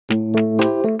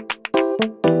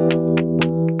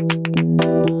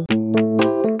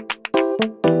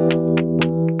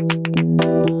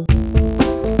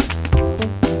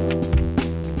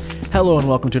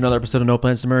welcome to another episode of No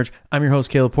Plans to Merge. I'm your host,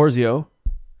 Caleb Porzio.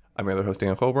 I'm your other host,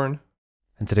 Dan Colburn.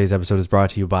 And today's episode is brought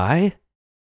to you by...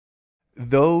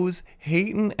 those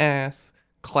hating ass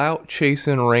clout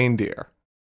chasing reindeer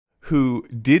who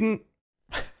didn't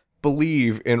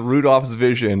believe in Rudolph's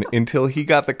vision until he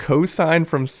got the cosign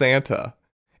from Santa.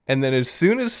 And then as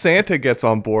soon as Santa gets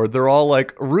on board, they're all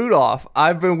like, Rudolph,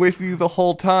 I've been with you the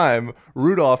whole time.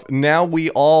 Rudolph, now we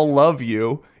all love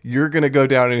you. You're going to go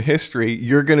down in history.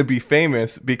 You're going to be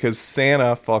famous because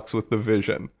Santa fucks with the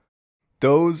vision.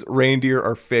 Those reindeer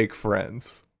are fake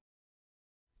friends.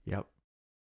 Yep.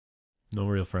 No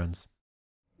real friends.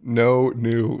 No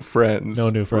new friends. No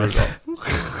new friends.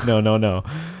 No. No.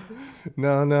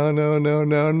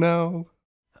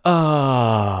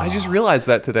 I just realized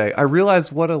that today. I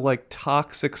realized what a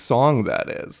toxic song that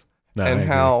is. No, and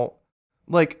how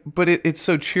but it's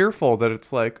so cheerful that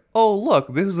it's like, oh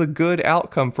look, this is a good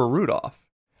outcome for Rudolph.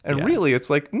 And really it's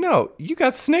like, no, you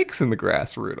got snakes in the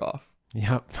grass, Rudolph.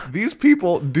 Yep. These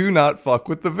people do not fuck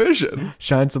with the vision.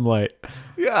 Shine some light.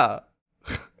 Yeah.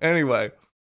 Anyway,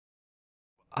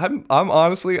 I'm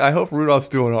honestly, I hope Rudolph's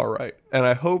doing all right. And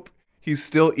I hope he's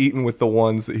still eating with the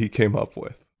ones that he came up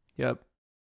with. Yep.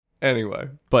 Anyway.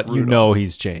 But Rudolph. You know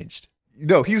he's changed.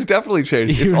 No, he's definitely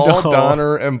changed. It's all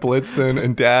Donner and Blitzen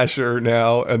and Dasher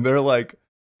now. And they're like,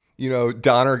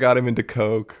 Donner got him into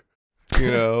Coke.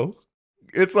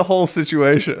 It's a whole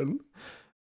situation.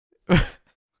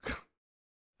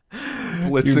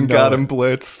 Blitzen got him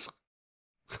blitzed.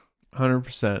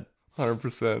 100%.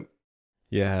 100%.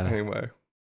 Yeah. Anyway.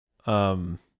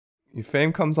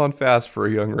 Fame comes on fast for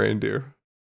a young reindeer.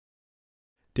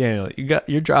 Daniel,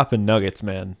 you're dropping nuggets,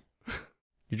 man.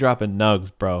 You're dropping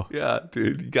nugs, bro. Yeah,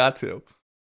 dude, you got to.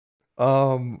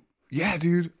 Yeah,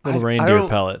 dude. Little reindeer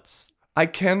pellets. I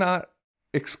cannot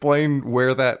explain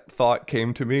where that thought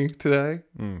came to me today.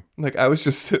 I was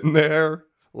just sitting there,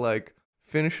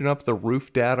 finishing up the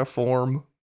roof data form,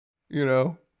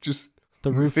 just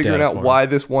the roof figuring out why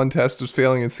this one test was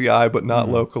failing in CI but not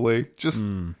locally. Just,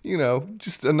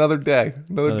 just another day,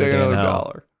 another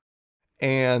dollar.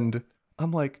 And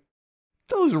I'm like,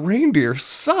 those reindeer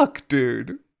suck,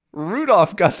 dude.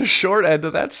 Rudolph got the short end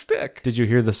of that stick. Did you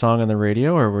hear the song on the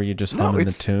radio, or were you just humming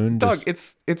the tune? Doug,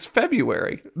 it's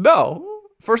February. No.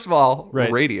 First of all,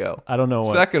 radio. I don't know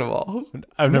what. Second of all,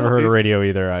 I've never heard of radio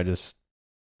either. It just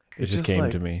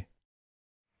came to me.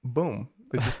 Boom.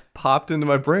 It just popped into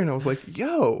my brain. I was like,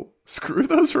 yo, screw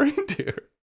those reindeer.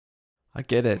 I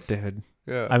get it, dude.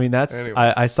 Yeah. I mean,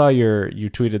 anyway. I saw you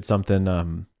tweeted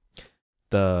something.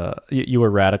 You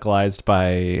were radicalized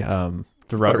by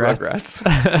the Rugrats.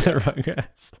 The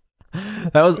Rugrats.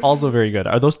 That was also very good.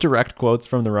 Are those direct quotes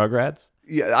from the Rugrats?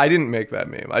 Yeah, I didn't make that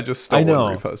meme. I just stole and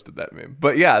reposted that meme.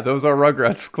 But yeah, those are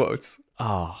Rugrats quotes.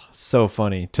 Oh, so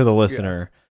funny to the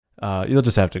listener. Yeah. You'll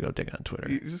just have to go dig on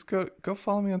Twitter. You just go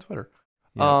follow me on Twitter.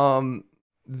 Yeah.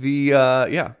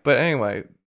 But anyway,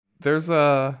 there's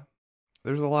a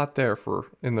lot there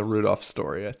in the Rudolph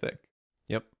story, I think.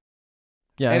 Yep.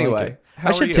 Yeah. Anyway,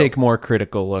 I should take more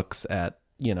critical looks at,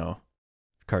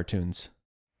 cartoons.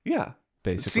 Yeah.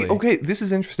 Basically. See, okay, this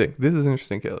is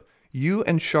interesting, Caleb. You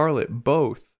and Charlotte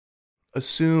both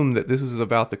assume that this is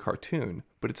about the cartoon,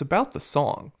 but it's about the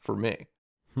song for me.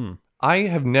 I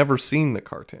have never seen the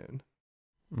cartoon.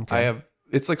 Okay.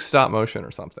 It's like stop motion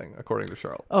or something, according to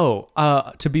Charlotte. Oh,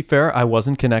 to be fair, I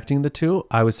wasn't connecting the two.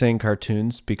 I was saying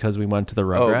cartoons because we went to the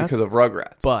Rugrats. Oh, because of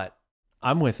Rugrats. But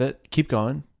I'm with it. Keep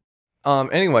going.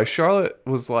 Anyway, Charlotte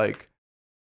was like,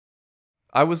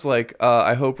 I was like,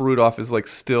 I hope Rudolph is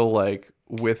still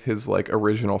with his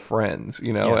original friends,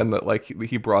 and that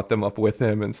he brought them up with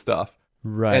him and stuff.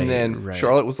 Right. And then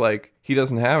Charlotte was like, he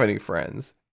doesn't have any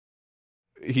friends.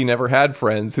 He never had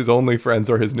friends. His only friends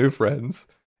are his new friends.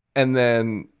 And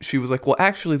then she was like, well,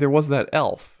 actually, there was that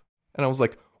elf. And I was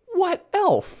like, what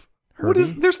elf? Herbie?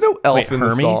 There's no elf in the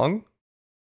Hermie? song.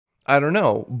 I don't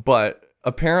know. But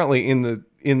apparently in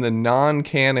the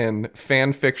non-canon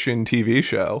fan fiction TV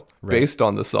show based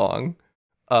on the song,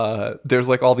 there's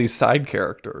all these side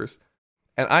characters.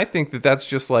 And I think that that's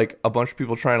just a bunch of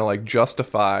people trying to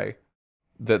justify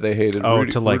that they hated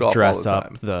Rudolph dress all the up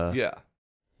time. the...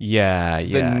 Yeah.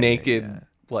 The naked,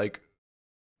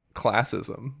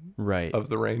 classism of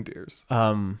the reindeers.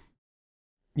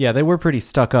 Yeah, they were pretty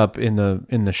stuck up in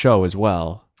the show as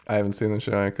well. I haven't seen the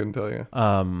show. I couldn't tell you.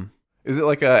 Is it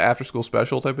like a after school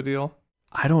special type of deal?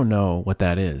 I don't know what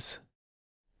that is.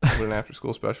 What an after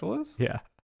school special is? Yeah.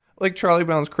 Like Charlie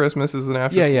Brown's Christmas is an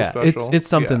after school special. It's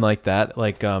something like that.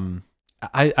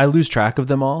 I lose track of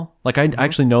them all. I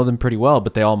actually know them pretty well,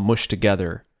 but they all mush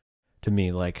together to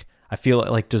me. I feel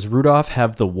does Rudolph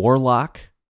have the warlock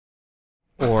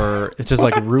or it's just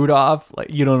like Rudolph. Like,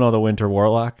 you don't know the Winter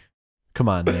Warlock? Come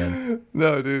on, man.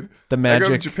 No, dude. The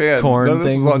magic Japan. corn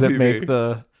things that TV. make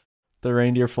the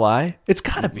reindeer fly. It's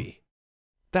gotta be.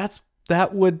 That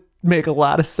would make a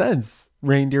lot of sense.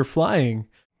 Reindeer flying.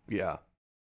 Yeah.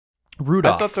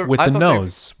 Rudolph with the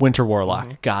nose. Winter Warlock.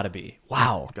 Mm-hmm. Gotta be.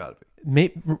 Wow. Gotta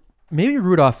be. Maybe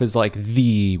Rudolph is like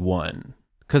the one,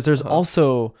 because there's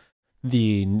also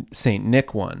the Saint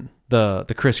Nick one, the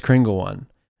Kris Kringle one,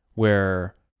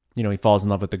 where he falls in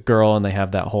love with the girl and they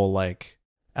have that whole like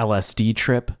LSD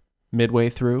trip midway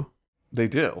through. They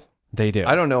do.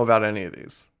 I don't know about any of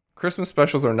these. Christmas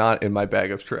specials are not in my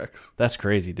bag of tricks. That's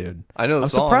crazy, dude. I know the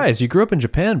song. I'm surprised. You grew up in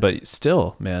Japan, but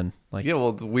still, man. Like, yeah,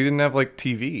 well, we didn't have like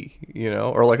TV,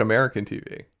 or like American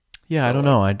TV. Yeah, so, I don't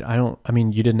know. I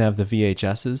mean, you didn't have the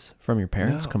VHSs from your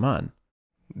parents? No. Come on.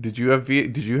 Did you have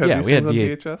these we had things on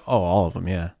VHS? Oh, all of them,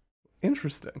 yeah.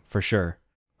 Interesting. For sure.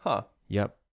 Huh.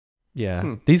 Yep.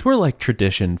 Yeah. These were like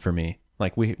tradition for me.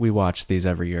 Like we watched these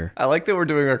every year. I like that we're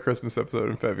doing our Christmas episode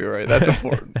in February. That's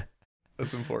important.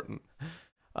 That's important.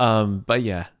 But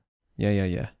yeah.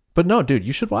 But no, dude,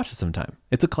 you should watch it sometime.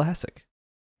 It's a classic.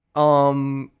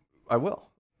 I will.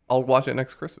 I'll watch it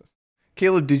next Christmas.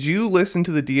 Caleb, did you listen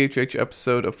to the DHH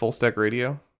episode of Full Stack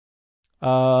Radio?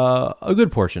 A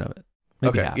good portion of it.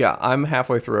 Maybe okay. half. Yeah, I'm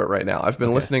halfway through it right now. I've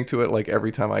been listening to it like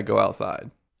every time I go outside.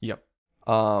 Yep.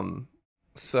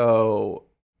 So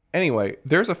anyway,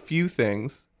 there's a few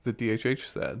things that DHH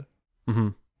said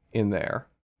in there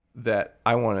that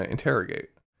I want to interrogate.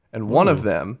 And one of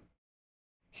them,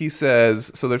 he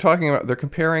says, so they're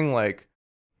comparing like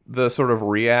the sort of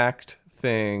React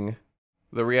thing,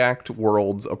 the React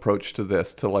world's approach to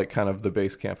this to like kind of the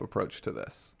Basecamp approach to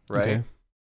this, right? Okay.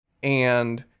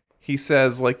 And he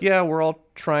says like, yeah, we're all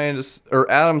trying to, or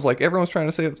Adam's like, everyone's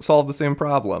trying to solve the same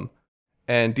problem.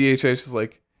 And DHH is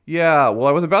like, yeah, well,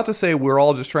 I was about to say we're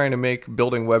all just trying to make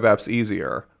building web apps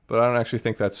easier, but I don't actually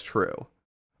think that's true.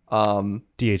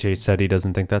 DHH said he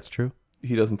doesn't think that's true?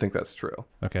 He doesn't think that's true.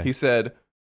 Okay. He said,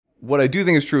 what I do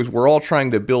think is true is we're all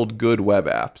trying to build good web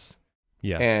apps.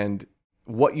 Yeah. And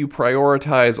what you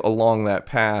prioritize along that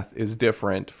path is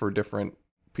different for different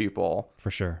people.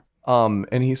 For sure. And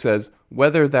he says,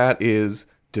 whether that is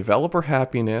developer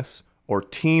happiness or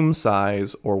team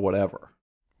size or whatever.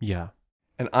 Yeah.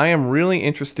 And I am really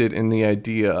interested in the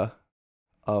idea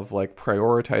of like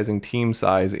prioritizing team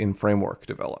size in framework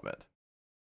development.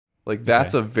 Like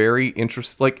that's a very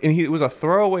interesting, like, and it was a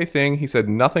throwaway thing. He said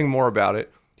nothing more about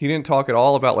it. He didn't talk at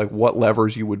all about like what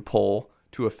levers you would pull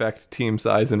to affect team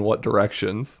size in what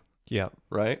directions. Yeah.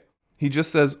 Right? He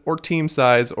just says, or team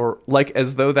size, or like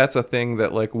as though that's a thing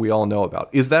that like we all know about.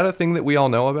 Is that a thing that we all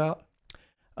know about?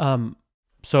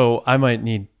 So I might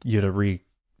need you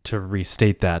to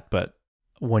restate that, but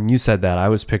when you said that, I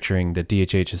was picturing that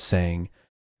DHH is saying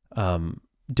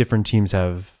different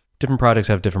projects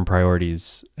have different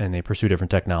priorities and they pursue different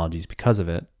technologies because of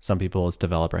it. Some people it's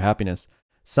developer happiness.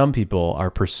 Some people are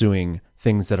pursuing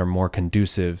things that are more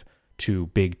conducive to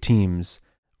big teams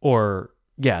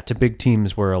to big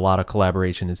teams where a lot of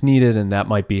collaboration is needed. And that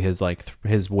might be his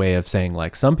way of saying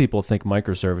like, some people think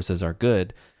microservices are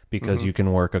good because you can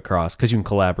because you can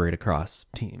collaborate across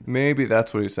teams. Maybe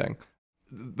that's what he's saying.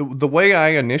 The way I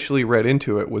initially read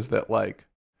into it was that like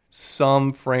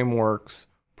some frameworks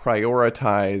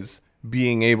prioritize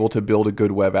being able to build a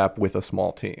good web app with a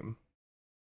small team.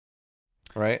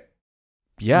 Right?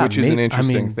 Yeah. Which is an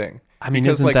interesting thing. I mean,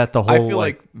 because, isn't like, that the whole... I feel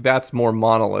like that's more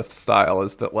monolith style,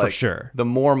 is that like, for sure, the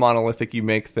more monolithic you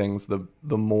make things, the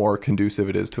more conducive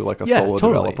it is to like a solo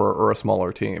developer or a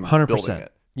smaller team 100%. Building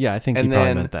it. Yeah, I think he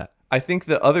probably meant that. I think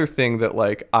the other thing that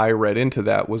like I read into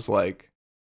that was like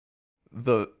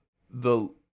the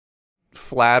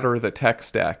flatter the tech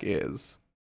stack is,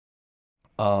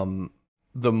 the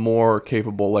more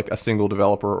capable like a single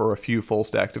developer or a few full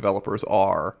stack developers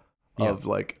are of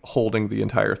like holding the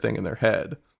entire thing in their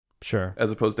head. Sure. As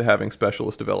opposed to having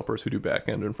specialist developers who do back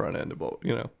end and front end of both,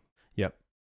 Yep.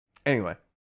 Anyway,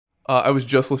 I was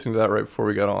just listening to that right before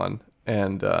we got on,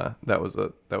 and that was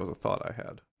a thought I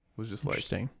had. It was just like,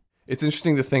 interesting. It's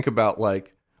interesting to think about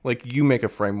like you make a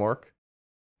framework.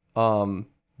 Do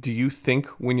you think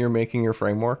when you're making your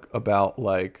framework about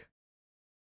like,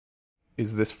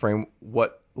 is this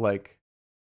framework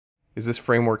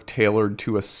tailored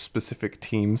to a specific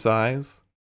team size?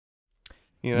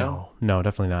 No,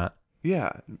 definitely not.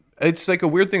 Yeah. It's like a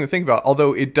weird thing to think about,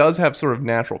 although it does have sort of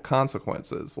natural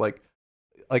consequences. Like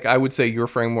I would say your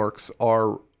frameworks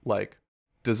are like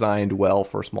designed well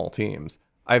for small teams.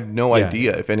 I have no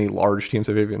idea if any large teams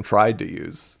have even tried to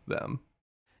use them.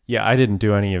 Yeah, I didn't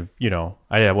do any of,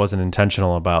 I wasn't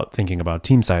intentional about thinking about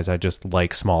team size. I just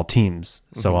like small teams.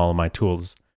 So all of my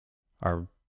tools are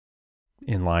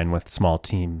in line with small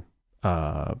team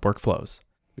workflows.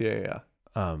 Yeah.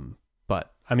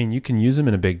 But I mean, you can use them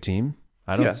in a big team.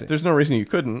 I don't see. There's no reason you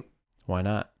couldn't. Why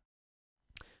not?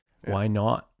 Yeah. Why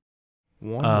not?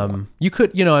 Why not? You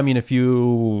could, if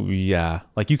you,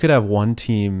 like you could have one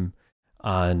team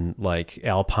on like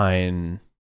Alpine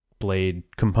blade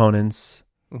components,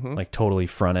 like totally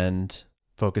front end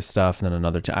focused stuff, and then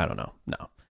another I don't know. No,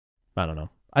 I don't know.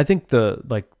 I think the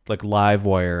like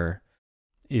Livewire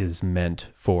is meant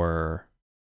for.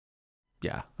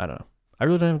 Yeah, I don't know. I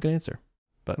really don't have a good answer,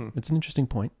 but it's an interesting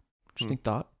point. Interesting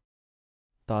thought.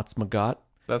 Thoughts, Magot.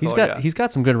 That's all I got. He's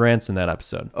got some good rants in that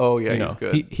episode. Oh yeah, he's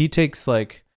good. He takes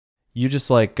like, you just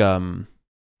like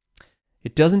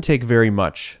it doesn't take very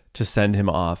much to send him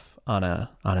off on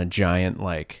a giant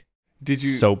like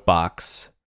soapbox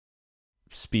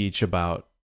speech about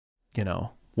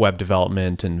web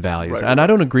development and values. Right, and I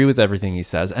don't agree with everything he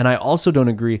says, and I also don't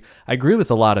agree. I agree with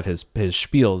a lot of his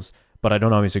spiels, but I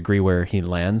don't always agree where he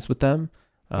lands with them.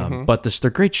 But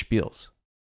they're great spiels.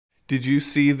 Did you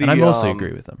see the? And I mostly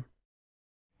agree with them.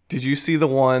 Did you see the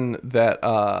one that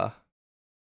I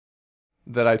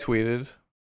tweeted?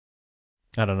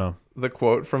 I don't know. The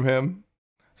quote from him.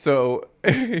 So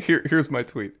here's my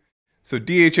tweet. So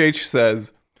DHH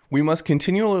says, "We must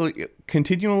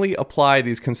continually apply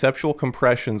these conceptual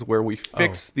compressions where we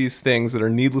fix these things that are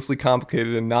needlessly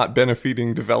complicated and not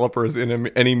benefiting developers in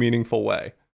any meaningful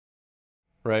way."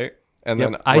 Right? And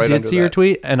then I did see your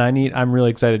tweet, and I'm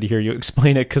really excited to hear you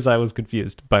explain it because I was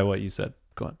confused by what you said.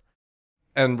 Go on.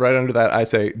 And right under that, I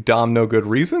say, "Dom no good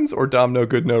reasons" or "Dom no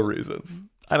good no reasons."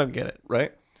 I don't get it.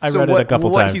 Right? I read it a couple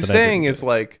times. What he's saying is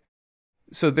like,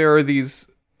 so there are these.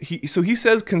 He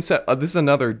says this is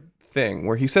another thing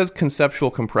where he says conceptual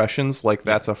compressions, like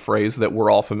that's a phrase that we're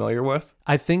all familiar with.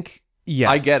 I think yes.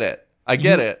 I get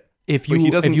it. If you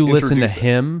listen to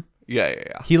him,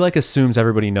 yeah. He like assumes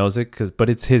everybody knows it but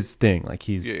it's his thing. Like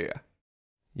he's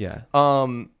yeah.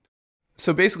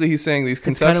 So basically, he's saying these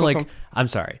conceptual. It's kind of like I'm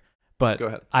sorry, but go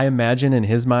ahead. I imagine in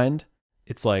his mind,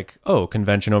 it's like,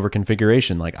 convention over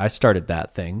configuration. Like I started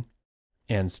that thing,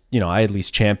 and I at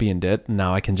least championed it, and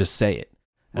now I can just say it.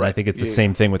 And I think it's the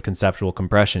same thing with conceptual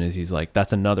compression. Is he's like,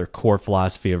 that's another core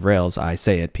philosophy of Rails. I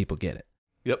say it, people get it.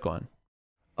 Yep. Go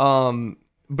on.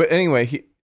 But anyway,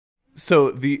 so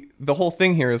the whole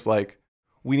thing here is like,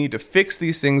 we need to fix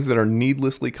these things that are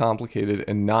needlessly complicated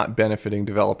and not benefiting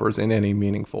developers in any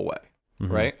meaningful way,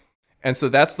 right? And so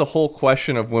that's the whole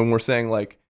question of when we're saying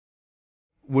like,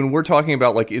 when we're talking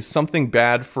about like, is something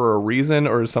bad for a reason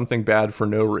or is something bad for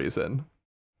no reason,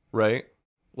 right?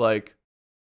 Like.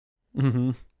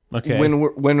 Okay.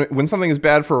 When something is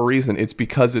bad for a reason, it's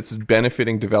because it's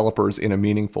benefiting developers in a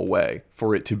meaningful way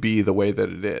for it to be the way that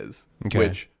it is,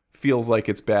 which feels like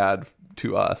it's bad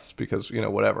to us because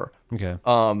whatever. Okay.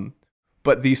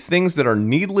 But these things that are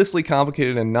needlessly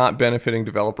complicated and not benefiting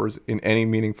developers in any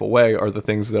meaningful way are the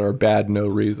things that are bad no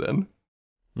reason,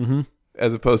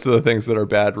 as opposed to the things that are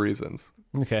bad reasons.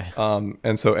 Okay.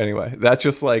 And so anyway, that's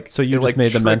just like, so you just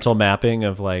made the mental mapping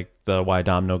of like the why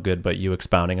Dom no good, but you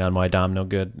expounding on why Dom no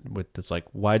good with this like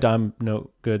why Dom no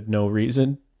good no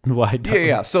reason. Why Dom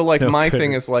yeah. So like no my good.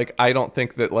 thing is like, I don't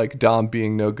think that like Dom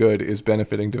being no good is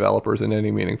benefiting developers in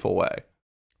any meaningful way.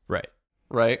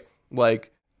 Right.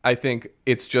 Like I think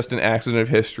it's just an accident of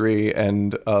history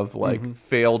and of like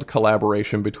failed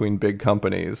collaboration between big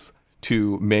companies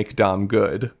to make Dom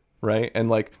good. Right.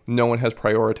 And like no one has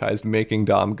prioritized making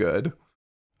Dom good.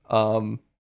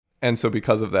 And so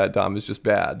because of that, Dom is just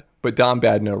bad. But Dom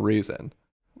bad no reason.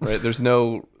 Right. There's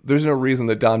no reason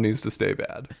that Dom needs to stay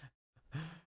bad.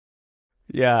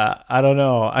 Yeah, I don't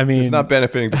know. I mean, it's not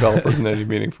benefiting developers in any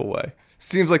meaningful way.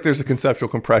 Seems like there's a conceptual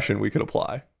compression we could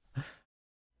apply.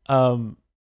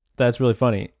 That's really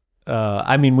funny.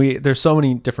 I mean, there's so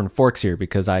many different forks here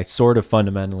because I sort of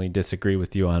fundamentally disagree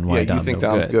with you on why Dom you think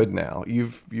Dom's good now.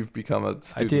 You've become a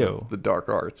student of the dark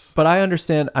arts. But I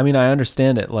understand. I mean, I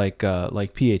understand it. Like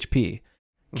PHP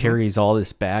carries all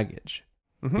this baggage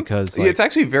because it's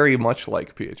actually very much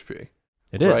like PHP.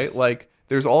 It is right. Like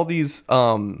there's all these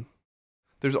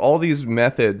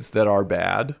methods that are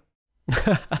bad,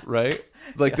 right?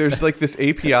 Like there's like this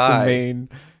API.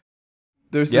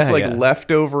 There's this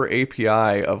leftover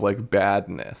API of like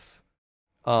badness,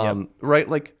 right?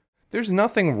 Like there's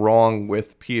nothing wrong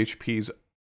with PHP's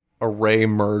array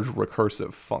merge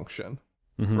recursive function,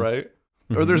 right?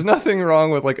 Or there's nothing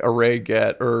wrong with like array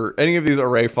get or any of these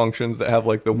array functions that have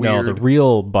like the weird. No, the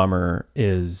real bummer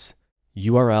is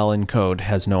URL in code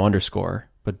has no underscore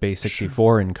but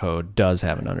basic-before encode does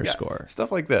have an underscore.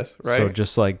 Stuff like this, right? So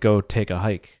just like go take a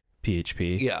hike,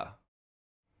 PHP. Yeah.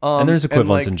 And there's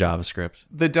equivalents and, in JavaScript.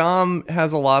 The DOM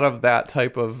has a lot of that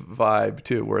type of vibe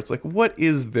too, where it's like, what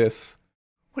is this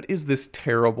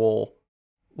terrible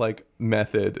like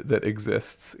method that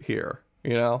exists here?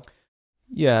 You know?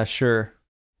 Yeah, sure.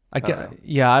 I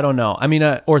don't know. I mean,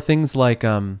 or things like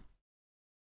I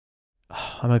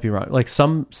might be wrong. Like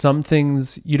some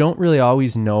things you don't really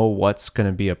always know what's going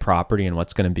to be a property and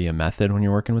what's going to be a method when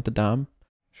you're working with the DOM.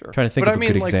 Sure. I'm trying to think of a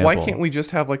good example. Why can't we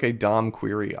just have like a DOM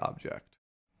query object,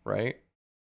 right?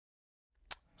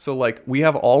 So like we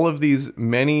have all of these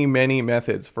many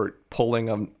methods for pulling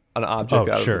an object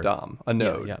out of the DOM, a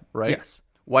node, right? Yes.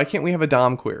 Why can't we have a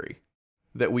DOM query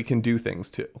that we can do things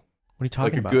to? What are you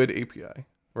talking about? Like a good API,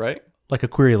 right? Like a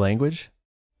query language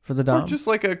for the DOM? Or just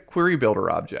like a query builder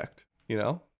object, you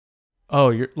know? Oh,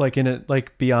 you're like in it,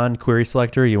 like beyond query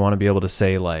selector, you want to be able to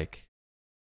say like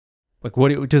what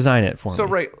do you design it for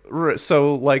me?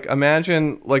 So like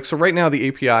imagine like, so right now the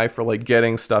API for like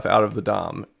getting stuff out of the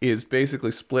DOM is basically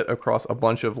split across a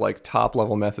bunch of like top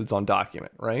level methods on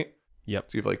document, right? Yep.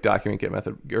 So you have like document get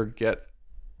method or get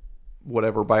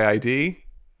whatever by ID,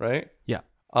 right? Yeah.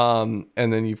 And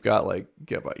then you've got like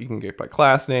you can get by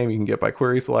class name, you can get by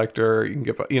query selector, you can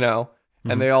get by, you know,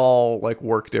 and they all like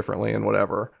work differently and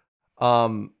whatever.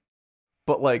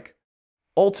 But like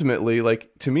ultimately, like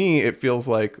to me, it feels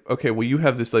like, okay, well you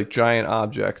have this like giant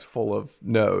object full of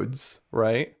nodes,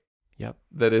 right? Yep.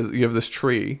 That is, you have this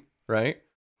tree, right?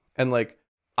 And like,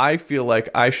 I feel like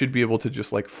I should be able to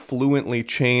just like fluently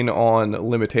chain on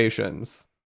limitations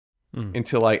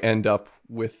until I end up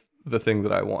with the thing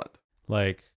that I want.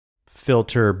 Like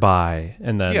filter by,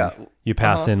 and then you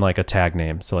pass in like a tag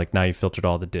name. So like now you filtered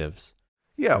all the divs.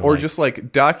 Yeah, or like just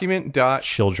like document dot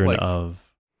children like, of.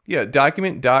 Yeah,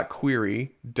 document dot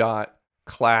query dot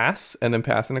class, and then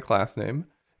pass in a class name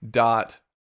dot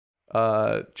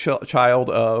child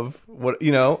of what,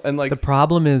 you know, and like the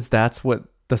problem is that's what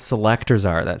the selectors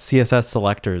are. That CSS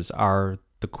selectors are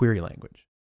the query language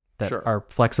that are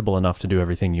flexible enough to do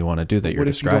everything you want to do that you're describing. What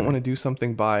if you don't want to do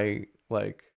something by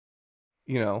like,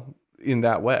 you know, in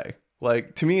that way?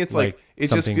 Like to me, it's like it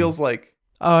just feels like.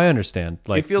 Oh, I understand.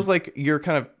 Like it feels like you're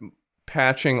kind of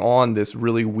patching on this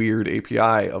really weird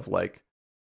API of like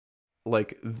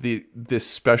this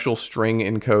special string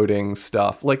encoding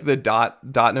stuff, like the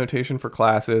dot notation for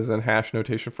classes and hash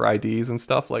notation for IDs and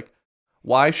stuff. Like,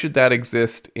 why should that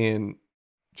exist in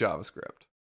JavaScript?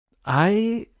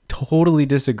 I totally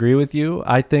disagree with you.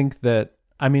 I think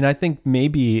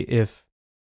maybe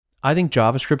I think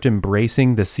JavaScript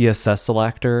embracing the CSS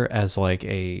selector as like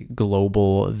a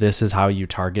global, this is how you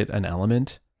target an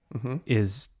element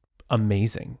is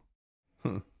amazing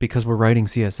because we're writing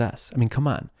CSS. I mean, come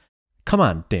on,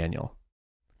 Daniel.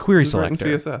 Query selector.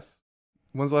 CSS.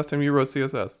 When's the last time you wrote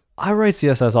CSS? I write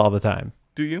CSS all the time.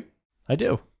 Do you? I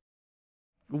do.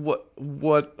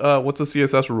 What's a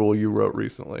CSS rule you wrote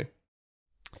recently?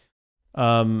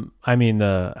 I mean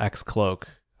the Xcloak.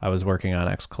 I was working on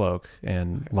Xcloak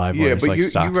and libraries. Yeah, but like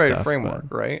you write stuff, a framework,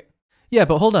 right? Yeah,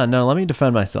 but hold on. No, let me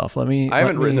defend myself. I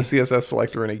haven't written a CSS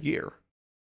selector in a year.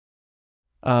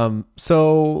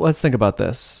 So let's think about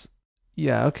this.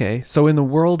 Yeah, okay. So in the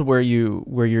world where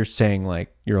you're saying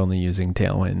like you're only using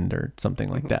Tailwind or something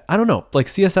like that, I don't know. Like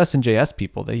CSS and JS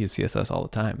people, they use CSS all the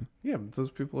time. Yeah, but those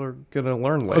people are gonna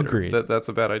learn later. Agreed. That's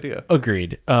a bad idea.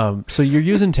 Agreed. So you're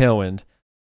using Tailwind,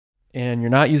 and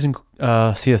you're not using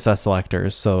CSS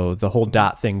selectors, so the whole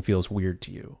dot thing feels weird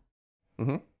to you.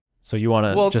 Mm-hmm. So you want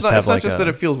to it's not just that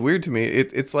it feels weird to me.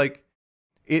 It's like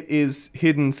it is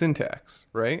hidden syntax,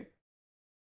 right?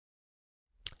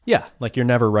 Yeah, like you're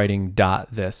never writing dot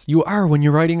this. You are when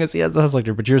you're writing a CSS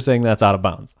selector, but you're saying that's out of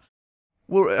bounds.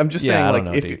 Well, I'm just saying,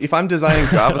 like, if I'm designing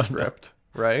JavaScript,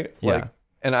 right? Yeah. Like,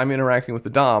 and I'm interacting with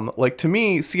the DOM, like, to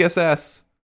me, CSS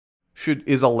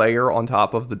is a layer on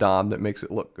top of the DOM that makes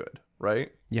it look good,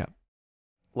 right? Yeah.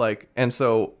 Like, and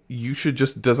so you should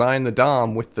just design the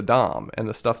DOM with the DOM and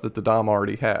the stuff that the DOM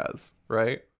already has,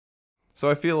 right? So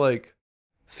I feel like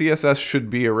CSS should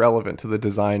be irrelevant to the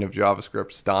design of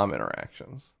JavaScript's DOM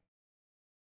interactions.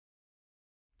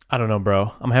 I don't know,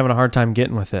 bro. I'm having a hard time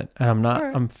getting with it, and I'm not.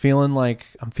 Right. I'm feeling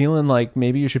like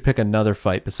maybe you should pick another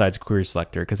fight besides query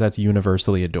selector because that's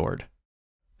universally adored.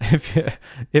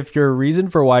 If your reason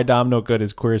for why DOM no good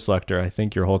is query selector, I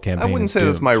think your whole campaign. I wouldn't say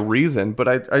that's my reason, but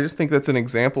I just think that's an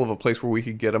example of a place where we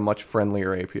could get a much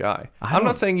friendlier API. I'm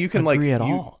not saying you can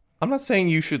all. I'm not saying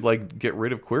you should like get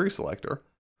rid of query selector,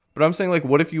 but I'm saying like,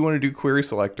 what if you want to do query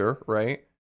selector, right?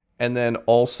 And then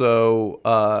also,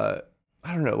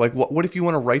 I don't know, like what if you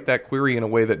want to write that query in a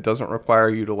way that doesn't require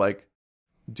you to like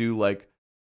do like,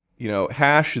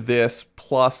 hash this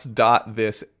plus dot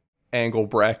this angle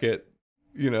bracket,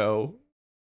 I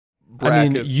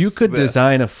mean, you could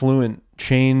design a Fluent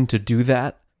chain to do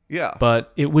that. Yeah.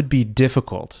 But it would be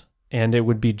difficult, and it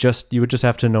would be you would just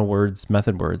have to know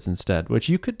method words instead, which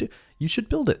you could do. You should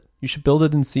build it. You should build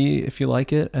it and see if you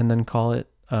like it, and then call it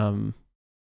Dom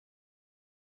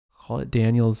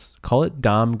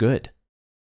good.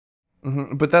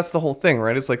 Mm-hmm. But that's the whole thing,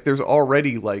 right? It's like there's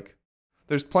already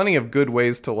there's plenty of good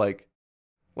ways to like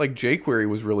jQuery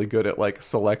was really good at like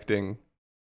selecting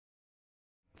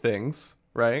things,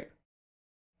 right?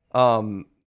 The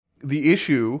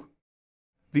issue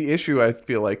I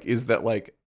feel like is that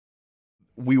like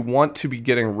we want to be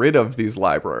getting rid of these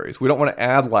libraries. We don't want to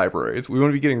add libraries. We want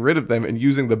to be getting rid of them and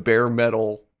using the bare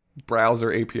metal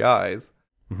browser APIs.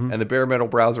 Mm-hmm. And the bare metal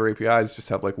browser APIs just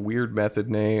have like weird method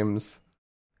names,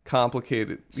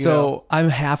 complicated. So I'm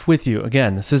half with you.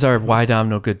 Again, this is our why DOM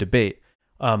no good debate.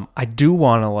 I do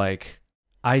want to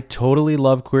I totally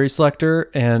love Query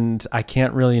Selector, and I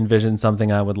can't really envision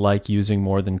something I would like using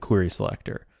more than Query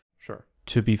Selector. Sure.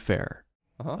 To be fair.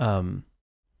 Uh-huh.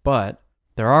 But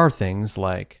there are things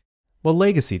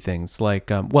legacy things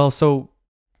so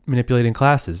manipulating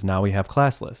classes. Now we have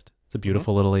class list. It's a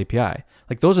beautiful little API.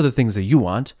 Like those are the things that you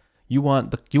want. You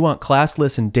want class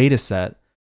list and data set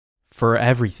for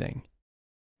everything.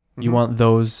 Mm-hmm. You want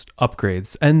those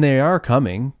upgrades, and they are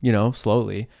coming,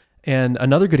 slowly. And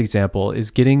another good example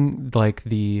is getting like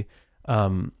the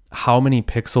how many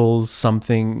pixels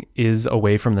something is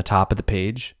away from the top of the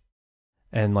page.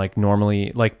 And like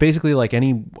normally, like basically like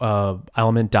any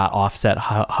element dot offset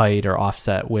height or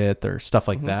offset width or stuff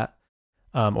like that,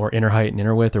 or inner height and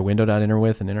inner width or window dot inner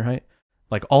width and inner height,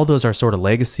 like all those are sort of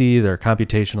legacy. They're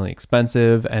computationally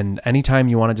expensive, and anytime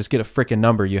you want to just get a freaking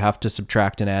number, you have to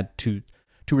subtract and add two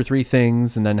or three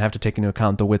things, and then have to take into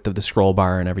account the width of the scroll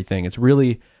bar and everything. It's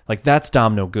really like that's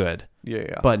DOM no good.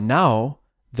 Yeah. But now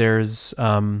there's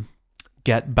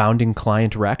get bounding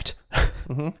client rect.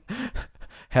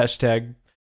 Hashtag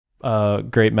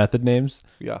great method names.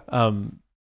 Yeah.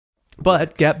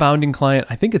 But get bounding client,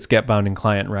 I think it's get bounding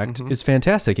client rect is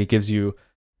fantastic. It gives you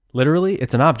literally,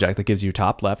 it's an object that gives you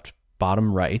top left,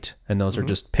 bottom right, and those are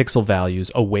just pixel values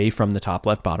away from the top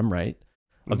left, bottom right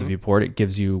of the viewport. It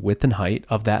gives you width and height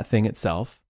of that thing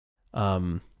itself.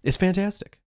 It's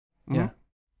fantastic. Yeah.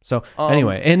 So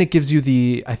anyway, and it gives you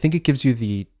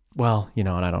well, and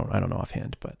I don't know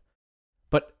offhand, but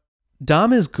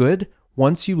DOM is good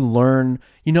once you learn,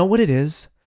 you know what it is?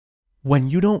 When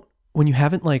you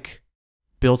haven't like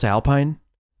built Alpine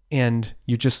and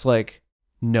you just like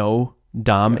know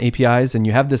DOM APIs, and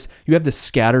you have this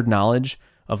scattered knowledge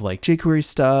of like jQuery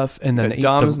stuff, and then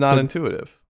DOM is not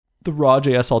intuitive. The raw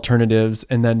JS alternatives,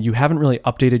 and then you haven't really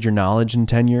updated your knowledge in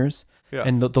 10 years. Yeah.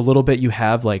 And the little bit you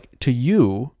have, like, to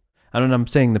you, I don't know, I'm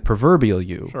saying the proverbial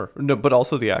you. Sure. No, but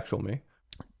also the actual me.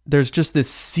 There's just this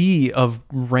sea of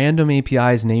random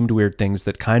APIs named weird things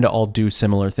that kind of all do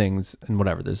similar things and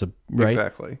whatever. There's right?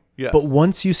 Exactly. Yes. But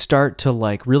once you start to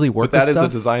like really work with stuff, but that is a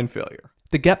design failure.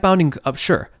 The get bounding,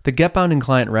 the get bounding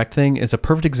client rect thing is a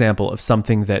perfect example of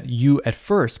something that you at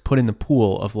first put in the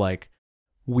pool of like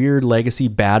weird legacy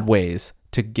bad ways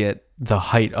to get the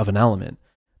height of an element.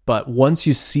 But once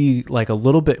you see like a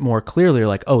little bit more clearly,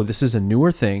 like, oh, this is a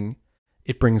newer thing.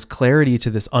 It brings clarity to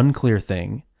this unclear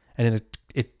thing, and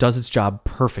it does its job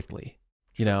perfectly,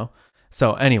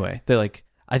 So anyway,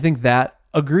 I think that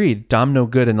agreed. DOM no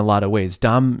good in a lot of ways.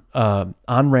 DOM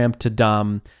on ramp to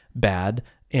DOM bad,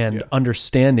 and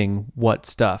understanding what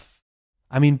stuff.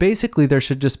 I mean, basically, there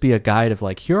should just be a guide of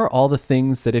like, here are all the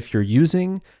things that if you're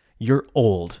using, you're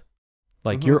old,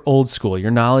 like you're old school.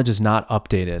 Your knowledge is not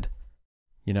updated.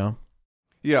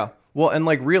 Yeah. Well, and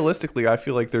like realistically, I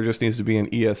feel like there just needs to be an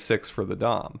ES6 for the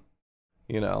DOM.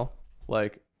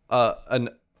 Like an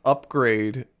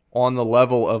upgrade on the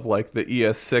level of like the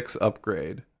ES6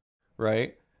 upgrade,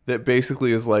 right? That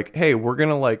basically is like, hey, we're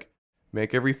gonna like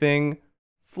make everything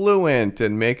fluent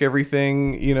and make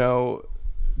everything,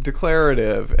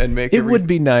 declarative and make it would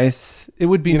be nice. It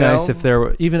would be nice if there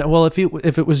were even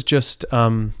if it was just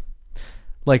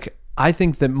like, I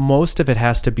think that most of it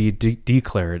has to be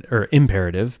declared or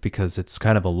imperative because it's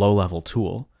kind of a low level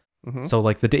tool. So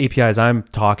like the APIs I'm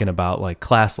talking about, like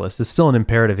class list is still an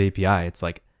imperative API. It's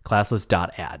like class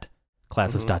list.add,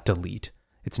 class list.delete.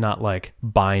 It's not like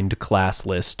bind class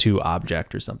list to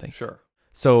object or something. Sure.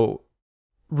 So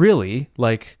really,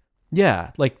 like,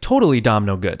 yeah, like totally DOM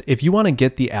no good. If you want to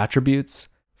get the attributes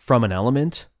from an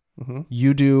element,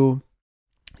 you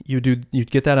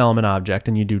get that element object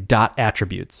and you do dot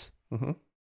attributes.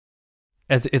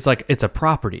 As it's like, it's a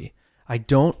property. I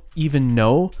don't even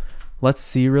know let's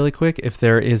see really quick if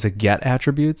there is a get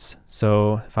attributes.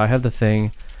 So if I have the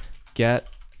thing get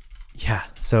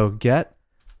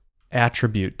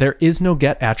attribute. There is no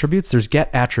get attributes. There's get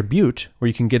attribute where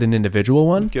you can get an individual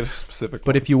one. Get a specific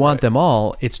But one, if you want right. them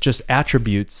all, it's just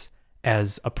attributes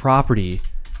as a property,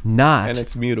 not. And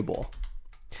it's mutable.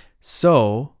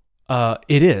 So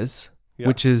it is, Yeah.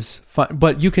 which is fine.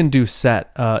 But you can do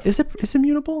set. Is it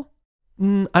mutable?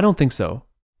 I don't think so.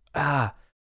 I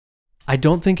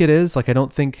don't think it is. Like, I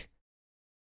don't think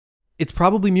it's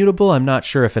probably mutable. I'm not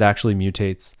sure if it actually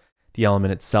mutates the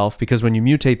element itself, because when you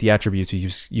mutate the attributes,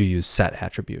 you use set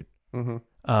attribute.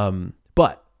 Mm-hmm.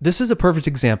 But this is a perfect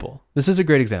example. This is a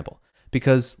great example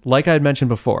because, like I had mentioned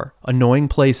before, annoying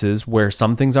places where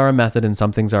some things are a method and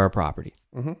some things are a property.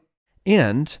 Mm-hmm.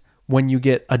 And when you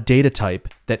get a data type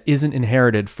that isn't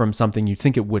inherited from something you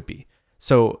think it would be.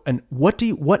 So, and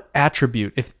what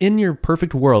attribute, if in your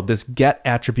perfect world, this get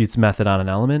attributes method on an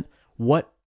element,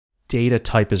 what data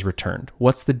type is returned?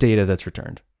 What's the data that's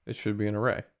returned? It should be an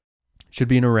array. Should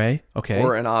be an array. Okay.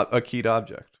 Or a keyed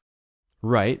object.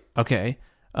 Right. Okay.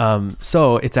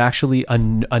 So it's actually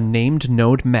a named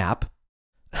node map,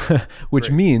 which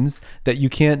Great. means that you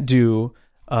can't do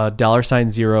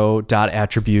 $0 dot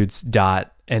attributes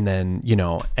dot and then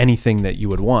anything that you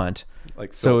would want.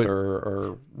 Like So filter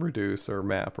or reduce or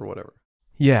map or whatever.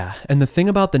 Yeah. And the thing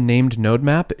about the named node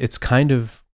map, it's kind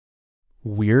of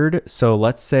weird. So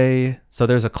let's say,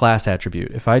 there's a class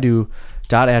attribute. If I do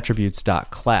dot attributes dot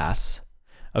class,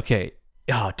 okay.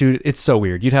 Oh, dude, it's so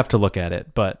weird. You'd have to look at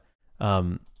it. But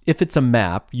if it's a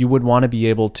map, you would want to be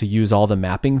able to use all the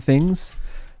mapping things.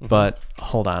 Mm-hmm. But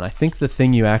hold on. I think the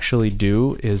thing you actually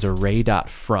do is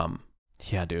array.from.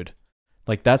 Yeah, dude.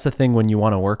 Like, that's the thing when you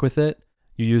want to work with it.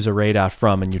 You use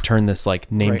array.from and you turn this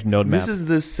like named Right. node map. This is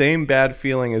the same bad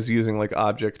feeling as using like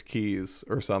object keys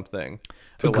or something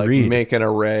to Agreed. like make an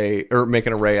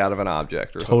array out of an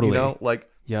object or Totally. something. Like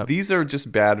Yep. these are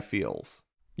just bad feels.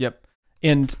 Yep.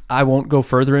 And I won't go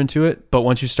further into it, but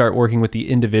once you start working with the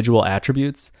individual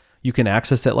attributes, you can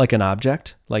access it like an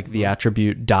object, like the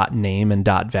attribute dot name and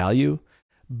dot value,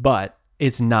 but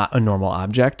it's not a normal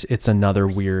object. It's another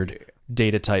weird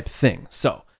data type thing.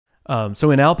 So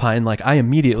in Alpine, like, I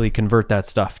immediately convert that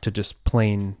stuff to just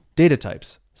plain data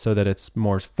types so that it's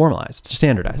more formalized,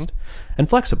 standardized, and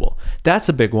flexible. That's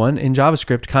a big one in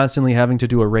JavaScript, constantly having to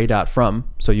do array.from.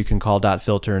 So you can call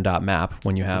 .filter and .map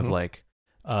when you have like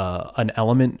an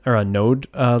element or a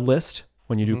node list.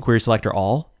 When you do query selector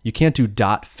all, you can't do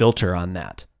 .filter on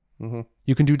that. Mm-hmm.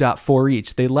 You can do .for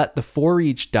each. They let the for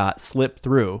each dot slip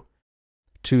through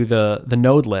to the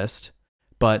node list,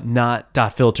 but not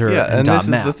 .filter Yeah, and and this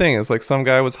 .map. is the thing. It's like some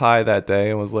guy was high that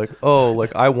day and was like, "Oh,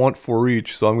 like I want for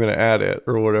each, so I'm going to add it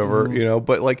or whatever,"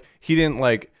 But like he didn't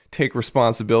like take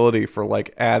responsibility for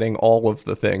like adding all of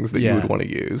the things that you Yeah. would want to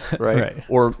use, right? Right.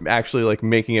 Or actually like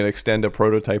making it extend a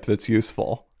prototype that's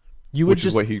useful, You would which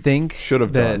just is what he think should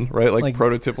have that, done, right? Like, like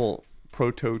prototypal.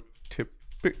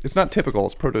 It's not typical.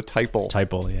 It's prototypal.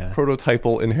 typal, yeah.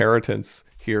 Prototypal inheritance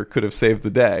here could have saved the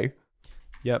day.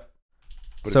 Yep.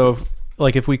 But So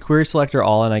if we query selector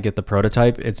all and I get the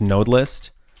prototype, it's node list.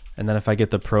 And then if I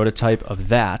get the prototype of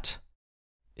that,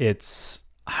 it's,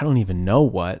 I don't even know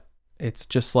what. It's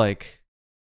just like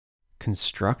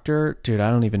constructor. Dude, I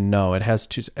don't even know. It has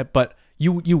two, but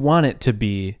you want it to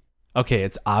be, okay,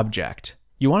 it's object.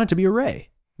 You want it to be array.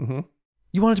 Mm-hmm.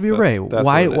 You want it to be That's- array. that's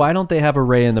Why what it why is. don't they have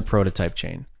array in the prototype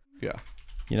chain?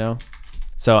 Yeah.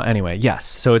 So anyway, yes.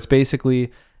 So it's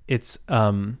basically it's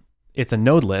a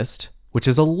node list, which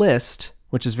is a list,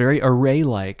 which is very array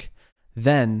like.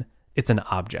 Then it's an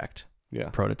object Yeah.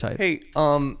 prototype. Hey,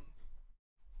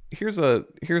 here's a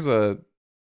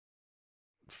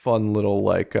fun little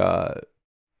like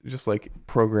just like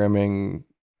programming.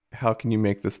 How can you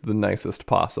make this the nicest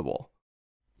possible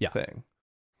thing?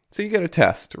 So you get a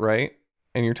test, right?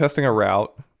 And you're testing a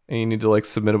route, and you need to like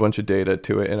submit a bunch of data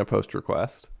to it in a post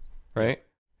request, right?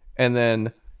 And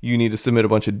then you need to submit a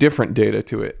bunch of different data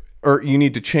to it, or you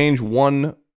need to change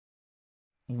one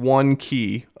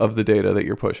key of the data that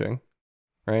you're pushing,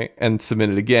 right? And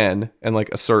submit it again and like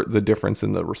assert the difference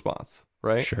in the response,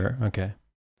 right? Sure. Okay.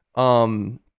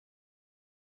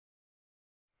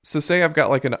 So say I've got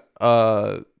like an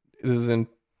this is in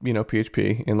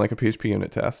PHP in like a PHP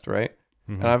unit test, right?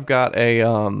 Mm-hmm. And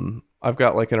I've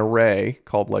got like an array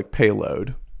called like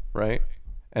payload, right?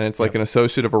 And it's like an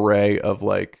associative array of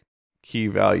like key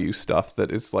value stuff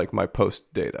that is like my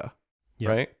post data,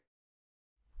 right?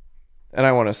 And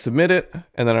I want to submit it,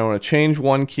 and then I want to change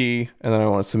one key, and then I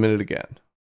want to submit it again.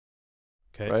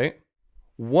 Okay. Right?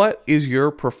 What is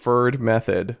your preferred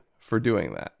method for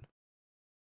doing that?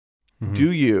 Mhm.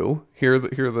 Do you, here are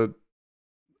the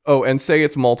Oh, and say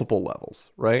it's multiple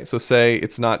levels, right? So say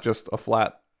it's not just a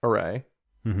flat array,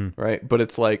 right? But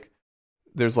it's like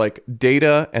there's like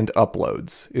data and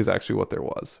uploads is actually what there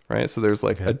was, right? So there's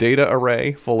like a data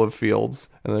array full of fields,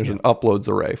 and there's an uploads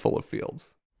array full of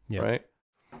fields, right?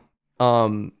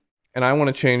 And I want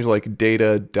to change like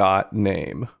data dot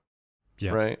name,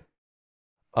 right?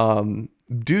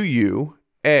 Do you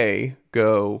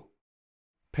go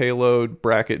payload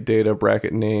bracket data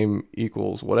bracket name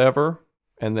equals whatever,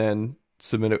 and then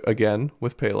submit it again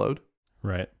with payload?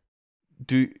 Right.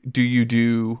 Do you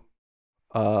do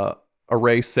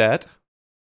array set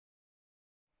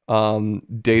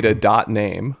data dot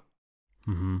name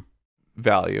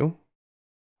value?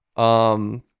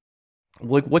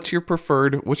 Like what's your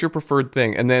preferred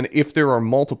thing? And then if there are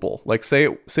multiple, like say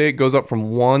it goes up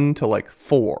from 1 to like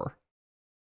 4,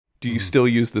 do you still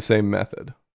use the same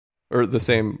method, or the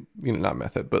same, not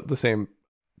method, but the same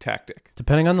tactic?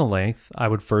 Depending on the length, I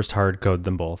would first hard code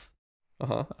them both.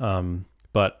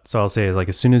 But so I'll say, like,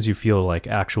 as soon as you feel like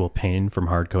actual pain from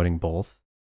hard coding both,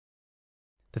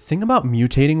 the thing about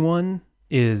mutating one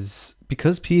is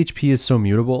because PHP is so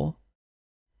mutable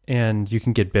and you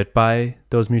can get bit by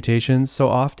those mutations so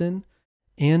often,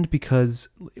 and because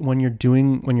when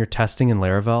you're testing in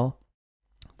Laravel,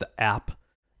 the app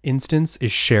instance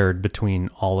is shared between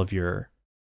all of your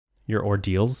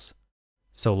ordeals.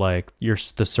 So like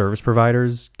the service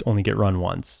providers only get run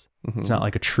once. It's not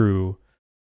like a true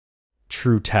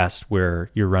test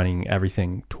where you're running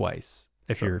everything twice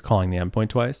if you're calling the endpoint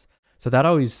twice. So that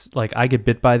always, like, I get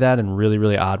bit by that in really,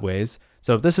 really odd ways.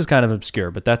 So this is kind of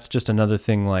obscure, but that's just another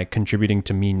thing like contributing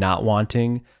to me not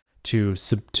wanting to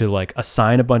like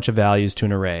assign a bunch of values to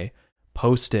an array,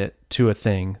 post it to a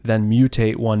thing, then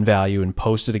mutate one value and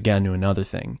post it again to another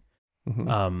thing.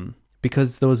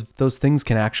 Because those things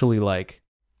can actually like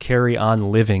carry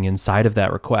on living inside of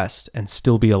that request and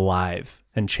still be alive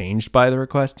and changed by the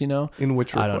request, In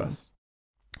which request?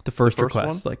 The first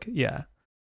request, one? Like, yeah.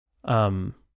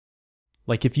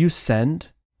 Like if you send,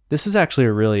 this is actually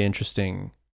a really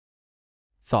interesting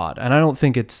thought, and I don't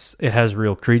think it has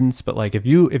real credence, but like if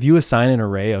you assign an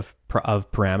array of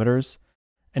parameters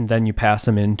and then you pass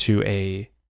them into a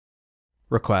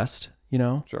request,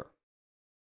 Sure.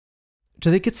 Do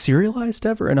they get serialized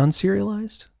ever and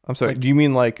unserialized? I'm sorry. Do you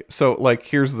mean like, so like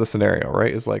here's the scenario,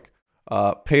 right? Is like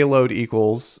payload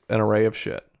equals an array of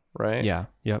shit, right? Yeah.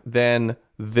 Yep. Then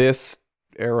this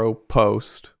arrow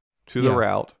post to the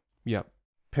route. Yep.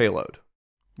 Payload.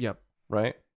 Yep.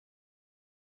 Right?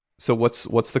 So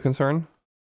what's the concern?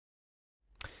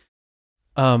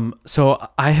 So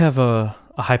I have a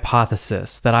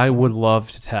hypothesis that I would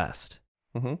love to test.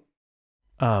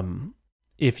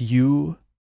 If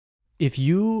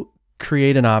you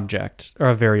create an object or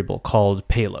a variable called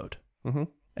payload,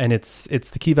 and it's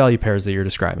the key value pairs that you're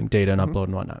describing, data and upload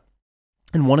and whatnot,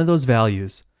 and one of those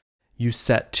values you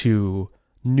set to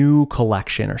new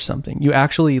collection or something, you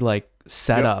actually like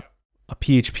set up a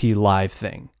PHP live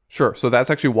thing. Sure. So that's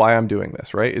actually why I'm doing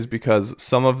this, right? Is because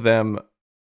some of them,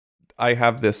 I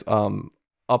have this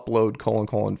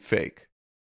upload : fake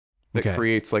that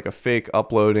creates like a fake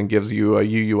upload and gives you a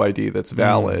UUID that's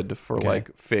valid for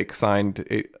like fake signed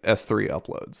S3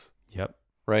 uploads. Yep.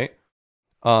 Right?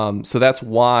 So that's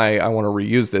why I want to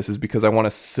reuse this, is because I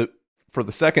want to, for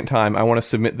the second time, I want to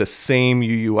submit the same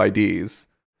UUIDs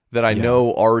that I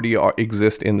know already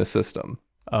exist in the system.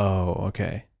 Oh,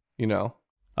 okay.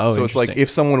 So it's like if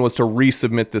someone was to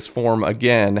resubmit this form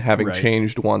again, having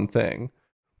changed one thing,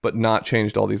 but not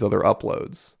changed all these other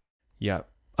uploads. Yeah.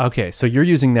 Okay. So you're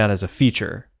using that as a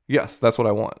feature. Yes, that's what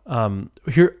I want. I'm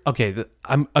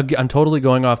totally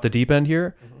going off the deep end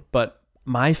here, but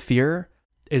my fear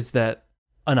is that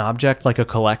an object like a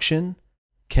collection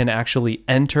can actually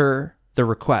enter the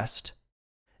request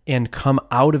and come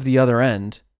out of the other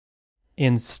end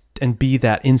and be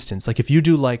that instance. Like if you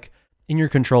do like in your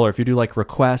controller, if you do like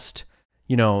request,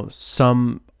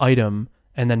 some item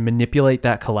and then manipulate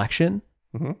that collection,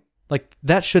 like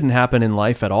that shouldn't happen in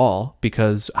life at all,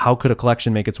 because how could a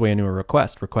collection make its way into a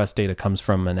request? Request data comes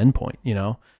from an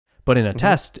endpoint, but in a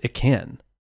test, it can,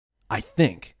 I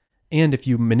think. And if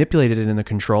you manipulated it in the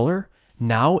controller,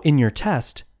 now in your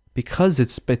test, because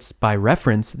it's by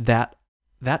reference, that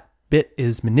bit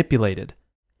is manipulated.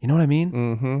 You know what I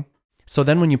mean? So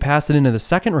then when you pass it into the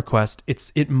second request,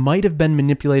 it might have been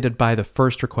manipulated by the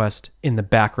first request in the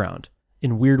background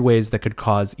in weird ways that could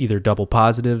cause either double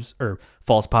positives or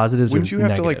false positives. Wouldn't you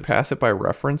have negatives. To like pass it by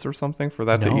reference or something for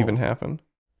that to even happen?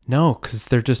 No, because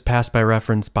they're just passed by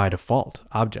reference by default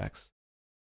objects.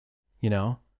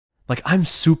 Like I'm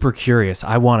super curious.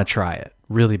 I want to try it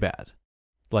really bad.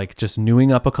 Like just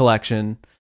newing up a collection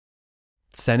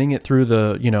sending it through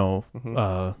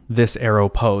the, this arrow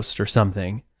post or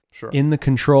something. Sure. In the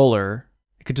controller,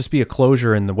 it could just be a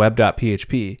closure in the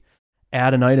web.php,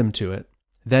 add an item to it,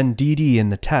 then DD in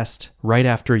the test right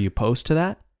after you post to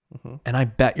that, and I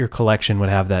bet your collection would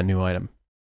have that new item.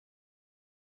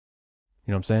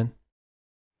 You know what I'm saying?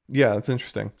 Yeah, that's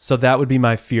interesting. So that would be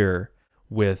my fear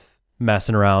with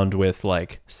messing around with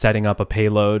like setting up a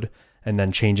payload and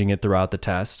then changing it throughout the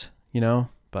test,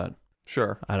 but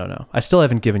Sure. I don't know. I still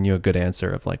haven't given you a good answer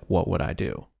of like, what would I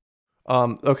do?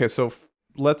 Okay, so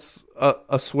let's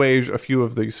assuage a few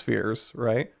of these fears,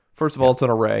 right? First of all, it's an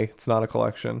array. It's not a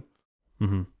collection.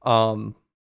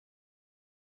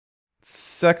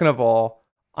 Second of all,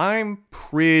 I'm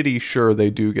pretty sure they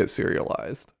do get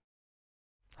serialized.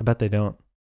 I bet they don't.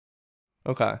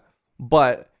 Okay.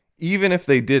 But even if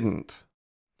they didn't,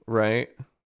 right?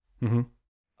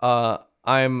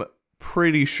 I'm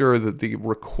pretty sure that the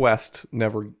request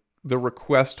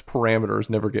parameters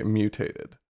never get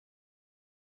mutated.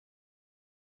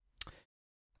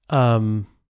 No,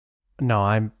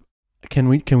 can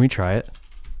we try it?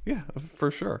 Yeah, for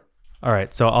sure. All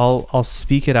right, so I'll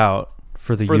speak it out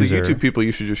for the user. For the YouTube people,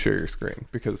 you should just share your screen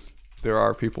because there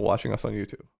are people watching us on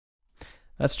YouTube.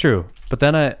 That's true. But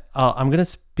then I'm going to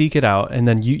speak it out, and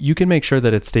then you can make sure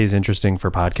that it stays interesting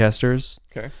for podcasters.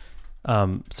 Okay.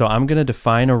 So I'm going to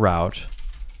define a route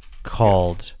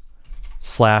called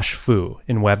 /foo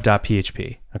in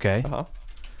web.php. Okay.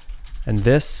 And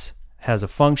this has a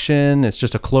function. It's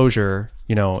just a closure,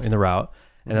 in the route.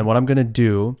 And then what I'm going to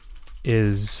do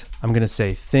is I'm going to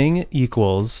say thing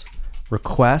equals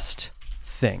request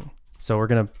thing. So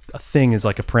a thing is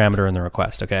like a parameter in the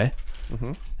request. Okay.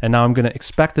 And now I'm going to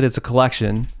expect that it's a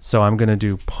collection. So I'm going to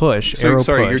do push. Push.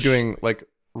 You're doing like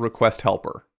request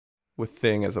helper with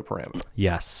thing as a parameter.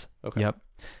 Yes. Okay. Yep.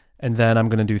 And then I'm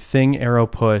going to do thing arrow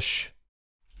push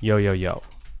yo, yo, yo.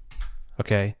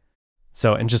 Okay.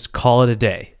 So, and just call it a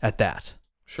day at that.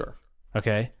 Sure.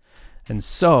 Okay. And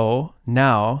so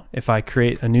now if I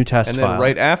create a new test file. And then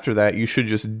right after that, you should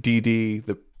just DD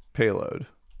the payload.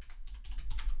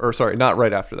 Or sorry, not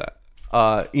right after that.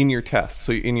 In your test.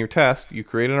 So in your test, you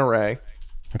create an array.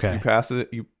 Okay. You pass it.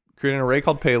 You create an array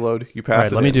called payload. You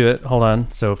pass it. Let me do it. Hold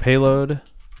on. So payload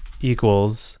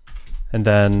equals, and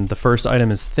then the first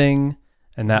item is thing,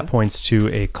 and that points to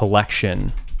a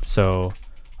collection. So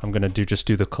I'm going to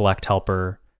do the collect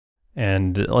helper,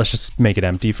 and let's just make it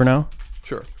empty for now.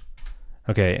 Sure.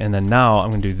 Okay. And then now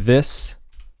I'm going to do this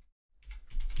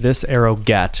arrow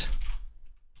get,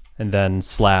 and then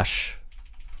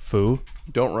 /foo.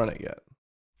 Don't run it yet.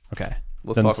 Okay.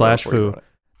 Let's then talk about it before you /foo. run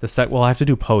it. Well, I have to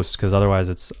do post because otherwise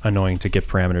it's annoying to get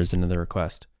parameters into the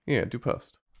request. Yeah, do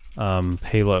post.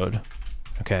 Payload.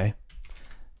 Okay.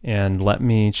 And let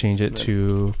me change it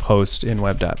to post in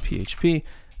web.php.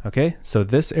 Okay. So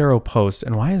this arrow post,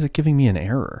 and why is it giving me an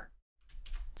error?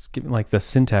 It's giving like the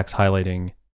syntax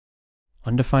highlighting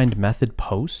undefined method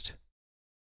post.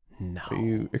 No. Are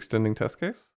you extending test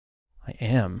case? I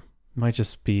am. It might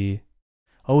just be,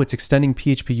 it's extending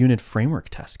PHP unit framework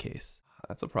test case.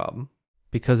 That's a problem.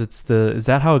 Because is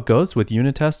that how it goes with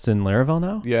unit tests in Laravel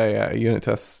now? Yeah. Unit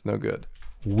tests, no good.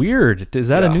 Weird. Is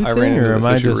that a new I thing, ran into or am this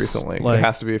I issue just recently? like, it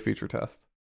has to be a feature test.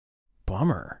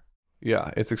 Bummer.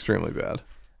 Yeah, it's extremely bad.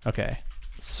 Okay,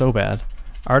 so bad.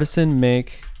 Artisan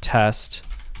make test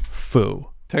foo.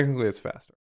 Technically, it's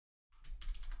faster.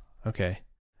 Okay,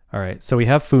 all right. So we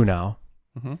have foo now,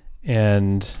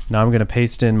 and now I'm going to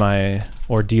paste in my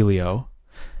Ordelio,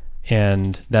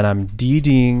 and then I'm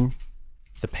DDing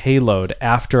the payload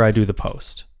after I do the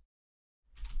post.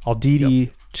 I'll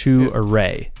DD to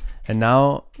array. And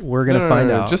now we're going to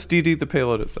find out. Just DD the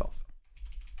payload itself.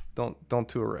 Don't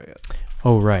to array it.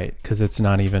 Oh, right. Because it's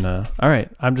not even a... All right.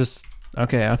 I'm just...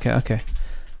 Okay.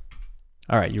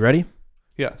 All right. You ready?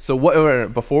 Yeah. So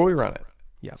before we run it.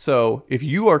 Yeah. So if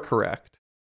you are correct,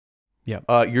 Yep.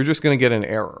 You're just going to get an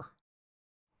error.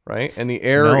 Right? And the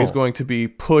error is going to be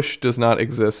push does not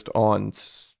exist on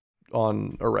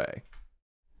array.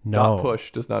 No.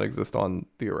 Push does not exist on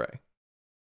the array.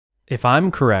 If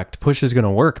I'm correct, push is going to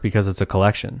work because it's a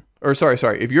collection. Or sorry.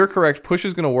 If you're correct, push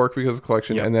is going to work because it's a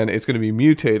collection, and then it's going to be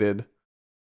mutated,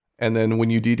 and then when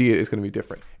you DD it, it's going to be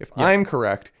different. If I'm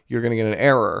correct, you're going to get an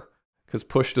error because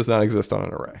push does not exist on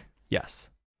an array. Yes.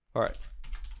 All right.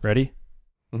 Ready?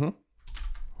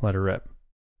 Let her rip.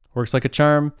 Works like a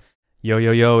charm. Yo,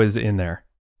 yo, yo is in there.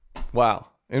 Wow.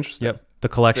 Interesting. Yep. The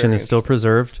collection is still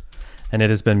preserved, and it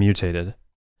has been mutated.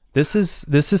 This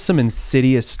is some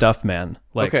insidious stuff, man.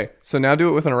 Okay, so now do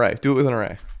it with an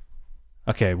array.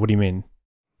 Okay, what do you mean?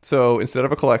 So instead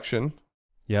of a collection,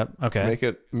 Yep.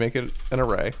 Okay. make it an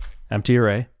array. Empty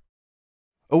array.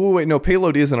 Oh, wait, no,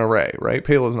 payload is an array, right?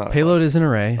 Payload's not. Payload is an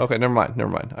array. Okay, never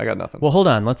mind. I got nothing. Well, hold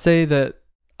on. Let's say that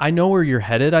I know where you're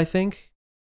headed, I think.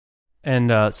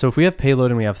 And so if we have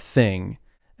payload and we have thing,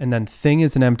 and then thing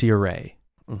is an empty array,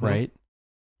 right?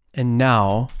 And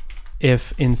now,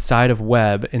 if inside of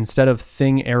web, instead of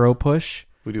thing arrow push,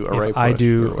 we do array if push. I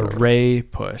do array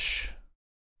push,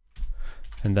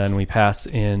 and then we pass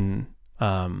in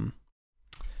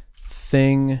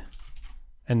thing,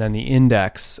 and then the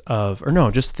index of, or no,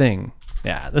 just thing.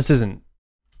 Yeah, this isn't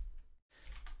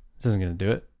going to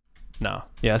do it. No.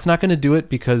 Yeah, it's not going to do it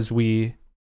because it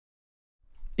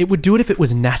would do it if it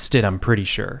was nested, I'm pretty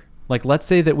sure. Like, let's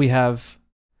say that we have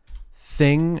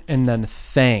thing and then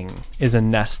thing is a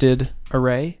nested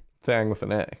array. Thing with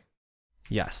an A.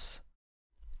 Yes.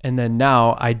 And then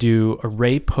now I do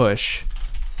array push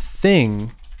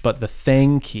thing, but the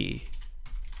thing key.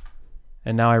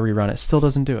 And now I rerun it. Still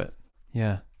doesn't do it.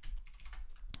 Yeah.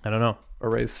 I don't know.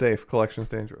 Array's safe. Collection's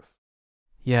dangerous.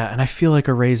 Yeah, and I feel like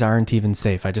arrays aren't even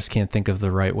safe. I just can't think of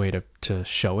the right way to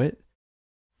show it.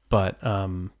 But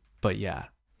yeah.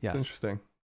 Yes. It's interesting.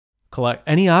 Collect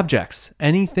any objects.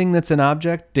 Anything that's an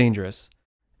object, dangerous.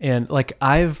 And like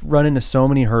I've run into so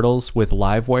many hurdles with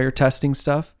Livewire testing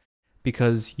stuff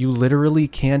because you literally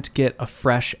can't get a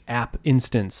fresh app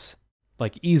instance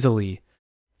like easily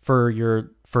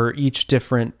for each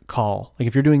different call. Like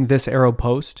if you're doing this arrow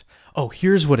post, oh,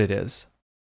 here's what it is.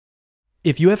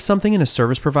 If you have something in a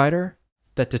service provider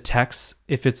that detects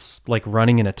if it's like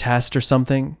running in a test or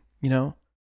something,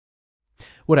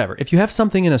 whatever. If you have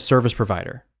something in a service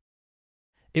provider,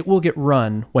 it will get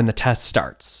run when the test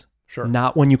starts. Sure.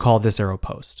 Not when you call this arrow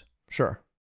post. Sure.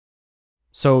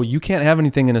 So you can't have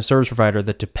anything in a service provider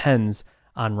that depends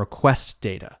on request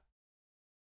data.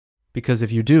 Because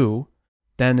if you do,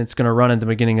 then it's going to run at the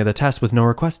beginning of the test with no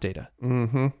request data.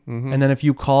 And then if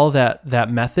you call that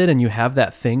method and you have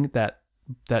that thing, that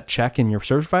check in your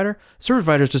service provider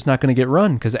is just not going to get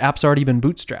run because the app's already been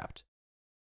bootstrapped.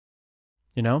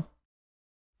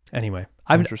 Anyway,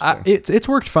 it's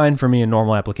worked fine for me in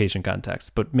normal application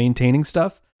context, but maintaining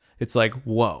stuff, it's like,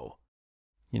 whoa,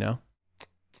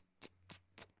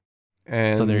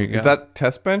 And so there you go. Is that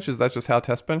test bench? Is that just how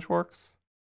test bench works?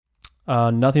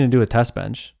 Nothing to do with test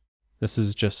bench. This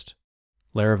is just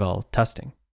Laravel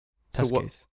testing. Test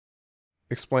case.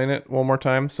 Explain it one more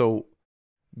time. So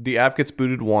the app gets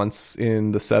booted once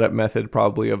in the setup method,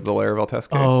 probably of the Laravel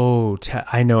test case. Oh,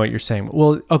 I know what you're saying.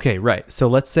 Well, okay, right. So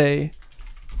let's say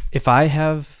if I'm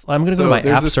going to go to my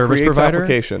app service provider.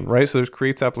 Application, right? So there's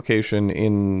creates application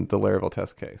in the Laravel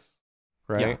test case,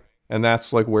 right? Yeah. And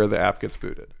that's like where the app gets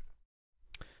booted.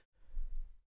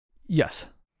 Yes.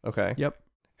 Okay. Yep.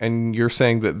 And you're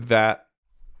saying that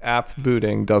app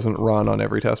booting doesn't run on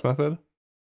every test method?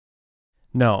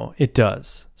 No, it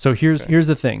does. So here's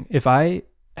the thing. If I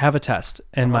have a test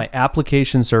and my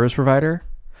application service provider,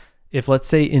 if let's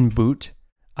say in boot,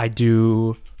 I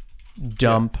do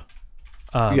dump.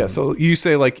 So you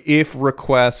say like if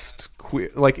request,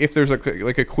 like if there's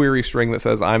a query string that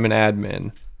says I'm an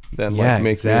admin, then make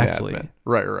me an admin.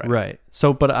 Right.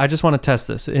 So, but I just want to test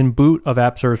this. In boot of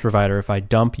app service provider, if I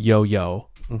dump yo-yo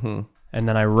and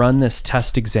then I run this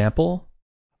test example.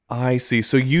 I see.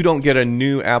 So you don't get a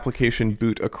new application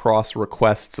boot across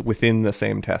requests within the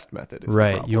same test method.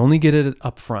 Right. You only get it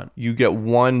up front. You get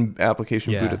one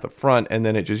application boot at the front, and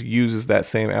then it just uses that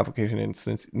same application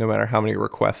instance no matter how many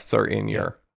requests are in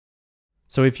your.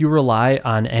 So if you rely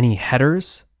on any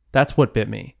headers, that's what bit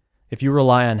me. If you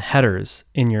rely on headers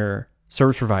in your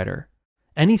service provider,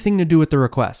 anything to do with the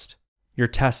request, your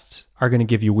tests are going to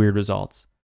give you weird results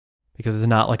because it's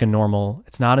not a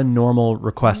normal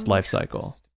request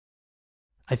lifecycle.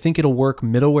 I think it'll work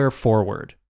middleware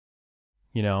forward.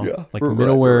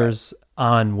 Middleware's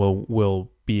on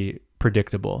will be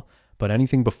predictable, but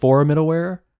anything before a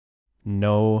middleware,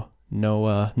 no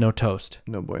toast.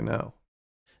 No bueno.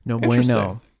 No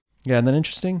bueno. Yeah, and then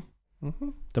interesting.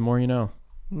 The more you know.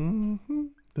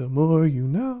 The more you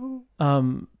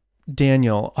know.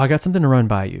 Daniel, I got something to run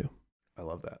by you. I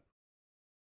love that.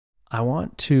 I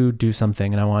want to do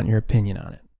something, and I want your opinion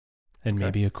on it, and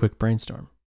maybe a quick brainstorm.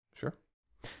 Sure.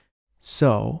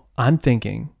 So I'm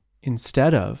thinking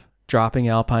instead of dropping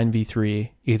Alpine v3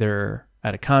 either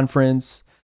at a conference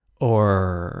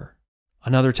or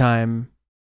another time,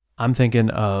 I'm thinking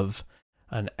of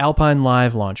an Alpine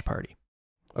Live launch party.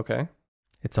 Okay.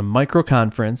 It's a micro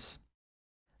conference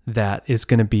that is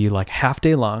going to be like half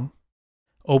day long.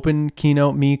 Open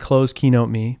keynote me, close keynote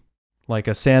me, like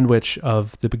a sandwich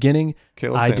of the beginning.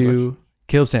 Caleb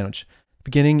sandwich.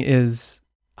 Beginning is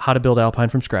how to build Alpine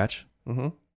from scratch.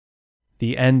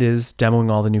 The end is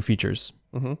demoing all the new features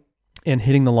and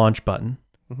hitting the launch button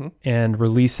and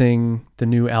releasing the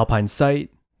new Alpine site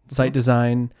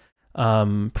design,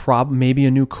 maybe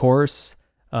a new course,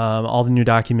 all the new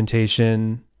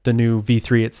documentation, the new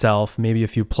V3 itself, maybe a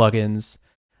few plugins.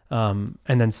 And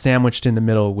then sandwiched in the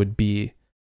middle would be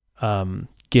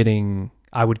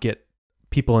I would get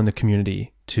people in the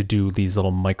community to do these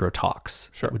little micro talks.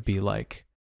 Sure. It would be like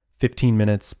 15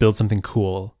 minutes, build something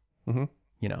cool,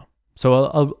 you know.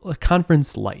 So a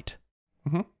conference light.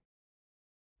 What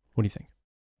do you think?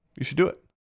 You should do it.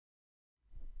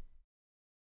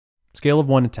 Scale of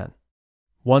 1 to 10.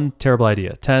 1, terrible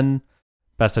idea. 10,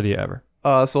 best idea ever.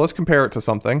 So let's compare it to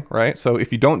something, right? So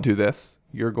if you don't do this,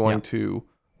 you're going to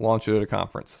launch it at a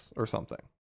conference or something.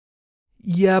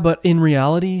 Yeah, but in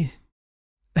reality,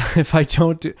 if I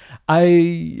don't do,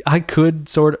 I could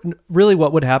sort of, really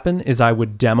what would happen is I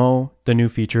would demo the new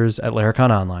features at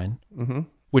Laracon Online,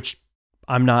 which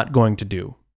I'm not going to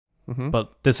do,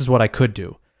 but this is what I could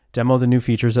do. Demo the new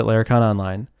features at Laracon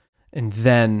Online, and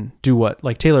then do what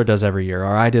like Taylor does every year,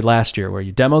 or I did last year, where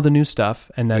you demo the new stuff,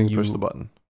 and then you push the button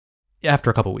after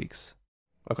a couple weeks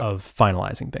of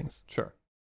finalizing things. Sure.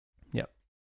 Yep.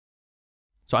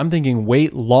 So I'm thinking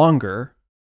wait longer,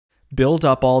 build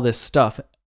up all this stuff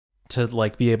to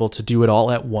like be able to do it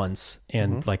all at once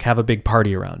and like have a big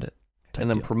party around it. And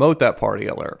then promote that party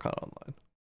at Laracon Online.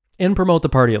 And promote the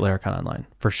party at Laracon Online,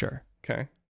 for sure. Okay.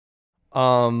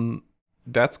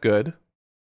 That's good.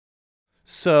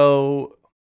 So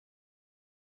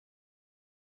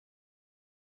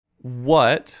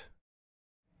what,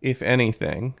 if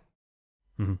anything,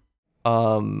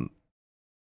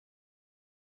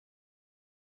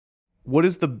 what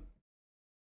is the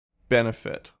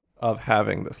benefit of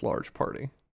having this large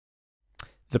party?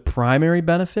 The primary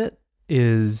benefit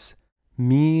is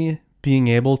me being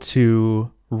able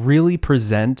to really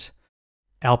present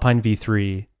Alpine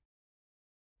V3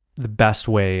 the best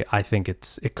way I think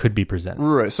it could be presented.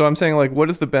 Right. So I'm saying, like, what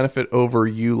is the benefit over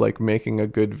you like making a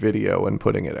good video and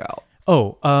putting it out?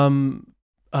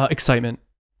 Excitement.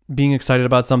 Being excited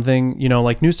about something, you know,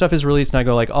 like new stuff is released and I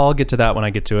go like, oh, I'll get to that when I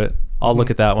get to it. I'll look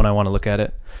at that when I want to look at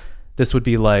it. This would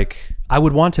be like, I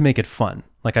would want to make it fun.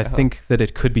 Like, I think that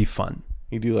it could be fun.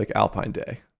 You do like Alpine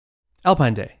Day.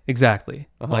 Alpine Day, exactly.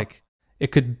 Like,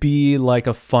 it could be like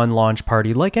a fun launch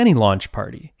party, like any launch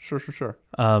party. Sure.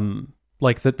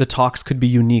 Like the talks could be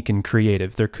unique and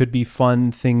creative. There could be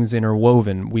fun things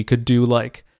interwoven. We could do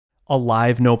like a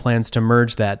live no plans to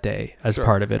merge that day as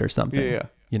part of it or something. Yeah.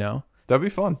 You know? That'd be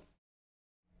fun.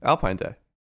 Alpine Day.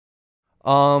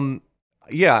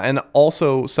 Yeah, and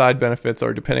also side benefits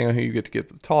are depending on who you get to get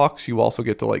the talks, you also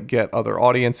get to like get other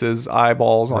audiences,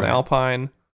 eyeballs on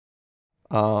Alpine.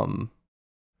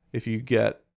 If you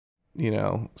get, you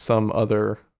know, some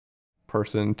other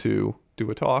person to do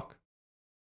a talk,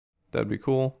 that'd be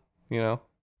cool, you know.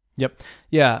 Yep.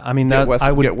 Yeah, I mean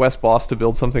get Wes Boss to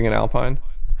build something in Alpine.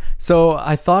 So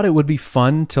I thought it would be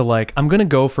fun to like, I'm gonna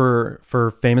go for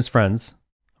famous friends.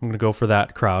 I'm gonna go for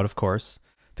that crowd, of course.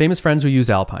 Famous friends who use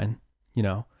Alpine, you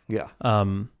know. Yeah.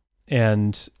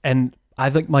 And I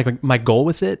think my goal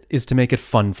with it is to make it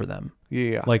fun for them.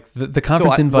 Yeah. Like the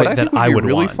conference invite that I would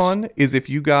really want. Fun is if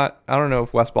you got, I don't know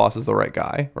if Wes Boss is the right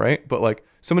guy, right? But like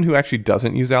someone who actually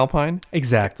doesn't use Alpine.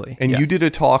 Exactly. And you did a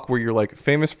talk where you're like,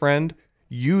 famous friend,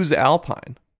 use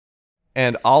Alpine.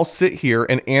 And I'll sit here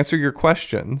and answer your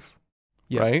questions.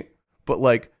 Yeah. Right? But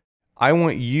like, I'm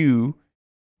going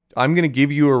to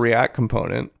give you a React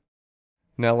component.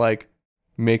 Now like,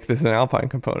 make this an Alpine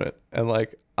component. And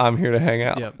like, I'm here to hang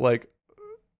out. Yep. Like,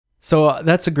 so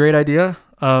that's a great idea.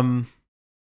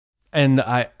 And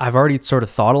I've already sort of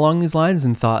thought along these lines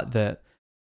and thought that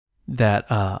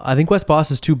I think Wes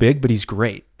Boss is too big, but he's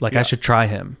great. Like I should try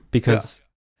him because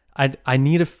I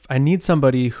need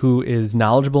somebody who is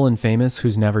knowledgeable and famous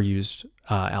who's never used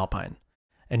Alpine,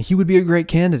 and he would be a great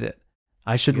candidate.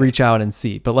 I should reach out and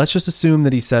see, but let's just assume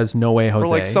that he says no way, Jose. Or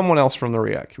like someone else from the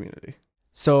React community.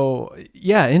 So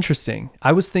yeah, interesting.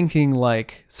 I was thinking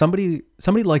like somebody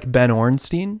like Ben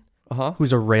Orenstein.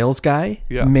 Who's a Rails guy,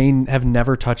 may have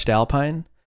never touched Alpine.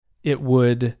 It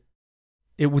would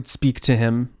speak to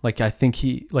him. Like I think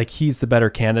he's the better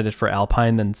candidate for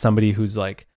Alpine than somebody who's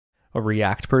like a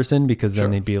React person, because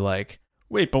then they'd be like,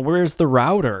 wait, but where's the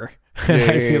router? I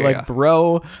feel like,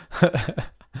 bro.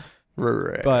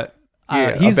 Right. But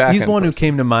he's one who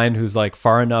came to mind who's like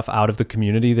far enough out of the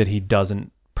community that he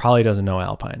probably doesn't know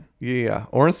Alpine. Yeah.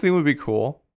 Orenstein would be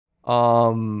cool.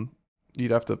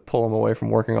 You'd have to pull him away from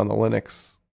working on the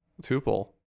Linux tuple.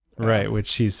 Right,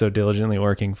 which he's so diligently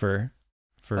working for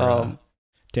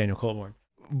Daniel Colborn.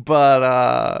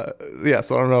 But yeah,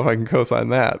 so I don't know if I can co-sign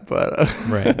that, but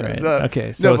Right.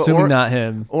 Okay, so assuming not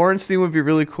him. Orenstein would be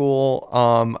really cool.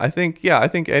 I think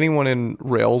anyone in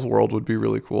Rails world would be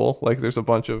really cool. Like there's a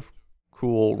bunch of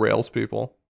cool Rails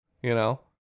people, you know.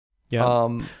 Yeah.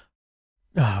 Oh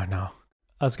no,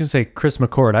 I was gonna say Chris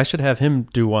McCord. I should have him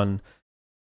do one.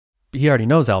 He already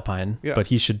knows Alpine, but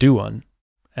he should do one.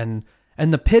 And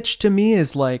the pitch to me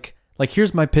is like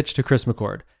here's my pitch to Chris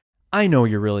McCord. I know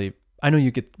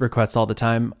you get requests all the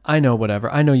time. I know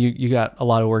whatever. I know you got a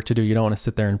lot of work to do. You don't want to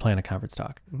sit there and plan a conference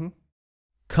talk. Mm-hmm.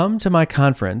 Come to my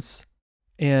conference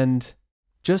and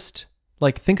just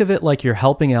like think of it like you're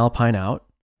helping Alpine out,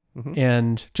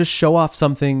 and just show off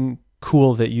something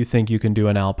cool that you think you can do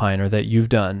in Alpine or that you've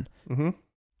done. Mm-hmm.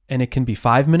 And it can be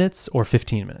 5 minutes or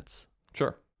 15 minutes.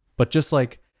 Sure. But just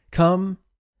like come,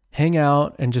 hang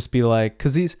out, and just be like,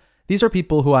 because these are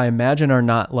people who I imagine are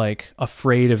not like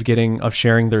afraid of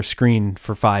sharing their screen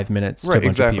for 5 minutes. Right, to a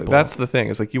bunch exactly. Of people. That's the thing.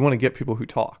 It's like you want to get people who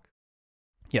talk.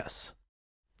 Yes.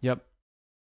 Yep.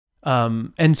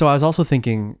 And so I was also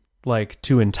thinking, like,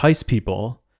 to entice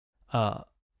people.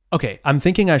 Okay, I'm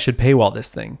thinking I should paywall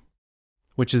this thing,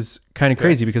 which is kind of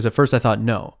crazy because at first I thought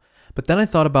no. But then I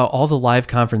thought about all the live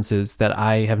conferences that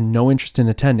I have no interest in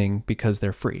attending because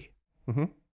they're free. Mm-hmm.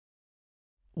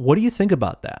 What do you think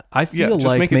about that? I feel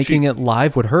like make making it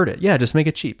live would hurt it. Yeah, just make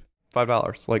it cheap.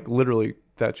 $5, like literally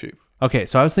that cheap. Okay,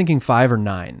 so I was thinking 5 or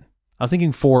 9. I was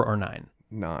thinking 4 or 9.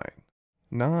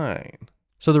 9.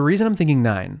 So the reason I'm thinking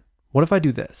 9, what if I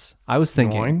do this? I was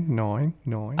thinking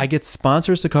 9. I get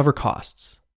sponsors to cover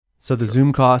costs. So the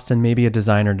Zoom costs and maybe a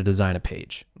designer to design a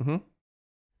page. Mm-hmm.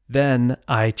 Then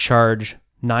I charge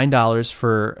 $9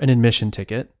 for an admission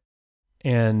ticket,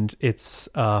 and it's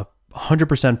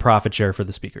 100% profit share for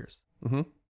the speakers. Mm-hmm.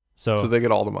 So they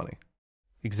get all the money.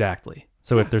 Exactly.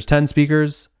 So if there's 10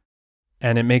 speakers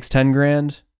and it makes 10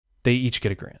 grand, they each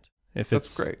get $1,000.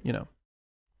 That's great. You know.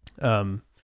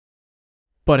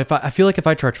 But I feel like if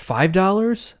I charge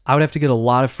 $5, I would have to get a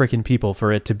lot of freaking people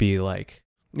for it to be like.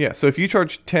 Yeah. So if you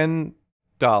charge $10,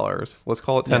 let's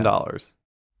call it $10.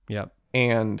 Yep.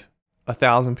 And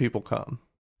 1,000 people come.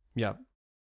 Yep.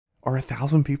 Are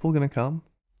 1,000 people going to come?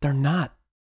 They're not.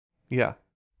 Yeah.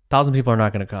 1,000 people are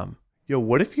not going to come. Yo,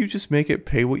 what if you just make it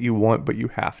pay what you want, but you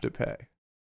have to pay?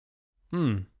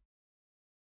 I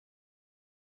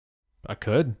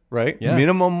could. Right? Yeah.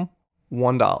 Minimum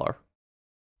 $1.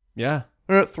 Yeah.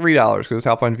 Or $3 because it's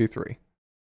Alpine V3.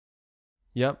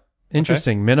 Yep.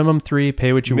 Interesting. Okay. Minimum $3,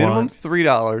 pay what you want. Minimum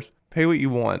 $3, pay what you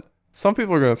want. Some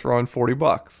people are going to throw in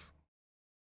 $40.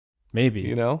 Maybe.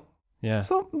 You know? Yeah.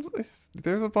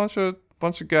 There's a bunch of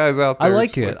guys out there. I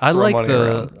like it. I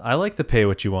like the pay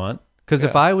what you want. Because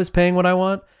if I was paying what I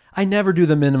want, I never do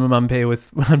the minimum on pay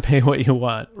what you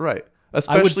want. Right.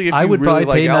 Especially if you I would really probably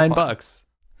like pay Alpine. $9.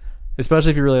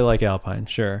 Especially if you really like Alpine,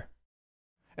 sure.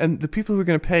 And the people who are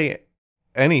going to pay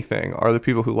anything are the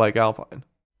people who like Alpine.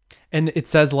 And it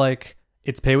says like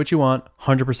it's pay what you want.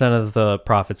 100% of the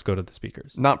profits go to the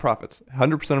speakers. Not profits.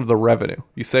 100% of the revenue.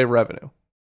 You say revenue.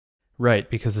 Right,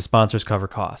 because the sponsors cover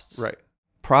costs. Right.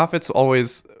 Profits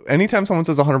always. Anytime someone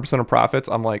says 100% of profits,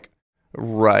 I'm like,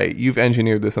 right. You've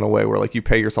engineered this in a way where like you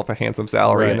pay yourself a handsome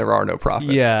salary and there are no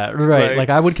profits. Yeah, right. Like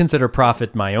I would consider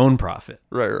profit my own profit.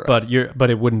 Right. But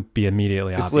it wouldn't be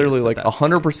immediately obvious. It's literally like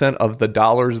 100% of the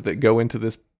dollars that go into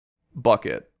this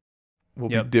bucket will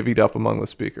be divvied up among the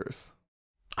speakers.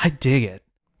 I dig it.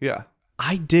 Yeah.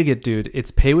 I dig it, dude.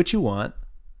 It's pay what you want.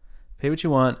 Pay what you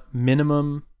want.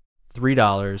 Minimum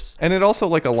 $3. And it also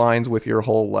like aligns with your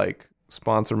whole like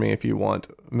sponsor me if you want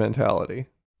mentality.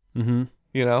 Mm-hmm.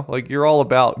 You know, like you're all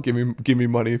about give me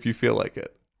money if you feel like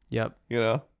it. Yep. You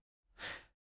know,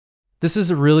 this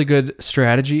is a really good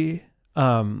strategy.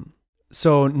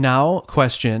 So now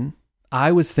question,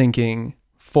 I was thinking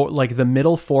for like the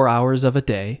middle 4 hours of a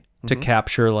day to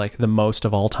capture like the most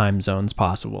of all time zones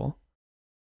possible.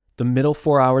 The middle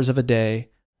 4 hours of a day,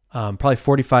 probably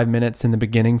 45 minutes in the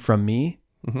beginning from me,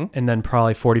 and then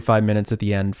probably 45 minutes at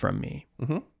the end from me.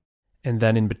 And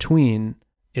then in between,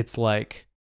 it's like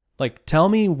tell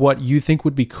me what you think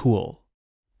would be cool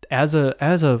as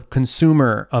a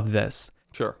consumer of this.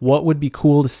 Sure. What would be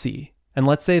cool to see? And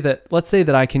let's say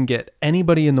that I can get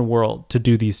anybody in the world to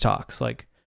do these talks. Like,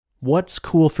 what's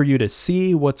cool for you to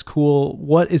see? What's cool?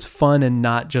 What is fun and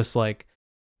not just like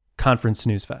conference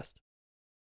snooze fest?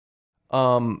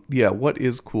 Yeah. What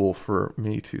is cool for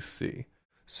me to see?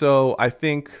 So I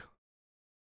think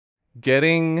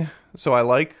I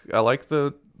like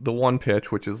the one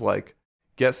pitch, which is like,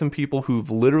 get some people who've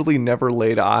literally never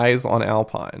laid eyes on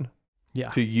Alpine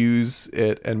to use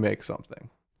it and make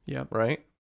something. Yeah. Right?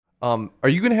 Are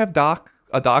you going to have Doc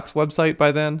a docs website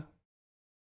by then?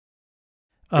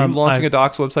 Are you launching a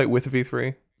docs website with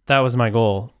V3? That was my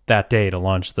goal that day, to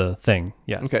launch the thing.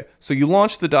 Yes. Okay. So you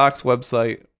launch the docs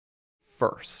website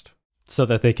first. So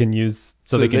that they can use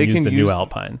the new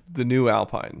Alpine. The new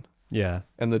Alpine. Yeah.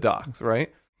 And the docs,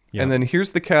 right? Yeah. And then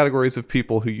here's the categories of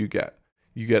people who you get.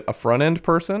 You get a front end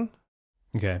person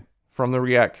Okay. from the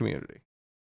React community,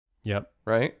 Yep.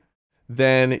 right?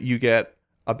 Then you get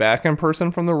a back end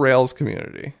person from the Rails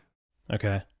community,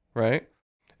 Okay. right?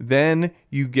 Then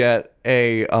you get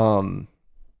a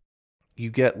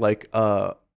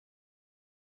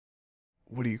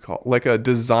what do you call it? Like a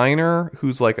designer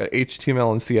who's like a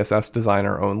HTML and CSS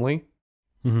designer only,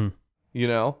 Mm-hmm. you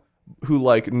know, who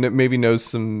like maybe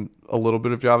knows a little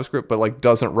bit of JavaScript, but like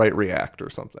doesn't write React or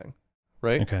something,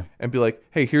 right? Okay. And be like,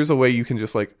 hey, here's a way you can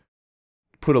just like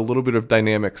put a little bit of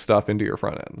dynamic stuff into your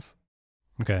front ends.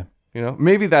 Okay. You know,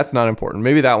 maybe that's not important.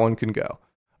 Maybe that one can go.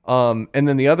 And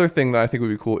then the other thing that I think would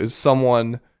be cool is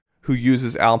someone who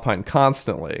uses Alpine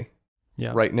constantly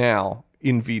Yeah. right now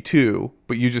in V2,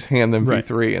 but you just hand them Right.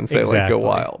 V3 and say, like, go Exactly.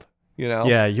 wild, you know?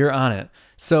 Yeah, you're on it.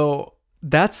 So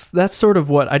that's sort of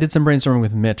what I did some brainstorming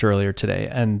with Mitch earlier today,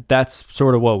 and that's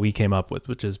sort of what we came up with,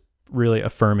 which is really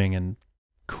affirming and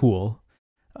cool.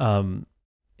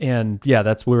 And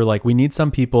yeah, we were like, we need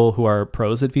some people who are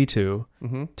pros at V2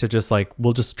 Mm-hmm. to just like,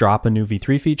 we'll just drop a new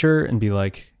V3 feature and be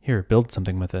like, here, build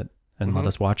something with it and let Mhm.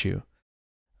 us watch you.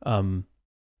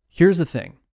 Here's the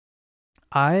thing.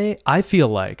 I feel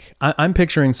like I'm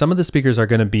picturing some of the speakers are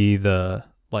going to be the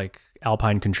like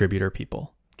Alpine contributor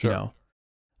people, Sure. you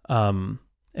know?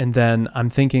 And then I'm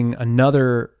thinking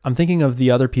of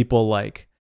the other people, like,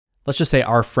 let's just say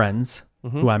our friends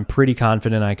Mm-hmm. who I'm pretty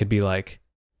confident I could be like,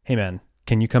 hey man,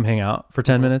 can you come hang out for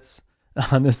 10 Mhm. minutes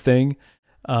on this thing?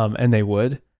 And they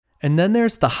would. And then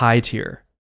there's the high tier.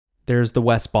 There's the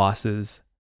West bosses.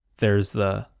 There's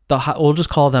the high, we'll just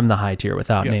call them the high tier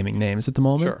without Yeah. naming names at the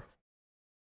moment. Sure.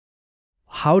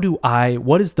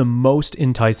 What is the most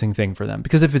enticing thing for them?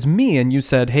 Because if it's me and you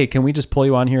said, hey, can we just pull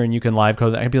you on here and you can live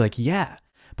code, I'd be like, yeah.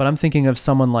 But I'm thinking of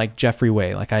someone like Jeffrey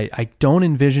Way. Like I don't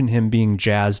envision him being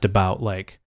jazzed about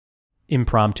like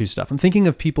impromptu stuff. I'm thinking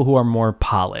of people who are more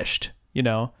polished, you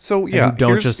know? So And yeah, who don't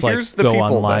here's, just like here's the go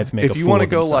people on live, then. make If a you fool want to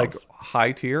of go like themselves.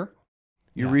 high tier,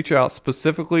 you Yeah. reach out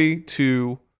specifically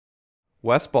to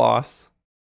Wes Boss,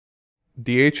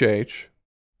 DHH.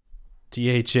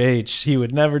 DHH, he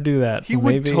would never do that. He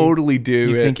would Maybe- totally do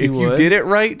You it think he if you would? did it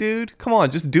right, dude. Come on,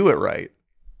 just do it right.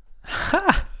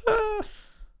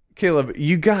 Caleb,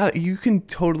 you can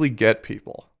totally get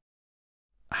people.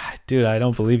 Dude, I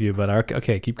don't believe you, but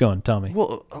okay, keep going. Tell me.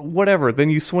 Well, whatever. Then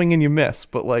you swing and you miss,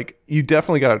 but like you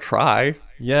definitely got to try.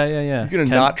 Yeah. You're gonna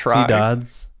not try. C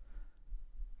Dodds.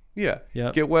 Yeah.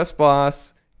 Yep. Get Wes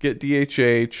Boss, get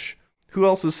DHH. Who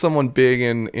else is someone big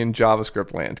in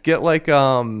JavaScript land? Get like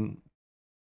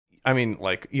I mean,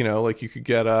 like, you know, like you could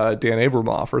get Dan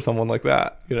Abramoff or someone like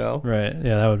that, you know? Right.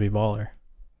 Yeah, that would be baller.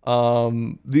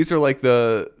 These are like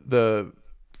the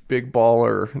big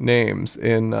baller names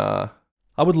in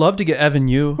I would love to get Evan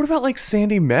Yu. what about like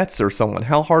Sandy Metz or someone?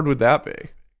 How hard would that be?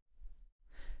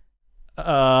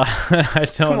 I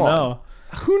don't Come on. know.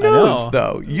 Who I knows know.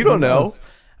 though? You Who don't know. knows?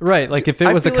 Right. Like if it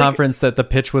I was a feel like- conference that the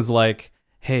pitch was like,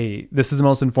 hey, this is the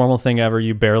most informal thing ever.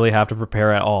 You barely have to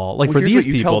prepare at all. Like Well, for here's these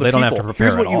what you tell people, the they don't have to people. prepare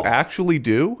Here's what at you all. actually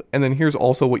do, and then here's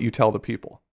also what you tell the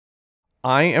people.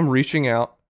 I am reaching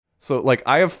out. So, like,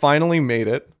 I have finally made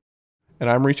it, and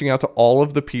I'm reaching out to all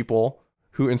of the people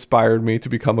who inspired me to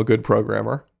become a good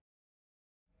programmer.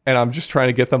 And I'm just trying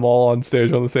to get them all on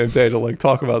stage on the same day to, like,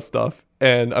 talk about stuff.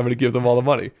 And I'm going to give them all the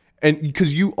money. And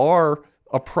because you are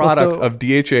a product so- of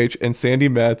DHH and Sandy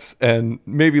Metz, and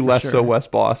maybe less so sure. Wes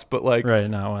Boss, but, like, Right.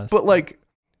 Not West. but like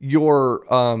your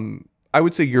I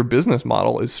would say your business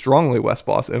model is strongly Wes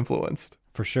Boss influenced,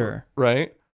 for sure.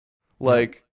 right?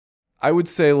 Like I would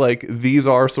say like these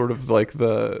are sort of like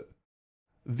the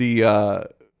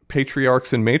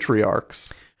patriarchs and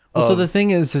matriarchs Well, so of, the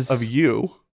thing is of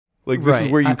you. Like this is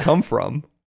Right. where you come from.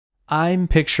 I'm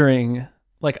picturing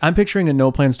a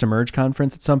No Plans to Merge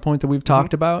conference at some point that we've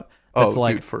talked about. That's Oh,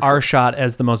 like dude, for our sure. shot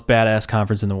as the most badass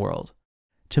conference in the world.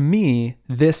 To me,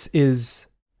 this is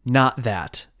not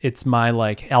that. It's my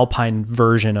like Alpine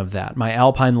version of that. My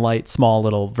Alpine light, small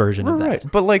little version of that.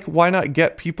 Right. But like why not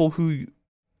get people who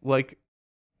like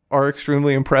are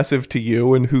extremely impressive to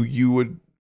you and who you would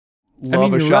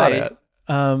love a you're shot right.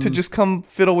 at? To just come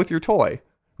fiddle with your toy,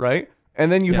 right?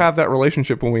 And then you Yeah. have that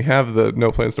relationship when we have the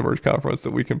No Plans to Merge conference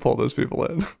that we can pull those people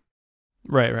in.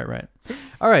 Right.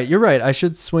 All right, you're right. I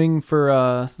should swing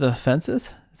for the fences.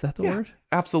 Is that the Yeah. word?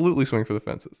 Absolutely swing for the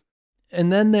fences.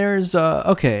 And then there's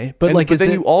okay, but But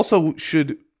then you also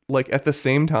should, like, at the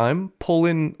same time pull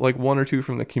in like one or two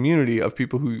from the community of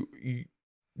people who you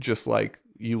just like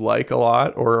a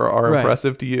lot or are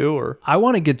impressive to you. Or I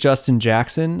want to get Justin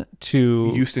Jackson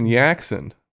to Houston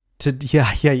Jackson.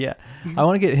 Yeah. I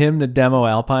want to get him to demo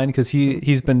Alpine because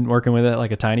he's been working with it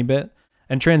like a tiny bit.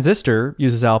 And Transistor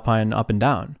uses Alpine up and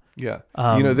down. Yeah.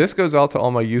 This goes out to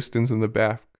all my Houstons in the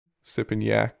back sipping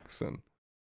yaks and.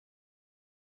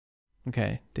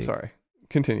 Okay. Dude. Sorry.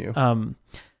 Continue.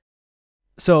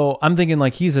 So I'm thinking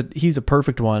like he's a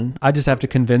perfect one. I just have to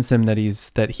convince him that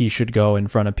he should go in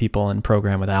front of people and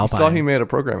program with Alpine. You saw he made a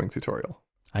programming tutorial.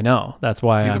 I know. That's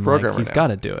why he's a programmer. He's got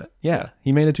to do it. Yeah.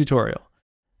 He made a tutorial.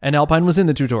 And Alpine was in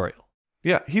the tutorial.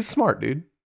 Yeah. He's smart, dude.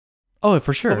 Oh,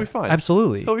 for sure. He'll be fine.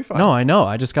 Absolutely. He'll be fine. No, I know.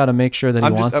 I just got to make sure that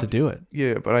he wants to do it.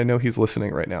 Yeah, but I know he's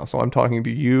listening right now. So I'm talking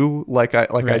to you like I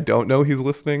don't know he's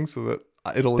listening, so that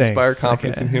it'll inspire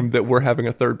confidence in him that we're having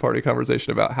a third party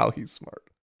conversation about how he's smart.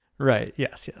 Right.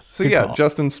 Yes. So good call.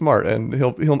 Justin's smart, and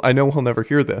he'll I know he'll never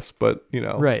hear this, but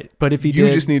Right. But if you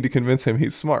just need to convince him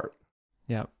he's smart.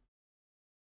 Yeah.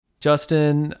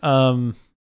 Justin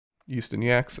Houston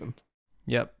Jackson.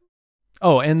 Yep.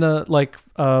 Oh, and the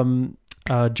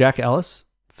Jack Ellis,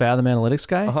 Fathom Analytics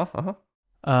guy.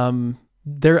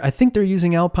 I think they're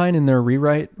using Alpine in their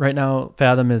rewrite right now.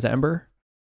 Fathom is Ember,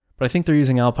 but I think they're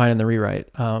using Alpine in the rewrite.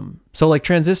 So like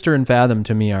Transistor and Fathom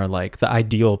to me are like the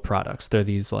ideal products. They're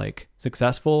these like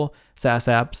successful SaaS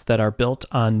apps that are built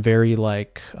on very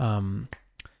like the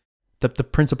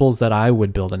principles that I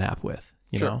would build an app with.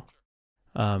 You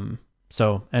know.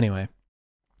 So anyway,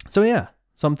 so yeah.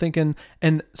 So I'm thinking,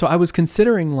 and so I was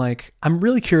considering like, I'm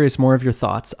really curious more of your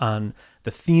thoughts on the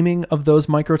theming of those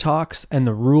micro talks and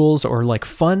the rules or like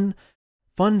fun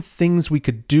things we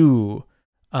could do,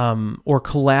 or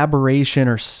collaboration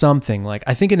or something. Like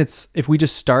I think if we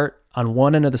just start on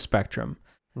one end of the spectrum,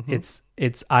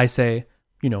 I say,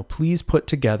 please put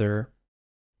together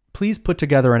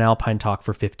an Alpine talk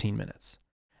for 15 minutes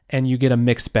and you get a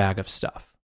mixed bag of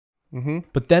stuff.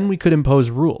 But then we could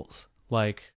impose rules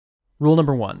like, rule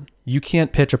number 1, you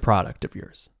can't pitch a product of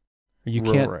yours. You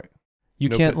can't, you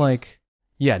no can't pitches.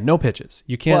 No pitches.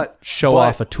 You can't show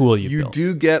off a tool you built.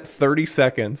 You do get 30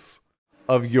 seconds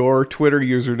of your Twitter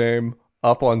username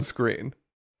up on screen.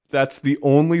 That's the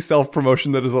only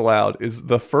self-promotion that is allowed, is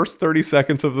the first 30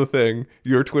 seconds of the thing,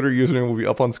 your Twitter username will be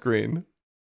up on screen.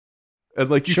 And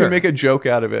like, you can make a joke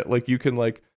out of it. Like you can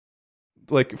like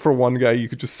for one guy, you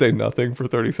could just say nothing for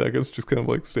 30 seconds, just kind of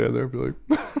like stand there and be like,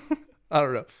 I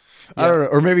don't know. Yeah. I don't know.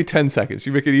 Or maybe 10 seconds.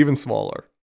 You make it even smaller.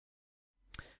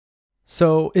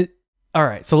 So all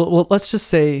right. So let's just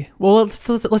say, let's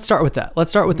start with that. Let's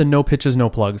start with the no pitches, no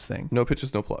plugs thing. No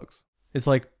pitches, no plugs. It's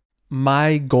like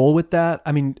my goal with that.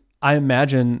 I mean, I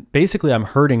imagine basically I'm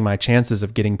hurting my chances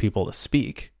of getting people to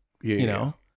speak, you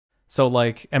know? So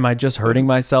like, am I just hurting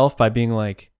myself by being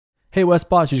like, hey, Wes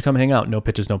Boss, you should come hang out. No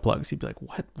pitches, no plugs. He'd be like,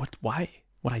 what, why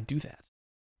would I do that?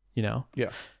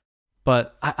 Yeah.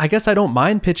 But I guess I don't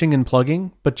mind pitching and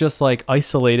plugging, but just like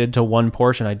isolated to one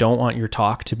portion. I don't want your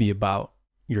talk to be about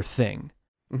your thing.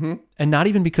 And not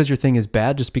even because your thing is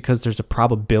bad, just because there's a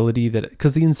probability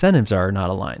because the incentives are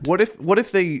not aligned. What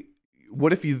if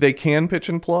they can pitch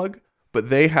and plug, but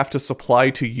they have to supply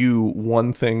to you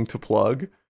one thing to plug,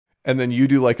 and then you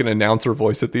do like an announcer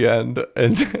voice at the end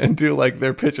and do like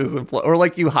their pitches and plug, or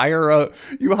like you hire a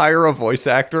voice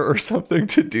actor or something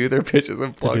to do their pitches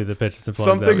and plug. To do the pitches and plugs.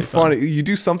 Something funny. You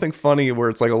do something funny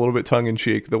where it's like a little bit tongue in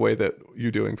cheek the way that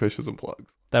you're doing pitches and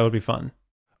plugs. That would be fun.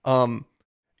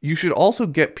 You should also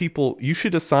you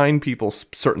should assign people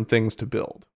certain things to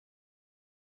build.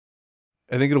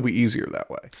 I think it'll be easier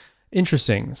that way.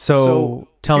 Interesting. So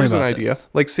tell me about an idea. this.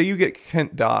 Like say you get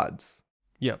Kent Dodds.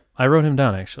 Yep. I wrote him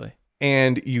down actually.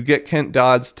 And you get Kent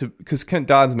Dodds because Kent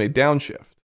Dodds made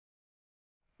Downshift,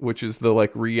 which is the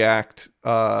like React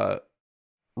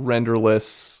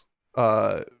renderless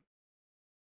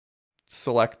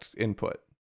select input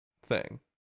thing.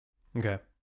 Okay.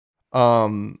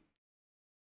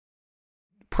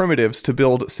 Primitives to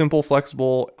build simple,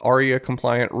 flexible, ARIA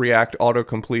compliant React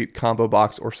autocomplete combo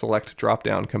box or select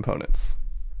drop-down components.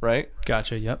 Right?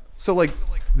 Gotcha. Yep. So like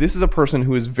this is a person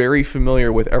who is very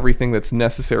familiar with everything that's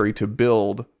necessary to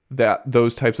build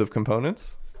those types of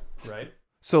components. Right.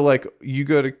 So like you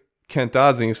go to Kent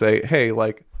Dodds and you say, hey,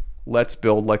 like let's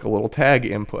build like a little tag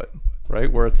input, right?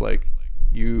 Where it's like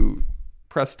you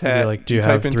press tag. Like, do you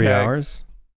have 3 hours?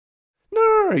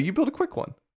 No. You build a quick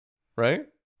one, right?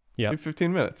 Yeah.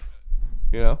 15 minutes.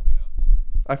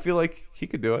 I feel like he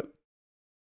could do it.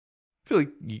 I feel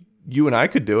like you and I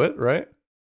could do it, right?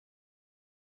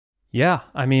 Yeah,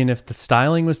 I mean, if the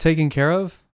styling was taken care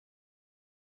of,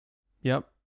 yep.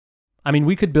 I mean,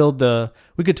 we could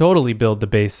totally build the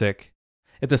basic.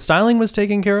 If the styling was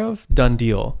taken care of, done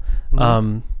deal.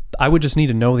 Mhm. I would just need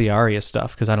to know the ARIA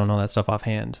stuff because I don't know that stuff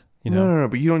offhand. You know? No,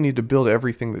 but you don't need to build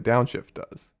everything that Downshift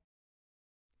does.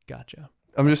 Gotcha.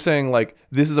 I'm just saying, like,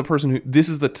 this is a person who this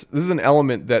is an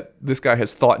element that this guy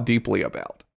has thought deeply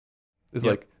about. Is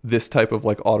Yep. like this type of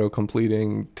like auto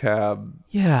completing tab.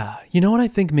 Yeah. You know what I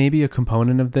think maybe a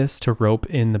component of this to rope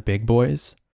in the big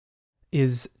boys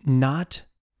is not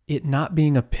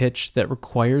being a pitch that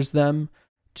requires them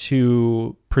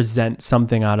to present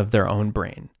something out of their own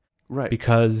brain. Right.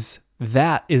 Because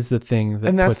that is the thing that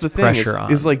And that's puts the thing pressure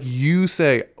on. is like you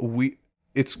say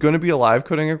it's going to be a live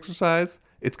coding exercise.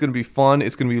 It's going to be fun.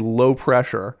 It's going to be low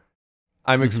pressure.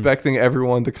 I'm expecting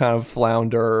everyone to kind of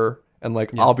flounder and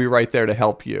like, Yeah. I'll be right there to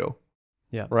help you.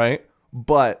 Yeah. Right.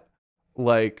 But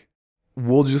like,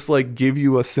 we'll just like give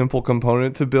you a simple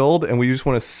component to build. And we just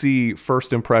want to see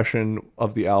first impression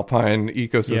of the Alpine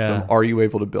ecosystem. Yeah. Are you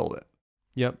able to build it?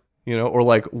 Yep. You know, or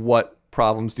like what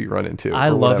problems do you run into? I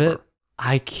or love whatever. it.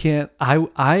 I can't.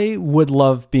 I would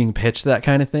love being pitched that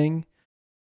kind of thing.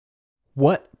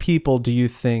 What people do you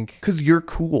think Because you're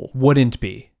cool. wouldn't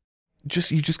be?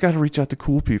 You just got to reach out to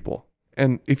cool people.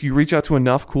 And if you reach out to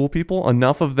enough cool people,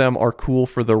 enough of them are cool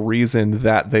for the reason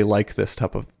that they like this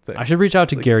type of thing. I should reach out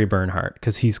to Gary Bernhardt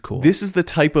because he's cool. This is the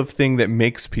type of thing that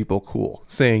makes people cool,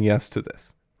 saying yes to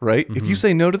this, right? If you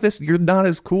say no to this, you're not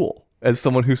as cool as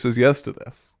someone who says yes to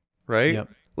this, right? Yep.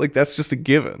 Like that's just a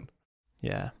given.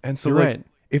 Yeah. And so You're like right.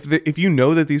 if you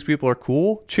know that these people are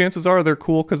cool, chances are they're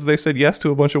cool because they said yes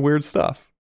to a bunch of weird stuff.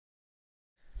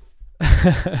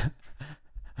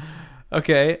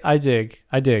 Okay, I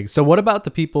dig. So what about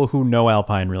the people who know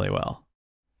Alpine really well?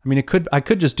 I mean, I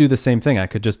could just do the same thing. I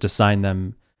could just assign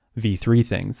them V3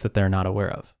 things that they're not aware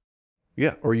of.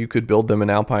 Yeah, or you could build them an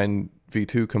Alpine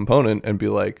V2 component and be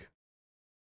like,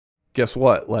 guess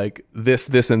what? Like this,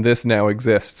 and this now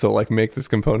exist. So like make this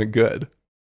component good.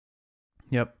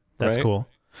 Yep, that's Right? cool.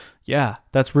 Yeah,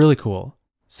 that's really cool.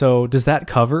 So does that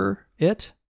cover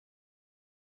it?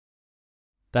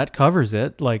 That covers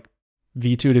it, like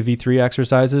V2 to V3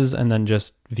 exercises and then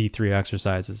just V3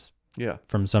 exercises Yeah.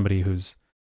 from somebody who's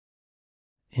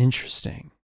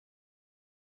interesting.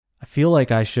 I feel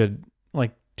like I should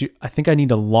I think I need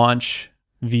to launch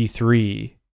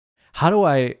V3. How do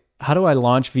I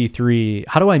launch V3?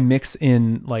 How do I mix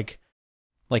in like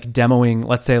demoing,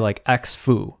 let's say like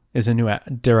xfoo is a new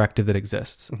directive that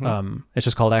exists. Mhm. It's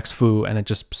just called xfoo and it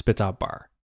just spits out bar.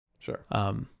 Sure.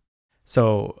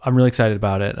 So I'm really excited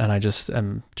about it and I just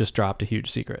dropped a huge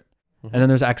secret. Mhm. And then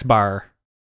there's xbar,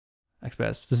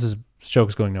 xbest. This joke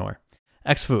is going nowhere.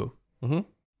 Xfoo. Mhm.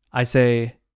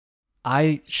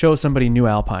 I show somebody new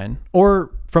Alpine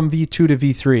or from V2 to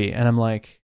V3 and I'm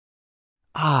like,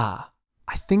 I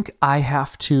think I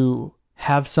have to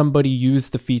have somebody use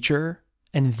the feature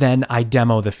and then I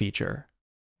demo the feature.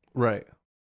 Right.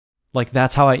 Like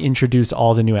that's how I introduce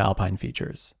all the new Alpine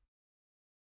features.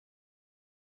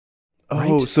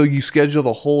 Oh, Right. so you schedule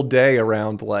the whole day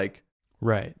around like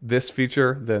Right. this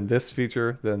feature, then this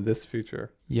feature, then this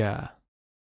feature. Yeah.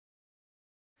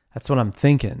 That's what I'm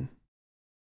thinking.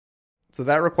 So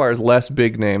that requires less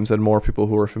big names and more people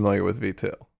who are familiar with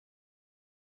V2.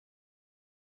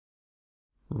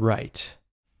 Right.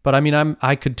 But I mean,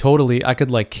 I could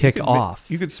like kick off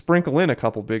You could sprinkle in a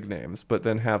couple big names, but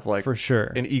then have like for sure.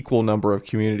 an equal number of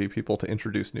community people to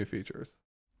introduce new features.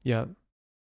 Yeah.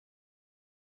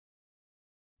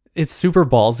 It's super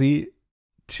ballsy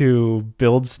to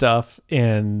build stuff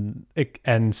and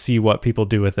see what people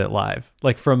do with it live.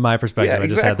 Like from my perspective, I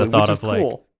just had the thought which is of like,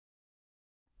 cool.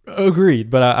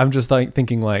 agreed. But I'm just like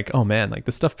thinking like, oh man, like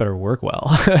this stuff better work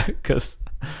well because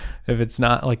if it's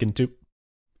not like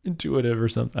intuitive or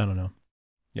something, I don't know.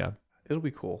 Yeah. It'll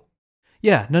be cool.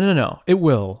 Yeah. No. It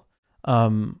will.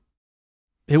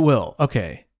 It will.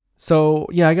 Okay. So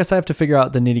yeah, I guess I have to figure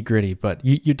out the nitty gritty, but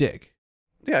you dig.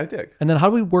 Yeah, I dig. And then how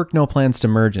do we work no plans to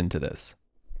merge into this?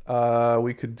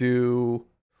 We could do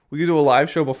a live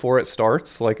show before it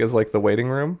starts, like as like the waiting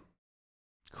room,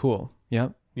 Cool.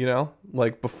 Yep. you know,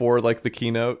 like before like the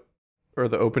keynote or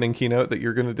the opening keynote that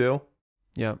you're gonna do.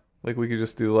 Yep. Like we could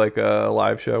just do like a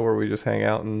live show where we just hang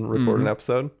out and record an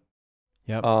episode.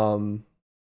 Yep.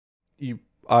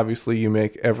 You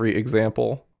make every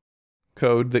example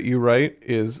code that you write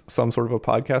is some sort of a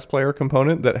podcast player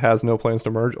component that has no plans to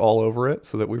merge all over it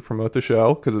so that we promote the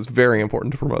show because it's very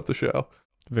important to promote the show.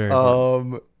 Very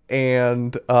important. Yeah,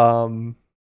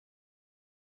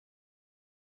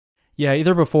 Yeah,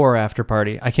 either before or after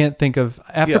party. I can't think of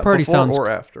after yeah, party before sounds or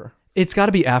after. It's got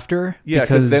to be after. Yeah,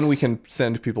 because then we can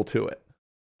send people to it.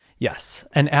 Yes.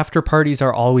 And after parties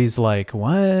are always like,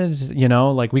 what? You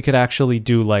know, like we could actually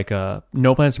do like a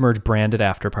No Plans to Merge branded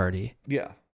after party.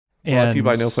 Yeah. Brought to you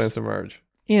by No Plans to Merge.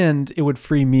 And it would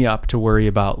free me up to worry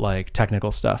about like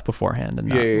technical stuff beforehand and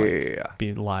not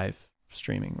be live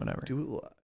streaming, whatever. Do it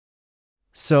live.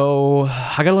 So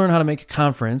I got to learn how to make a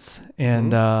conference.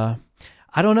 And I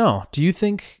don't know. Do you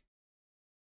think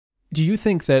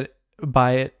that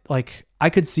by it, like I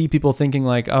could see people thinking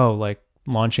like, oh, like,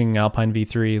 launching Alpine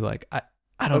V3, like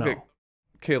I don't know.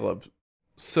 Caleb.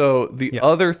 So the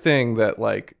other thing that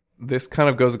like this kind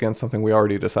of goes against something we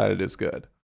already decided is good,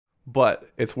 but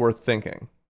it's worth thinking.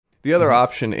 The other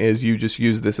option is you just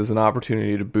use this as an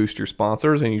opportunity to boost your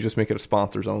sponsors, and you just make it a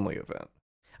sponsors only event.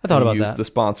 I thought about use that. The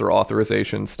sponsor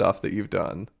authorization stuff that you've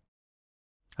done.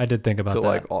 I did think about that. To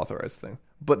like authorize things,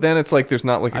 but then it's like there's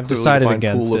not like a clearly defined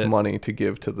pool of money to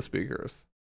give to the speakers.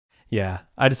 Yeah,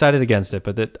 I decided against it,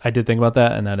 but I did think about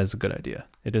that, and that is a good idea.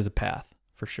 It is a path,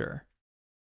 for sure.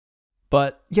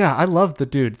 But, yeah, I love the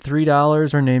dude.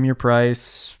 $3 or name your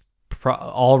price.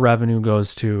 All revenue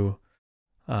goes to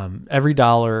every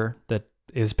dollar that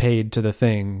is paid to the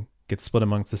thing gets split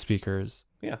amongst the speakers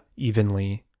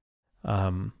evenly.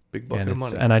 Big bucket of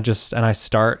money. And I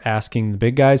start asking the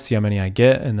big guys, see how many I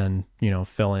get, and then, you know,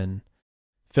 fill in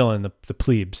the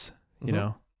plebes, you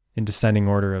know, in descending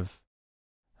order of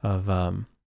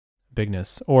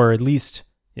bigness, or at least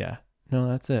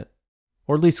that's it,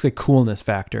 or at least a coolness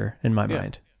factor in my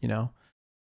mind, you know.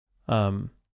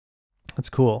 That's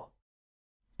cool.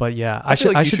 But yeah, I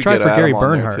should try for Gary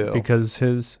Bernhardt, because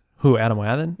Adam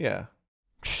Wathan? Yeah.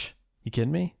 You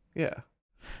kidding me? Yeah.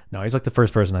 No, he's like the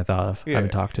first person I thought of. I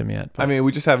haven't talked to him yet. But. I mean,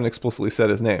 we just haven't explicitly said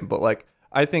his name, but like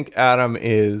I think Adam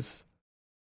is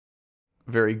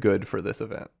very good for this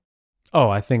event. Oh,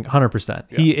 I think 100%.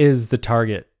 Yeah. He is the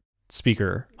target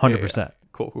speaker, 100%. Yeah.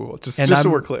 Cool. Just so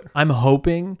we're clear.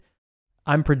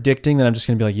 I'm predicting that I'm just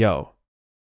going to be like, yo,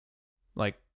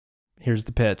 like, here's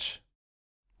the pitch.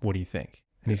 What do you think?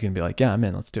 And he's going to be like, yeah, I'm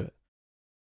in. Let's do it.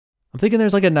 I'm thinking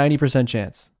there's like a 90%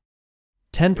 chance,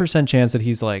 10% chance that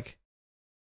he's like,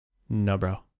 no,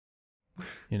 bro.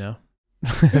 You know?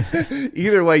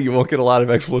 Either way, you won't get a lot of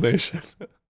explanation.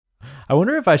 I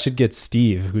wonder if I should get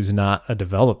Steve, who's not a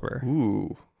developer.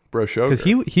 Ooh, bro, sugar.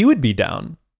 Because he would be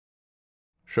down.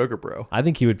 Sugar, bro. I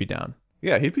think he would be down.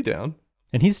 Yeah, he'd be down.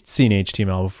 And he's seen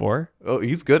HTML before. Oh,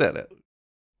 he's good at it.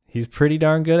 He's pretty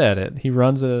darn good at it. He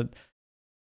runs an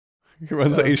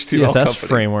HTML CSS company.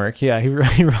 framework. Yeah, he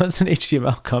runs an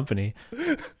HTML company.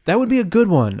 That would be a good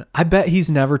one. I bet he's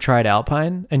never tried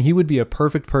Alpine, and he would be a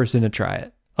perfect person to try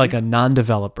it, like a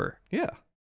non-developer. Yeah.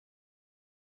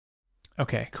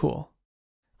 Okay, cool.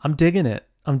 I'm digging it.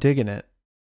 I'm digging it,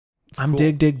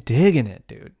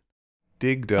 dude.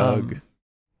 Dig Doug.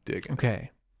 Digging.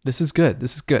 Okay. This is good.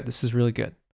 This is really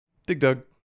good. Dig Doug.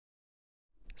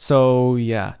 So,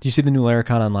 yeah. Do you see the new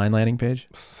Laracon Online landing page?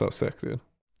 So sick, dude.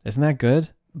 Isn't that good?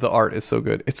 The art is so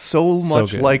good. It's so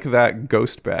much like that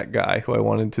Ghost Bat guy who I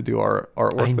wanted to do our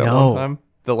artwork that one time.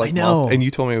 And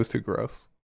you told me it was too gross.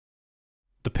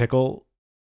 The pickle?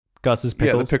 Gus's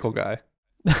pickles? Yeah, the pickle guy.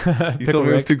 You told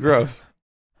me it was too gross.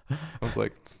 I was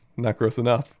like, it's not gross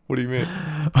enough. What do you mean?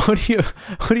 What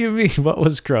do you mean? What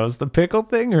was gross? The pickle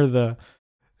thing or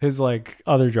his like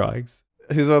other drawings?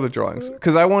 His other drawings.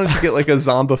 Because I wanted to get like a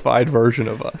zombified version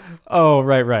of us. Oh,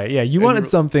 right. Yeah, you wanted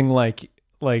something like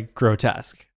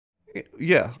grotesque.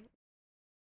 Yeah.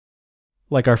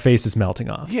 Like our face is melting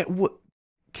off. Yeah,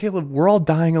 Caleb, we're all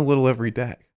dying a little every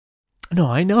day. No,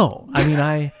 I know. I mean,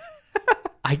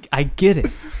 I get it.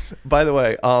 By the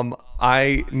way,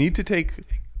 I need to take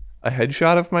a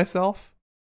headshot of myself.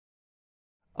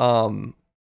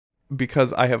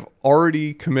 Because I have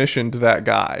already commissioned that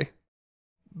guy,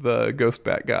 the Ghost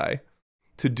Bat guy,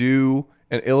 to do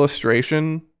an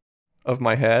illustration of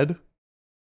my head.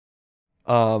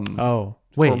 Oh,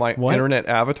 wait, for my internet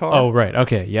avatar. Oh, right.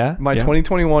 Okay. Yeah. My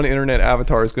 2021 internet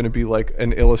avatar is going to be like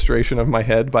an illustration of my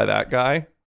head by that guy.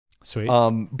 Sweet.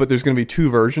 But there's going to be two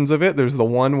versions of it. There's the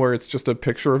one where it's just a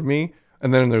picture of me,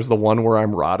 and then there's the one where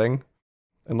I'm rotting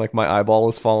and like my eyeball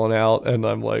is falling out and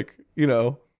I'm like, you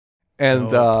know,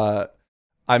 and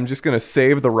I'm just going to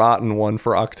save the rotten one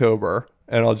for October,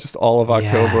 and I'll just all of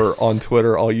October on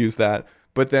Twitter, I'll use that.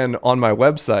 But then on my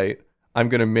website, I'm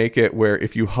going to make it where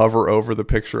if you hover over the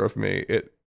picture of me,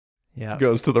 it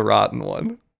goes to the rotten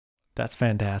one. That's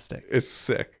fantastic. It's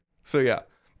sick. So yeah.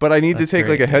 But I need to take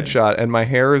like a headshot, and my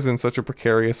hair is in such a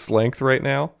precarious length right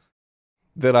now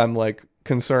that I'm like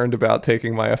concerned about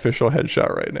taking my official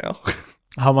headshot right now.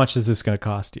 How much is this going to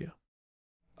cost you?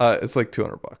 It's like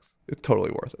 $200. It's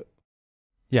totally worth it.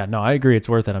 Yeah, no, I agree. It's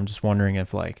worth it. I'm just wondering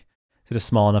if like, is it a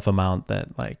small enough amount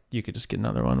that like you could just get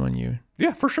another one when you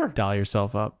Yeah, for sure. dial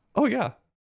yourself up? Oh, yeah.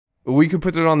 We could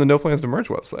put it on the No Plans to Merge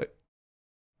website.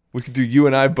 We could do you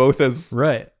and I both as...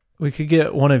 Right. We could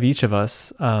get one of each of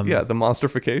us. yeah, the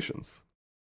monstrifications.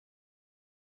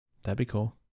 That'd be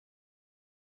cool.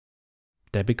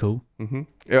 That'd be cool. Mm-hmm.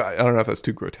 Yeah, I don't know if that's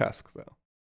too grotesque, though.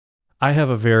 I have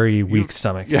a very weak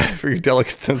stomach. Yeah, for your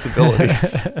delicate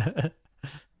sensibilities.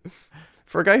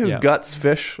 For a guy who guts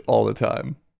fish all the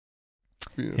time.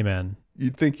 Hey, man.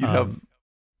 You'd think you'd have...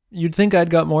 You'd think I'd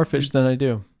got more fish than I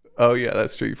do. Oh, yeah,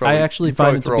 that's true. I actually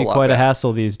find it to be quite a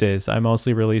hassle these days. I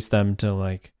mostly release them to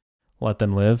like let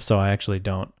them live, so I actually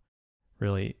don't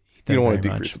really eat them. You don't want to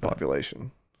very decrease much, the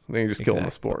population. Then you just kill them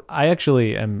the sport. I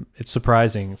actually am. It's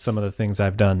surprising some of the things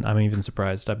I've done. I'm even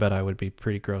surprised. I bet I would be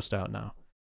pretty grossed out now.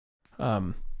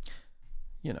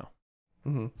 You know.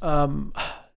 Mm-hmm.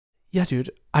 Yeah,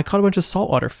 dude. I caught a bunch of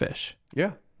saltwater fish.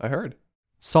 Yeah, I heard.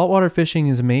 Saltwater fishing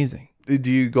is amazing.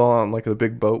 Do you go on like the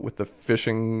big boat with the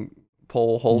fishing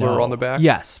pole holder on the back?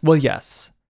 Yes. Well,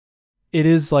 yes. It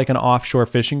is like an offshore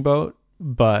fishing boat,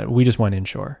 but we just went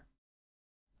inshore.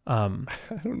 I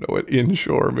don't know what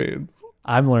inshore means.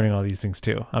 I'm learning all these things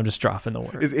too. I'm just dropping the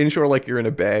word. Is inshore like you're in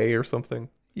a bay or something?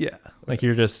 Yeah. Like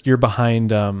you're behind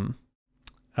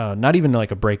not even like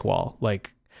a break wall.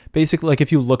 Like basically like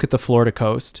if you look at the Florida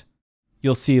coast,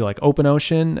 you'll see like open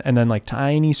ocean and then like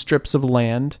tiny strips of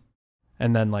land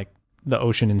and then like the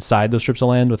ocean inside those strips of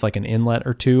land with like an inlet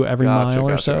or two every mile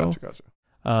or so. Gotcha.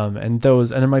 And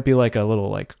there might be like a little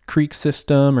like creek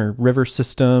system or river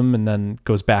system and then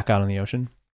goes back out in the ocean.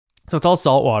 So it's all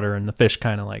saltwater and the fish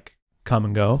kind of like come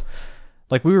and go.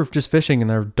 Like we were just fishing and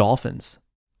there were dolphins.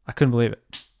 I couldn't believe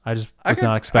it. I just was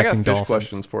not expecting dolphins. I got fish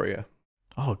questions for you.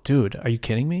 Oh, dude, are you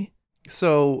kidding me?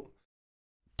 So,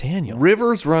 Daniel,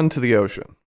 rivers run to the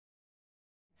ocean.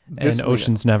 And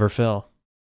oceans never fill.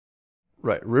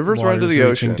 Right. Rivers run to the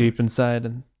ocean. Deep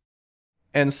inside.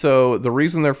 And so the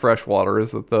reason they're freshwater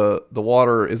is that the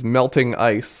water is melting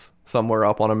ice somewhere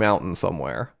up on a mountain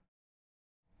somewhere.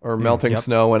 Or melting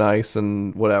snow and ice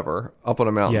and whatever up on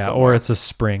a mountain somewhere. Or it's a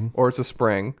spring. Or it's a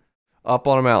spring up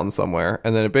on a mountain somewhere.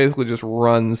 And then it basically just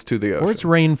runs to the ocean. Or it's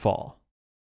rainfall.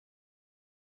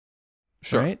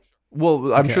 Sure. Right?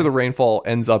 Well, I'm sure the rainfall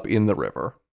ends up in the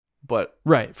river. But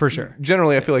right, for sure.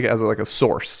 Generally, I feel like it has like a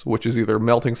source, which is either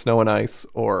melting snow and ice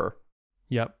or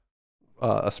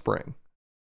a spring.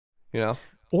 You know?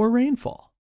 Or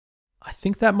rainfall. I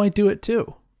think that might do it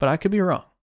too, but I could be wrong.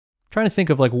 I'm trying to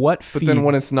think of like what feeds... But then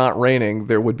when it's not raining,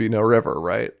 there would be no river,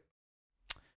 right?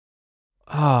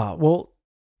 Well,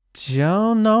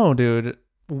 don't know, dude.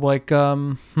 Like,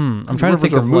 I'm trying to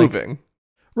think of moving.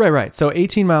 Right. So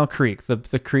 18 Mile Creek,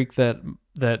 the creek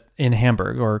that in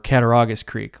Hamburg or Cattaraugus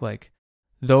Creek, like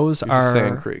those You're are just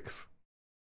saying creeks.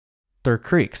 They're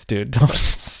creeks, dude.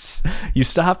 You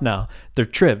stop now. They're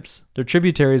tribs. They're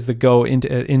tributaries that go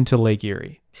into Lake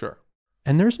Erie. Sure.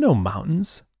 And there's no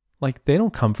mountains. Like they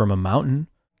don't come from a mountain.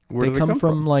 Where do they come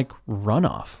from like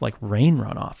runoff, like rain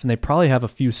runoff, and they probably have a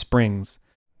few springs.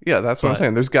 Yeah, that's what I'm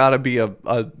saying. There's got to be a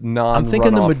non-runoff. I'm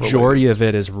thinking the majority of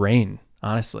it is rain,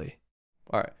 honestly.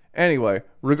 All right. Anyway,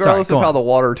 regardless of how the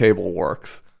water table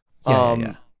works,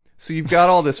 yeah. So you've got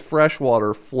all this fresh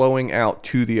water flowing out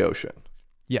to the ocean.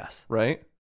 Yes. Right?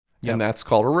 Yep. And that's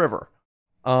called a river.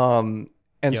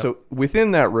 So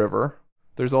within that river,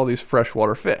 there's all these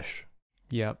freshwater fish.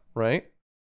 Yep. Right?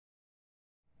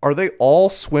 Are they all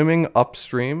swimming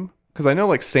upstream? Because I know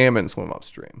like salmon swim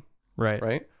upstream.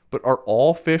 Right. But are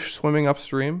all fish swimming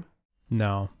upstream?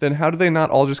 No. Then how do they not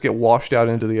all just get washed out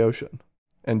into the ocean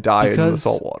and die in the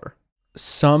salt water?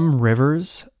 Some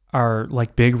rivers are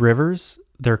like big rivers.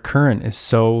 Their current is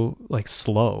so like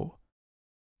slow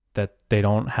that they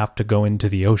don't have to go into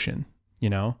the ocean, you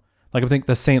know? Like I think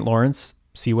the St. Lawrence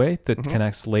Seaway that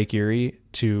connects Lake Erie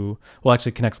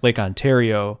connects Lake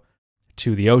Ontario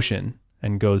to the ocean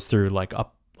and goes through like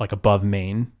up, like above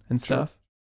Maine and stuff.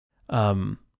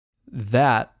 Sure.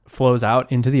 That flows out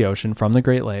into the ocean from the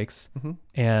Great Lakes. Mm-hmm.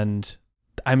 And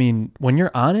I mean, when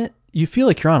you're on it, you feel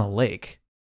like you're on a lake.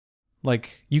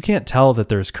 Like you can't tell that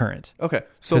there's current. Okay.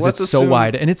 So let's assume... so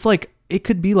wide. And it's like, it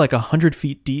could be like 100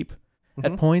 feet deep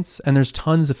at points. And there's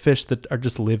tons of fish that are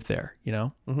just live there, you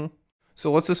know? Mm-hmm.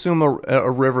 So let's assume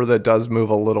a river that does move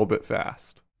a little bit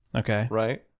fast. Okay.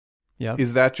 Right? Yeah.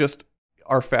 Is that just,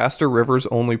 are faster rivers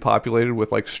only populated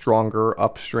with like stronger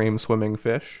upstream swimming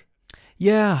fish?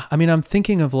 Yeah, I mean, I'm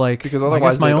thinking of like... Because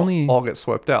otherwise they all get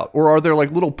swept out. Or are there like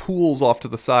little pools off to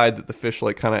the side that the fish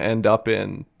like kind of end up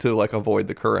in to like avoid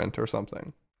the current or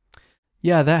something?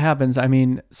 Yeah, that happens. I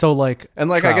mean, so like, And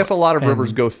like, I trout guess a lot of rivers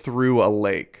and, go through a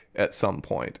lake at some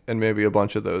point, and maybe a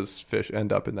bunch of those fish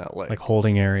end up in that lake. like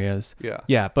holding areas. Yeah.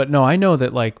 Yeah, but no, I know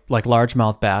that like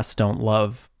largemouth bass don't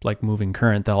love like moving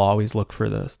current. They'll always look for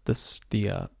the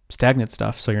stagnant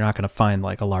stuff. So you're not going to find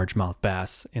like a largemouth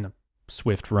bass in a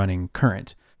swift running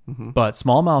current. Mm-hmm. But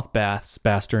smallmouth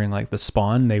bass during like the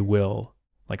spawn, they will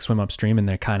like swim upstream and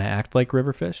they kind of act like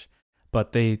river fish,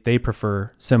 but they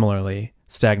prefer similarly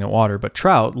stagnant water. But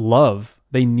trout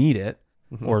they need it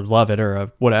or love it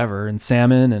or whatever. And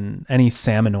salmon and any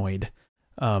salmonoid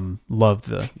love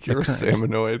the You're a current.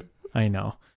 salmonoid. I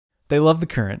know. They love the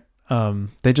current.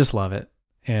 They just love it.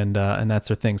 And that's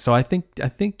their thing. So I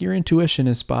think your intuition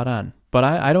is spot on, but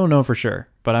I don't know for sure,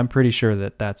 but I'm pretty sure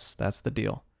that that's the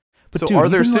deal. But So dude, are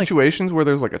there even, situations where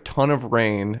there's like a ton of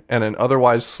rain and an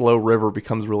otherwise slow river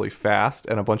becomes really fast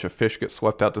and a bunch of fish get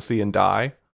swept out to sea and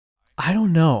die? I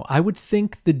don't know. I would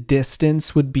think the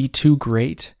distance would be too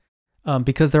great,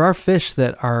 because there are fish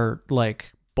that are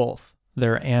like both.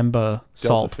 They're amba,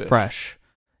 salt, fish. fresh.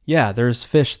 Yeah, there's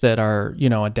fish that are,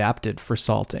 adapted for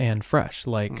salt and fresh,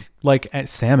 like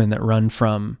salmon that run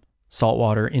from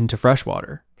saltwater into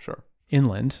freshwater Sure.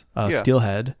 inland, Yeah.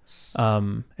 steelhead.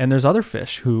 And there's other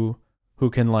fish who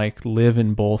can like live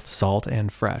in both salt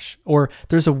and fresh. Or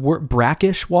there's a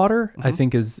brackish water, I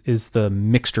think is the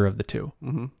mixture of the two.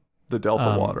 Mm-hmm. The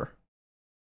delta water.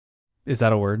 Is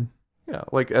that a word? Yeah,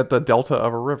 like at the delta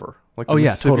of a river, like the Oh,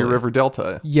 yeah, Mississippi totally. River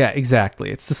Delta. Yeah, exactly.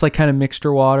 It's this like kind of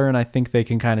mixture water, and I think they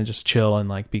can kind of just chill and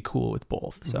like be cool with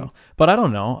both. So, but I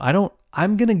don't know.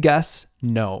 I'm gonna guess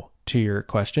no to your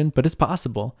question, but it's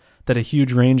possible that a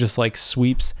huge rain just like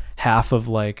sweeps half of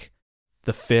like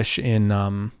the fish in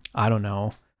I don't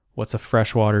know what's a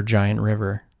freshwater giant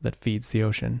river that feeds the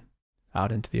ocean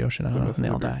out into the ocean. I don't know, and they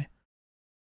all die.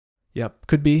 Yep,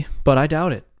 could be, but I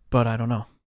doubt it. But I don't know.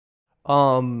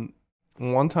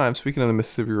 One time, speaking of the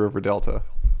Mississippi River Delta,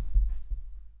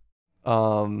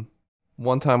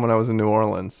 one time when I was in New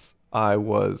Orleans, I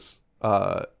was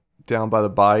down by the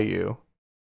bayou,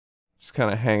 just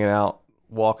kind of hanging out,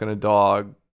 walking a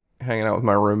dog, hanging out with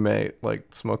my roommate,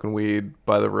 like smoking weed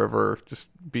by the river, just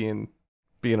being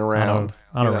around.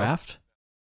 On a you know? raft?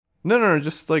 No,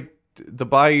 just like the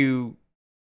bayou,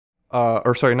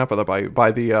 or sorry, not by the bayou,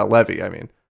 by the levee, I mean.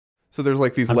 So there's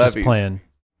like these I'm levees. just playing.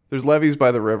 There's levees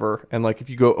by the river, and like if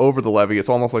you go over the levee, it's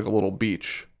almost like a little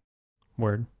beach.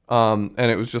 Word. And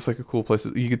it was just like a cool place.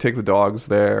 You could take the dogs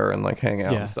there and like hang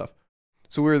out Yeah. and stuff.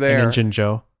 So we were And there. Injun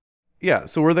Joe. Yeah,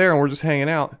 so we're there and we're just hanging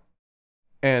out.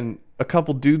 And a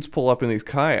couple dudes pull up in these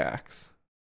kayaks,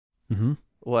 Mm-hmm.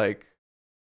 like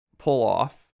pull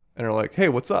off, and are like, "Hey,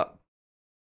 what's up?"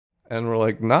 And we're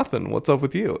like, "Nothing. What's up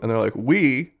with you?" And they're like,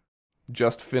 "We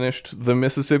just finished the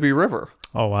Mississippi River.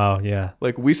 Oh wow, yeah.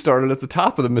 Like we started at the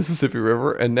top of the Mississippi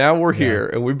River and now we're here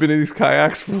and we've been in these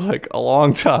kayaks for like a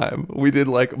long time. We did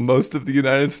like most of the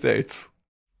United States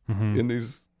Mm-hmm. in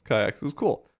these kayaks. It was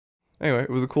cool. Anyway, it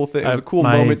was a cool thing. It was a cool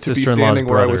My moment to be sister-in-law's standing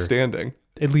where I was brother- standing.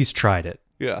 At least tried it.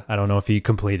 Yeah. I don't know if he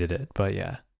completed it, but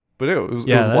yeah. But it was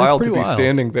Yeah, that is wild to pretty be wild.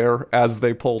 standing there as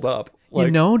they pulled up.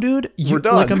 Like, Dude, we're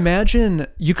done. like imagine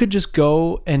you could just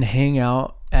go and hang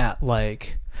out at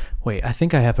like, wait, I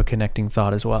think I have a connecting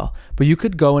thought as well. But you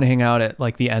could go and hang out at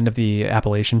like the end of the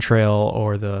Appalachian Trail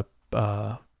or the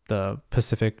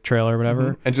Pacific Trail or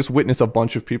whatever. and just witness a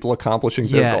bunch of people accomplishing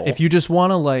their Yeah, goal. if you just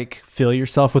want to like fill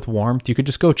yourself with warmth, you could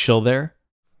just go chill there.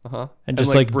 uh-huh. and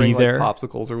just, like, bring be there.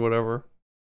 popsicles or whatever.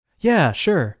 Yeah,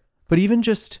 sure. But even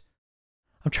just,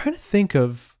 I'm trying to think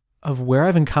of where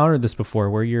I've encountered this before,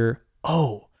 where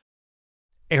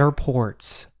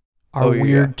airports are Oh, yeah,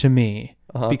 weird yeah. to me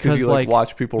Uh-huh. because you like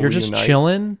watch people you're reunite. just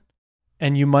chilling,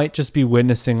 and you might just be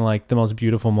witnessing like the most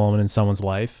beautiful moment in someone's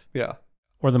life, Yeah.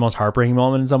 or the most heartbreaking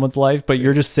moment in someone's life. But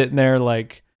you're just sitting there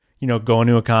like, going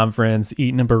to a conference,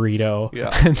 eating a burrito, Yeah.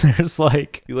 and there's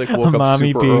like You like a woke up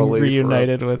mommy super being early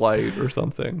reunited for a with flight or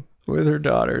something. with her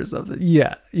daughter or something.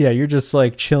 Yeah. You're just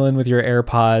like chilling with your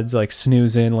AirPods, like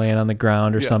snoozing, laying on the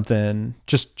ground or Yeah. something.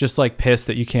 Just like pissed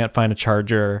that you can't find a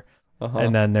charger. Uh-huh.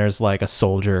 And then there's like a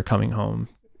soldier coming home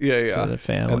yeah, to their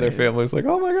family. and their family's like,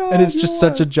 "Oh my god!" And it's you're just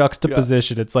such a alive."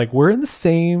 juxtaposition. It's like we're in the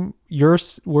same.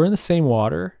 We're in the same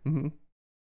water. Mm-hmm.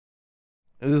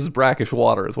 This is brackish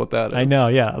water, is what that is. I know.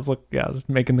 Yeah. I was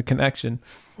making the connection.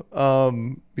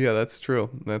 Yeah, that's true.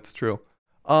 That's true.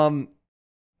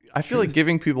 I feel like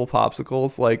giving people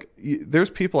popsicles, like there's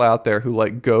people out there who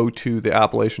like go to the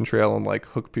Appalachian Trail and like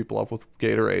hook people up with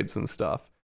Gatorades and stuff.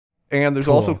 And there's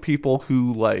Cool. also people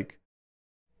who like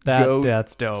go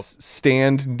That's dope.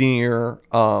 stand near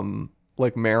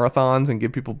like marathons and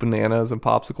give people bananas and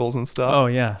popsicles and stuff. Oh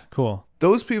yeah. Cool.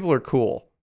 Those people are cool.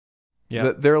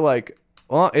 Yeah. They're like,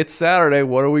 oh, it's Saturday.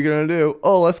 What are we going to do?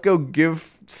 Oh, let's go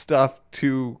give stuff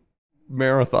to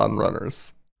marathon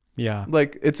runners. Yeah.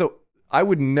 Like, first of all, I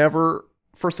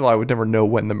would never know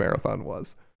when the marathon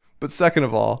was. But second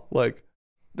of all, like,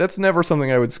 that's never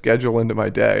something I would schedule into my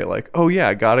day. Like, oh yeah,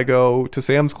 I got to go to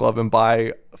Sam's Club and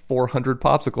buy 400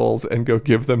 popsicles and go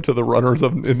give them to the runners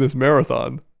in this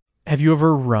marathon. Have you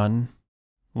ever run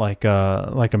like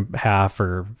a half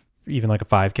or even like a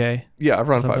 5K? Yeah, I've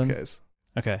run Something? 5Ks.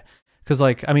 Okay. Because,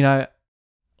 like, I mean,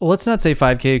 let's not say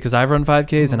 5K because I've run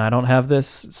 5Ks and I don't have this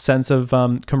sense of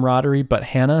camaraderie, but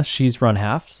Hannah, she's run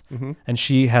halves and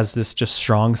she has this just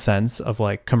strong sense of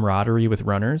like camaraderie with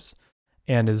runners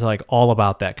and is like all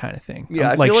about that kind of thing.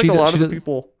 Yeah, I like, feel like a lot of the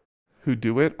people who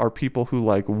do it are people who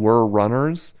like were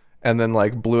runners and then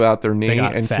like blew out their knee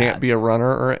and fat. can't be a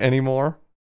runner anymore.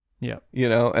 Yeah. You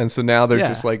know, and so now they're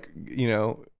just like, you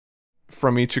know,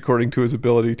 from each according to his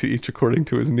ability to each according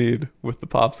to his need with the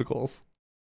popsicles.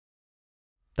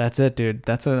 That's it, dude.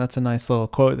 That's a nice little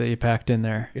quote that you packed in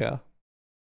there. Yeah.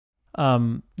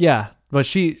 Yeah. But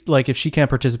she, like, if she can't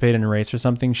participate in a race or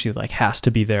something, she like has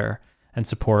to be there and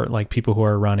support like people who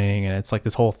are running, and it's like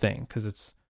this whole thing because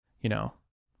it's, you know,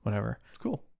 whatever. It's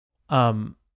cool.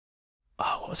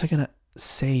 What was I gonna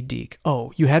say, Deke?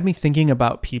 Oh, you had me thinking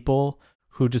about people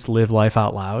who just live life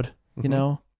out loud. You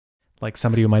know, like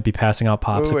somebody who might be passing out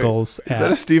popsicles. Wait. Is that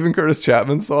a Stephen Curtis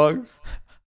Chapman song?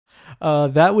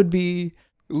 That would be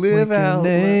Live Out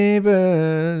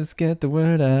Neighbors, get the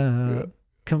word out. Yeah.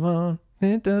 Come on,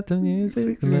 hit up the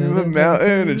music. Climb the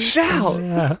mountain and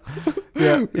shout.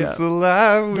 Yeah. It's a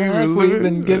life we've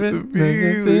been given to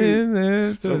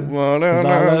be. Someone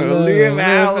live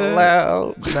out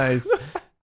loud. Nice.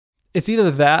 It's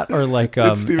either that or like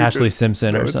Ashley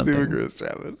Simpson or something. Stephen Curtis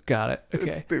Chapman. Got it. Okay.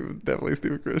 It's definitely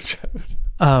Stephen Curtis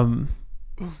Chapman.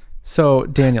 So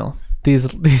Daniel,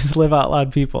 these live out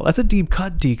loud people. That's a deep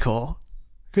cut, D. Cole.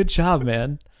 Good job,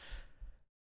 man.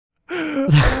 All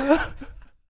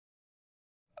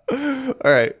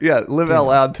right. Yeah. Live out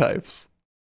loud types.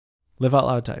 Live out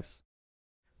loud types.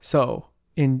 So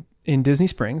in Disney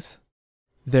Springs,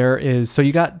 there is. So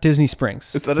you got Disney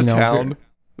Springs. Is that a town?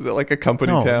 Is that like a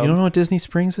company no, town? You don't know what Disney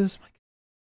Springs is?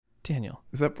 Daniel.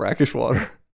 Is that brackish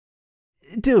water?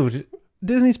 Dude,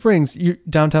 Disney Springs,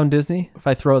 downtown Disney, if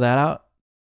I throw that out,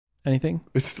 anything?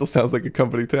 It still sounds like a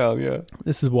company town, yeah.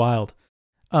 This is wild.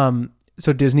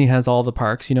 So Disney has all the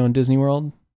parks, you know, in Disney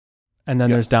World. And then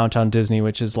there's downtown Disney,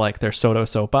 which is like their Soto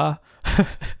Sopa.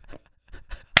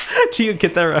 Do you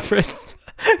get that reference?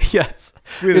 Yes.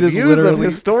 With views of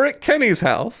historic Kenny's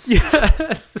house.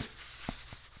 Yes.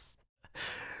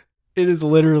 It is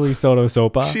literally Soto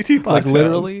Sopa. Like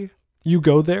literally, you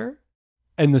go there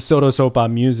and the Soto Sopa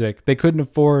music, they couldn't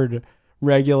afford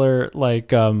regular like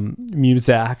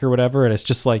Muzak or whatever, and it's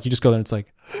just like you just go there and it's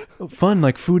like fun,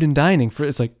 like food and dining for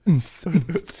it's like and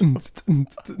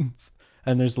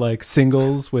there's like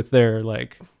singles with their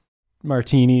like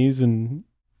martinis and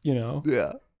you know.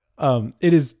 Yeah.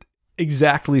 It is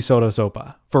exactly Soto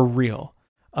Sopa for real.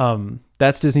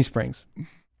 That's Disney Springs.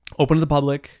 Open to the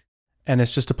public. And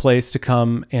it's just a place to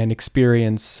come and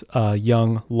experience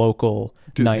young local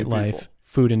Disney nightlife, people.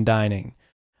 Food and dining.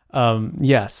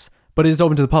 Yes, but it is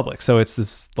open to the public, so it's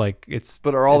this like it's.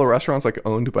 But are all the restaurants like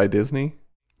owned by Disney?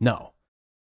 No.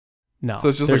 So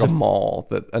it's just like a mall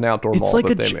an outdoor mall like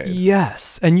that they made.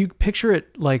 Yes, and you picture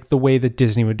it like the way that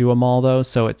Disney would do a mall, though.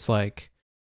 So it's like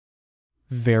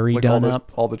very like done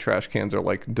up. All the trash cans are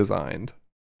like designed.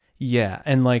 Yeah,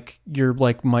 and like you're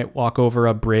like might walk over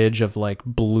a bridge of like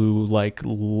blue like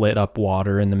lit up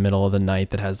water in the middle of the night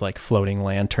that has like floating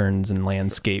lanterns and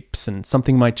landscapes, and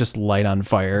something might just light on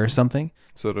fire or something.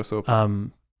 Soto Sopa.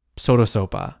 Soto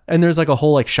Sopa. And there's like a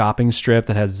whole like shopping strip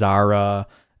that has Zara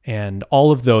and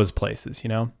all of those places, you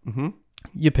know? Mm-hmm.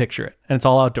 You picture it, and it's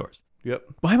all outdoors. Yep.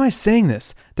 Why am I saying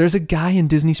this? There's a guy in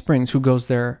Disney Springs who goes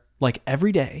there like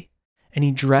every day, and he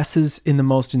dresses in the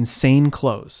most insane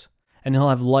clothes. And he'll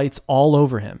have lights all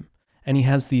over him. And he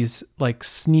has these like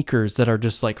sneakers that are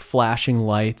just like flashing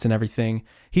lights and everything.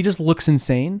 He just looks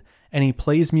insane, and he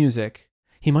plays music.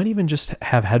 He might even just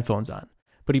have headphones on,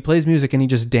 but he plays music and he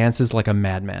just dances like a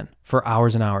madman for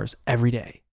hours and hours every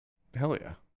day. Hell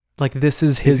yeah. Like this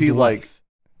is his life. Like,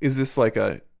 is this like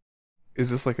a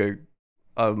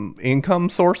income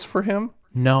source for him?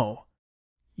 No.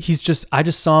 I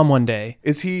just saw him one day.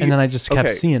 Is he? And then I just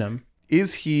kept seeing him.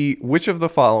 Is he, which of the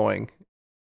following,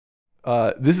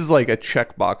 this is like a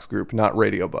checkbox group, not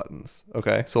radio buttons.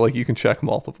 Okay. So like you can check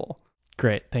multiple.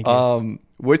 Great. Thank you.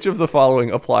 Which of the following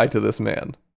apply to this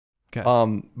man?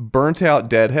 Okay. Burnt out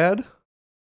deadhead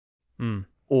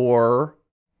or,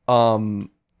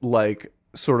 like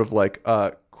sort of like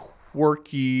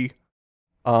quirky,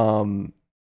 quirky,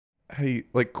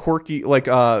 like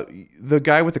the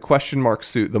guy with the question mark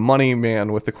suit, the money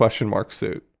man with the question mark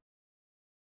suit.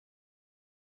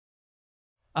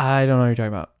 I don't know what you're talking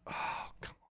about. Oh,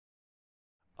 come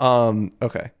on.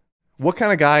 Okay. What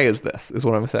kind of guy is this? Is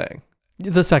what I'm saying.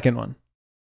 The second one.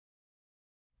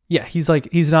 Yeah, he's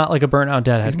not like a burnt out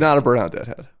deadhead. He's not a burnout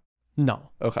deadhead. No.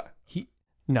 Okay.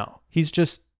 He's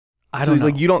just, I don't know.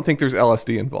 Like, you don't think there's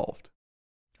LSD involved?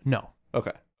 No.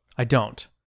 Okay. I don't.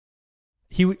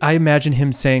 I imagine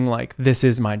him saying like, "This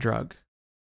is my drug,"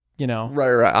 you know?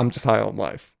 Right. I'm just high on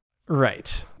life.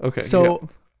 Right. Okay. So yeah.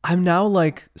 I'm now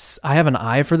like, I have an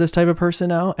eye for this type of person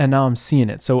now, and now I'm seeing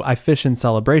it. So I fish in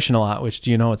Celebration a lot, which, do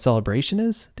you know what Celebration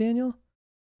is, Daniel?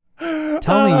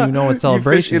 Tell me you know what Celebration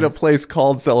you fish in is. a place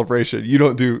called Celebration. You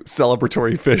don't do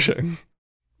celebratory fishing.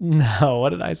 No, what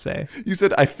did I say? You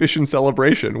said I fish in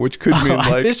Celebration, which could mean like...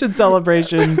 I fish in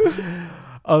celebration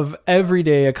of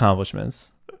everyday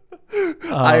accomplishments.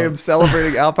 I am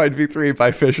celebrating Alpine V3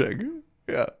 by fishing.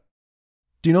 Yeah.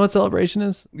 Do you know what Celebration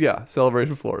is? Yeah,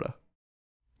 Celebration, Florida.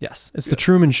 Yes, it's the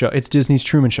Truman Show. It's Disney's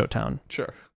Truman Show town.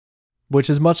 Sure. Which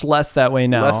is much less that way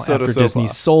now Less after Soda Disney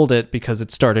Sopa. sold it, because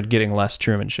it started getting less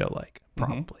Truman Show-like,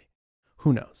 probably.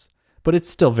 Who knows? But it's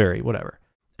still very whatever.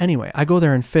 Anyway, I go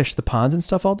there and fish the ponds and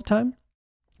stuff all the time.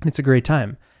 And it's a great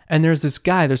time. And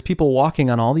there's people walking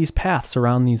on all these paths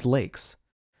around these lakes.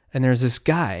 And there's this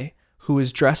guy who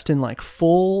is dressed in like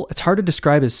full, it's hard to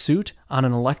describe his suit, on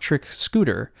an electric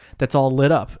scooter that's all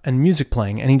lit up and music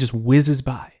playing, and he just whizzes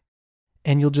by.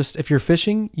 And you'll just, if you're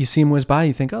fishing, you see him whiz by,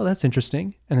 you think, oh, that's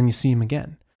interesting. And then you see him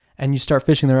again. And you start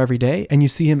fishing there every day, and you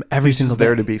see him every single day. He's just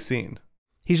there to be seen.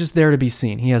 He's just there to be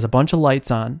seen. He has a bunch of lights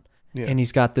on, and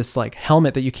he's got this like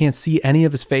helmet that you can't see any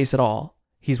of his face at all.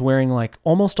 He's wearing like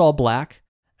almost all black,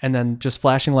 and then just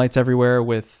flashing lights everywhere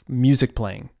with music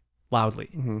playing loudly.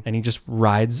 And he just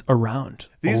rides around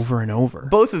over and over.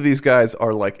 Both of these guys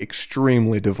are like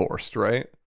extremely divorced, right?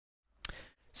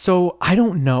 So I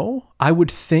don't know. I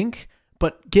would think,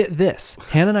 but get this.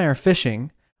 Hannah and I are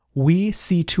fishing. We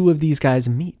see two of these guys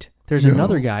meet. There's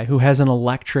another guy who has an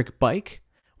electric bike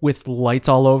with lights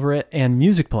all over it and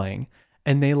music playing.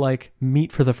 And they like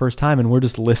meet for the first time, and we're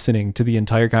just listening to the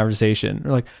entire conversation.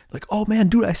 We're like, oh man,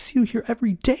 dude, I see you here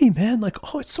every day, man. Like,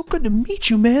 oh, it's so good to meet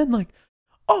you, man. Like,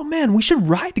 oh man, we should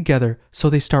ride together.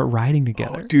 So they start riding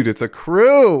together. Oh, dude, it's a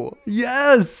crew.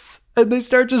 Yes. And they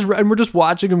start and we're just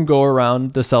watching them go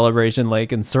around the Celebration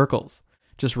Lake in circles,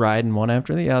 just riding one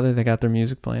after the other. They got their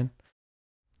music playing.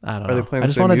 I don't know. Are they playing I the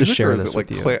just same wanted to music, share or is this it like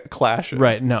with you. clashing?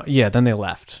 Right. No. Yeah. Then they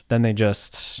left. Then they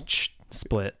just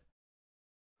split.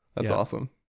 That's awesome.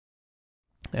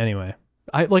 Anyway,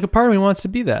 a part of me wants to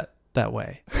be that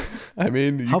way. I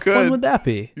mean, you How could. fun would that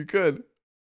be? You could.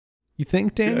 You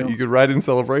think, Daniel? Yeah, you could ride in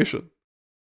Celebration.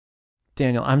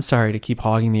 Daniel, I'm sorry to keep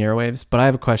hogging the airwaves, but I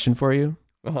have a question for you.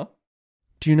 Uh-huh.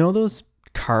 Do you know those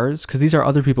cars? Because these are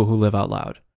other people who live out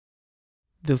loud.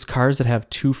 Those cars that have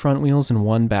two front wheels and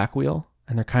one back wheel,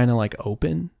 and they're kind of like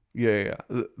open. Yeah.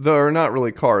 They're not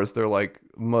really cars. They're like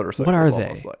motorcycles. What are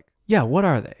almost they? like. Yeah, what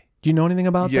are they? Do you know anything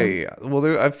about them? Yeah.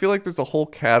 Well, I feel like there's a whole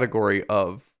category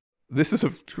of this is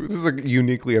a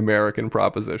uniquely American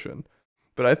proposition,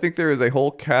 but I think there is a whole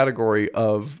category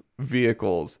of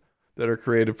vehicles that are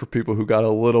created for people who got a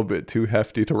little bit too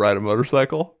hefty to ride a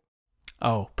motorcycle.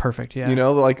 Oh, perfect. Yeah. You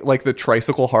know, like the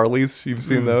tricycle Harleys. You've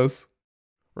seen those,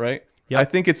 right? Yep. I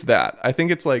think it's that. I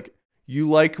think it's like you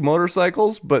like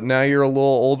motorcycles, but now you're a little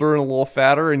older and a little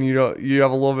fatter, and you have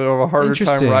a little bit of a harder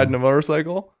time riding a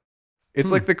motorcycle. It's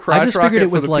like the crotch rocket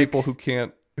for the people who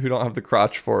don't have the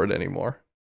crotch for it anymore.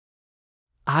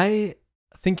 I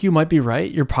think you might be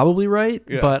right. You're probably right.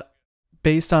 Yeah. But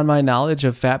based on my knowledge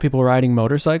of fat people riding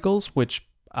motorcycles, which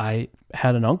I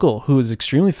had an uncle who was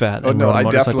extremely fat. Oh and no, rode a I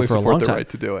motorcycle definitely for a long support the time, right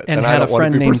to do it. and I had don't a want to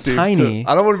friend be named perceived Tiny.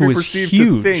 I don't want to who be was perceived huge.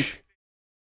 to think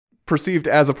perceived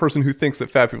as a person who thinks that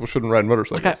fat people shouldn't ride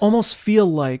motorcycles. Like I almost feel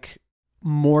like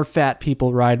more fat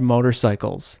people ride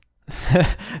motorcycles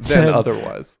than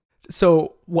otherwise.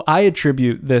 So I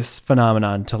attribute this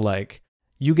phenomenon to like,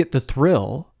 you get the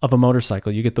thrill of a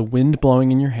motorcycle, you get the wind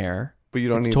blowing in your hair, but you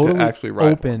don't it's need totally to actually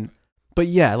ride open. one. But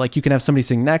yeah, like you can have somebody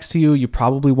sitting next to you. You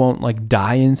probably won't like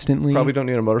die instantly. Probably don't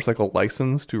need a motorcycle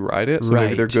license to ride it. So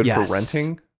maybe they're good for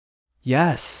renting.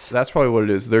 Yes. That's probably what it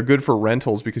is. They're good for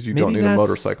rentals because you don't need a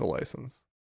motorcycle license.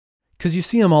 Because you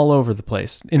see them all over the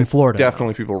place in Florida.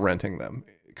 Definitely people renting them.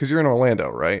 Because you're in Orlando,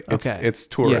 right? It's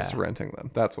tourists renting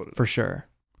them. That's what it is. For sure.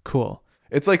 Cool.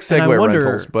 It's like Segway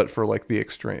rentals, but for like the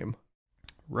extreme.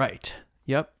 Right.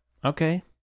 Yep. Okay.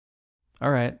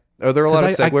 All right. Are there a lot of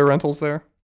Segway rentals there?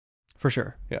 for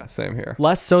sure. Yeah, same here.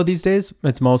 Less so these days.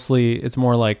 It's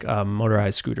more like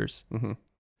motorized scooters. Mm-hmm.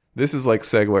 This is like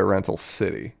Segway rental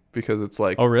city because it's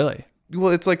like, Oh, really? well,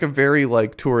 it's like a very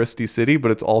like touristy city, but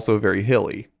it's also very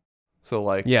hilly. So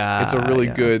like, Yeah, it's a really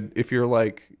yeah. good, if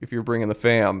you're bringing the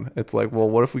fam, it's like, well,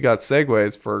 what if we got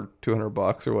Segways for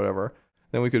 $200 or whatever?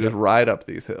 Then we could just ride up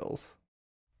these hills.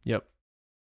 Yep.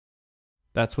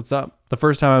 That's what's up. The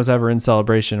first time I was ever in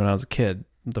Celebration when I was a kid,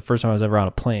 the first time I was ever on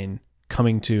a plane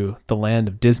coming to the land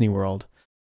of Disney World,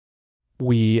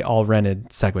 we all rented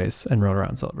Segways and rode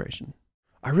around Celebration.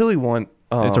 I really want,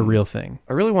 It's a real thing.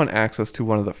 I really want access to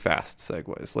one of the fast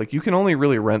Segways. Like you can only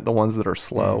really rent the ones that are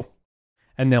slow.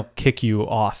 And they'll kick you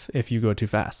off if you go too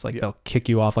fast. Like they'll kick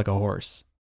you off like a horse.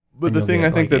 But And the you'll thing get, I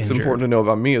think like, that's injured. important to know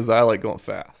about me is I like going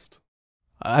fast.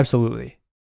 Absolutely.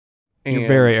 And You're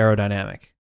very aerodynamic.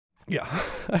 yeah,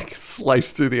 I can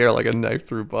slice through the air like a knife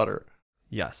through butter.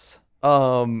 Yes.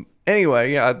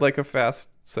 Anyway, yeah, I'd like a fast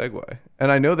Segway.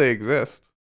 And I know they exist.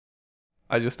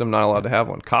 I just am not allowed to have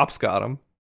one. Cops got them.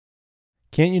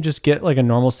 Can't you just get like a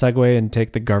normal Segway and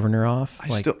take the governor off?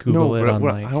 Google it on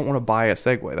like... I don't want to buy a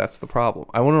Segway. That's the problem.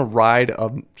 I want to ride a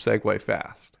Segway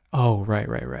fast Oh, right.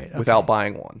 Okay. without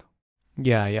buying one.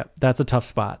 Yeah. That's a tough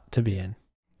spot to be in.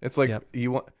 It's like Yep.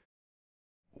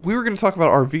 we were going to talk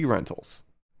about RV rentals.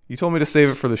 You told me to save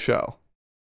it for the show.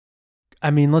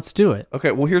 I mean, let's do it.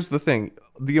 Okay, well here's the thing.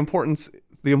 The important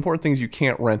thing is you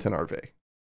can't rent an RV.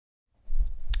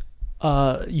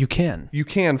 You can. You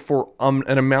can for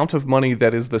an amount of money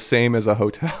that is the same as a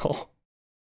hotel.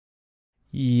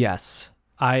 Yes.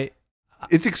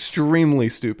 It's extremely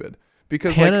stupid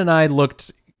because Hannah and I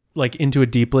looked like into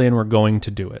it deeply and we're going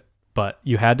to do it. But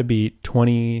you had to be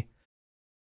 20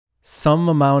 some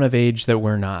amount of age that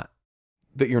we're not.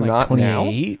 that you're Like not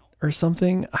 28 or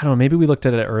something. I don't know. Maybe we looked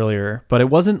at it earlier, but it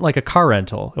wasn't like a car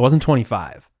rental. It wasn't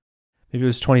 25. Maybe it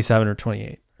was 27 or 28 or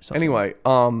now. something. Anyway,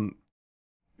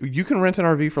 you can rent an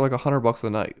RV for like $100 a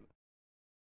night,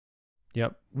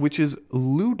 Yep. which is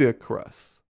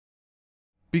ludicrous.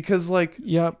 Because like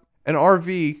Yep. an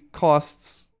RV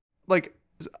costs like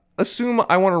assume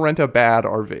I want to rent a bad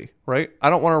RV, right? I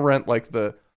don't want to rent like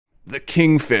the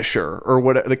Kingfisher or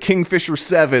what the Kingfisher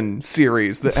 7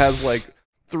 series that has like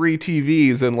 3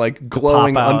 TVs and like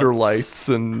glowing Pop-outs. underlights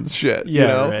and shit, Yeah, you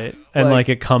know? right. And like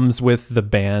it comes with the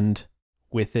band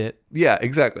with it. Yeah,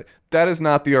 exactly. That is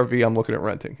not the RV I'm looking at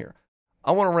renting here.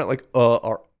 I want to rent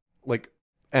like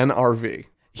an RV.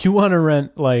 You want to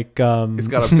rent like It's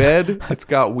got a bed, it's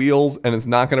got wheels, and it's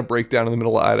not going to break down in the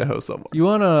middle of Idaho somewhere. you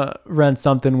want to rent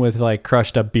something with like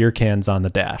crushed up beer cans on the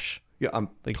dash. Yeah, I'm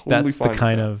Like totally that's fine the with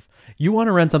kind that. of you want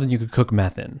to rent something you could cook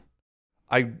meth in.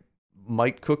 I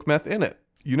might cook meth in it.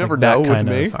 You never Like that know with kind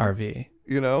me. of RV.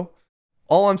 You know?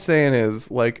 All I'm saying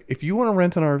is, like, if you want to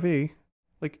rent an RV,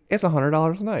 like, it's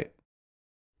 $100 a night.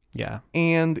 Yeah.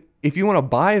 And if you want to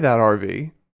buy that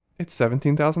RV, it's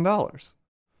 $17,000.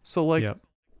 So, like, Yep.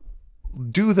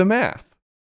 do the math.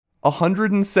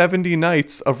 170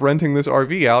 nights of renting this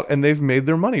RV out, and they've made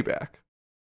their money back.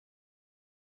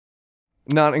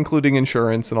 Not including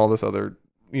insurance and all this other,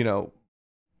 you know,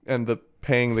 and the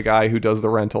paying the guy who does the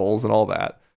rentals and all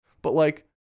that. But, like,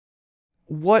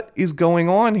 what is going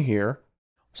on here?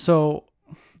 So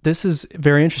this is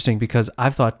very interesting because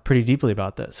I've thought pretty deeply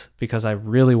about this because I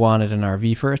really wanted an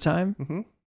RV for a time. Mm-hmm.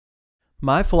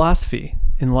 My philosophy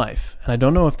in life, and I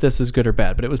don't know if this is good or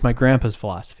bad, but it was my grandpa's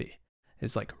philosophy,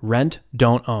 is like rent,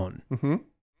 don't own. Mm-hmm.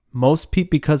 Most people,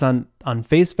 because on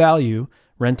face value,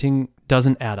 renting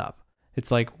doesn't add up. It's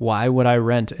like, why would I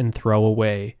rent and throw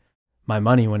away my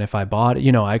money when if I bought it,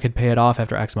 you know, I could pay it off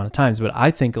after X amount of times. But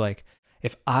I think like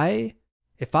if I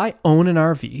own an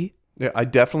RV, Yeah, I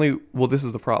definitely. Well, this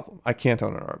is the problem. I can't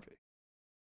own an RV.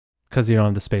 because you don't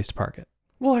have the space to park it.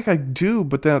 Well, like I do,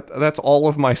 but that's all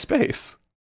of my space.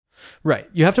 Right.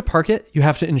 You have to park it. You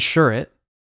have to insure it.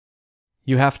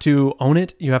 You have to own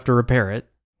it. You have to repair it.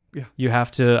 Yeah. You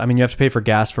have to, I mean, you have to pay for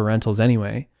gas for rentals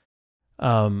anyway.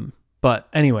 But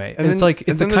anyway, And it's then, like, it's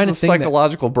and the then kind there's of the thing that,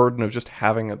 psychological burden of just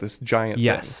having this giant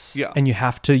yes. thing. Yeah. And you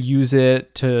have to use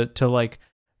it to like,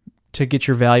 to get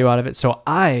your value out of it. So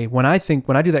when I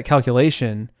do that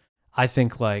calculation, I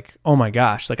think like, oh my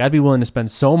gosh, like I'd be willing to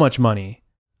spend so much money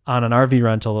on an RV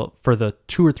rental for the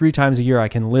 2 or 3 times a year I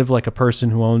can live like a person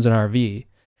who owns an RV.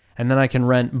 And then I can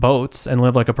rent boats and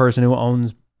live like a person who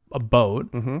owns a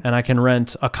boat. Mm-hmm. And I can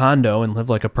rent a condo and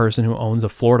live like a person who owns a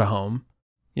Florida home,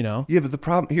 you know? Yeah, but the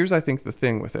problem here's, I think, the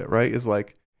thing with it, right, is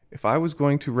like if I was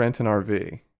going to rent an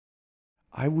RV,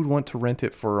 I would want to rent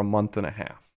it for a month and a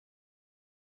half.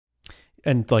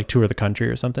 And like tour the country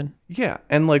or something. Yeah,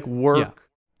 and like work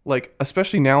Like,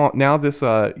 especially now this,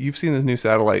 you've seen this new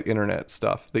satellite internet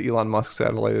stuff, the Elon Musk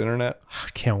satellite internet.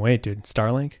 Can't wait, dude.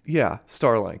 Starlink? Yeah,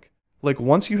 Starlink. Like,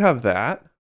 once you have that,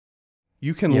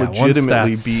 you can Yeah, once legitimately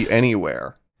that's- be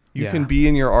anywhere. You Yeah. can be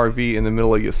in your RV in the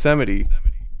middle of Yosemite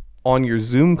on your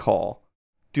Zoom call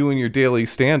doing your daily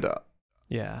stand-up.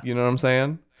 Yeah. You know what I'm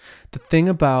saying? The thing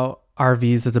about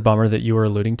RVs that's a bummer that you were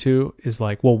alluding to is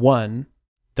like, well, one,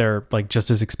 they're like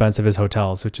just as expensive as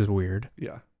hotels, which is weird.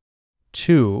 Yeah.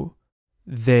 Two,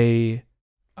 they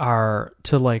are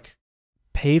to like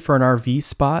pay for an RV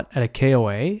spot at a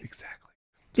KOA Exactly.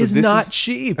 is this not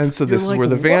cheap. And so You're this is like, where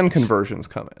the van what? conversions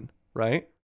come in, right?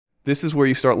 This is where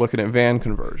you start looking at van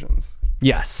conversions.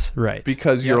 Yes, right.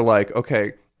 Because you're Yep. like,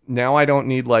 okay, now I don't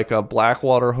need like a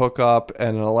Blackwater hookup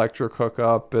and an electric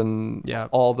hookup and Yep.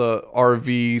 all the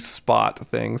RV spot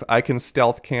things. I can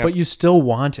stealth camp. But you still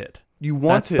want it. you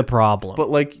want That's it, the problem. but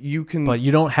like you can, But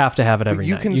you don't have to have it every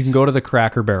you night. can You can go to the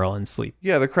Cracker Barrel and sleep.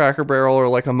 yeah, the Cracker Barrel or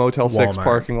like a Motel 6 Walmart.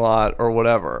 parking lot or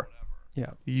whatever. Yeah.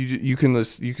 You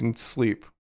can sleep.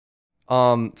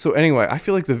 So anyway, I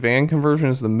feel like the van conversion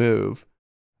is the move.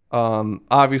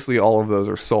 Obviously all of those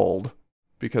are sold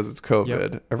because it's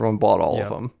COVID. Everyone bought all Yep. of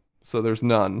them. So there's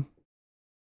none.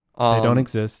 They don't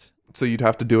exist. So you'd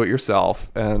have to do it yourself,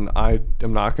 and I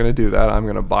am not going to do that. I'm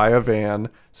going to buy a van,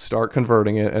 start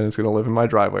converting it, and it's going to live in my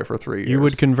driveway for 3 years. You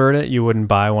would convert it. You wouldn't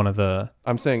buy one of the.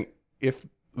 I'm saying if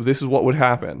this is what would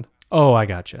happen Oh, I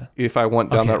gotcha. if I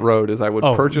went down Okay. that road, is I would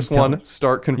Oh, purchase tell one, me.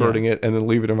 start converting it, and then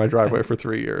leave it in my driveway for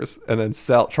 3 years, and then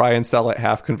try and sell it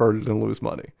half converted and lose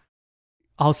money.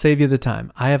 I'll save you the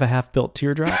time. I have a half-built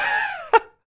teardrop.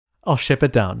 I'll ship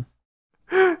it down.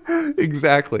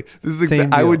 Exactly. This is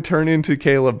Same I deal. would turn into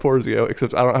Caleb Porzio,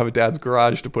 except I don't have a dad's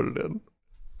garage to put it in.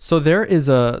 So there's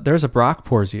a Brock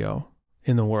Porzio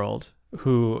in the world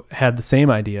who had the same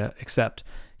idea, except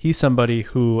he's somebody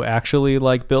who actually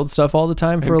like builds stuff all the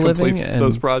time for And a living completes and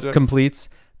those projects. completes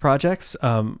projects.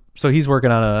 So he's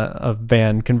working on a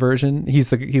van conversion. He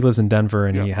lives in Denver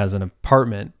and he Yeah. has an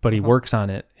apartment, but he works on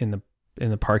it in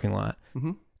the parking lot.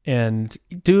 Mhm. And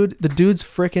the dude's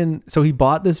freaking. So he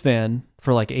bought this van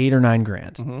for like $8 or $9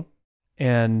 grand, Mhm.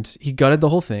 and he gutted the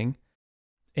whole thing.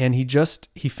 And he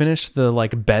finished the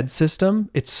like bed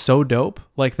system. It's so dope.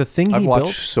 Like the thing I've he watched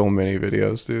built. so many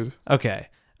videos, dude. Okay.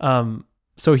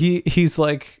 So he's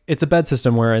like, it's a bed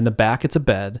system where in the back it's a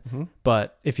bed, Mhm.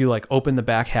 but if you like open the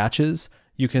back hatches,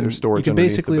 you can There's storage you can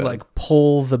underneath the basically bed. like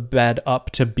pull the bed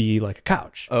up to be like a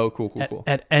couch Oh, cool.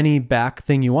 at any back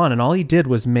thing you want. And all he did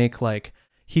was make like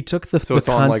he took the So the it's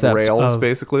on like concept rails, of-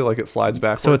 basically, like it slides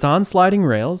backwards. So it's on sliding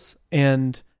rails,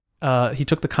 and he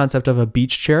took the concept of a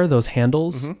beach chair, those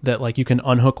handles Mm-hmm. that like you can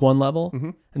unhook one level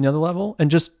and the other level,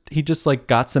 and he just like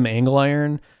got some angle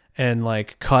iron and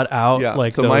like cut out Yeah.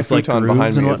 like So those my like futon grooves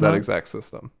behind and me is that whatnot. exact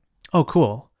system. Oh,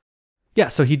 cool. Yeah,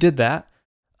 so he did that.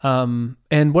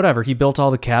 And whatever, he built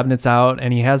all the cabinets out,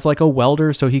 and he has like a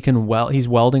welder so he can he's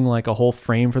welding like a whole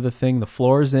frame for the thing. The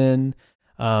floor's in.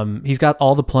 He's got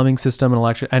all the plumbing system and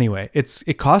electric. Anyway,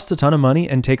 it costs a ton of money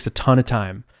and takes a ton of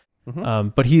time.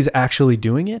 But he's actually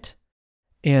doing it.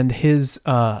 And his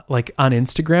like on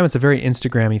Instagram, it's a very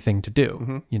Instagrammy thing to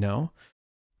do, you know?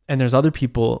 And there's other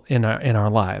people in our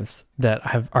lives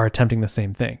that are attempting the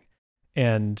same thing.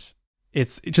 And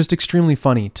it's just extremely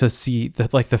funny to see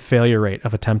that like the failure rate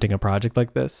of attempting a project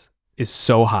like this is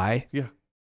so high. Yeah.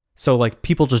 So like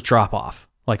people just drop off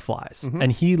like flies.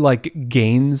 And he like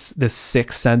gains this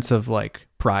sick sense of like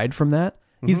pride from that.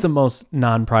 He's the most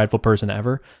non-prideful person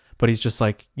ever, but he's just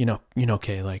like,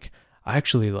 okay, like I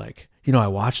actually like, I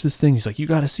watched this thing. He's like, you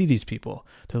got to see these people.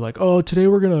 They're like, oh, today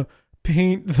we're going to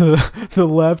paint the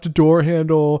left door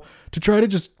handle to try to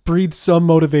just breathe some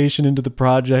motivation into the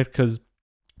project because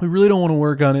we really don't want to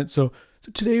work on it. So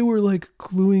today we're like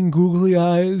gluing googly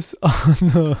eyes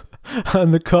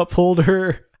on the cup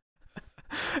holder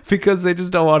because they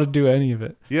just don't want to do any of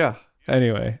it. Yeah.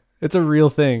 Anyway, it's a real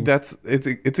thing. It's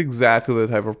exactly the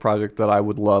type of project that I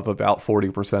would love about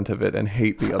 40% of it and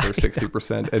hate the other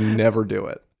 60% and never do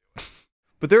it.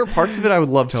 But there are parts of it I would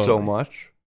love so Totally.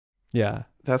 much. Yeah.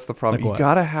 That's the problem. Like You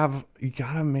what?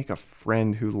 gotta make a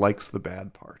friend who likes the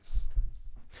bad parts.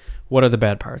 What are the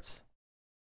bad parts?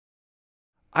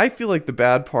 I feel like the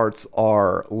bad parts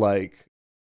are like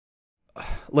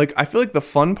I feel like the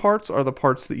fun parts are the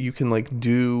parts that you can like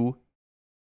do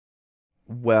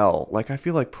well. Like I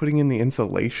feel like putting in the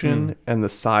insulation and the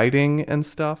siding and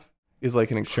stuff is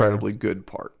like an incredibly good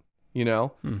part, you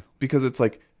know? Because it's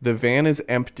like the van is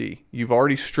empty. You've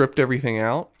already stripped everything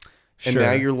out. And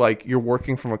now you're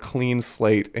working from a clean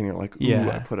slate and you're like, ooh, Yeah.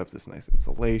 I put up this nice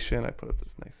insulation. I put up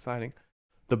this nice siding.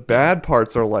 The bad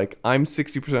parts are like, I'm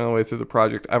 60% of the way through the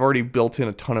project. I've already built in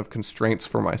a ton of constraints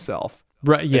for myself.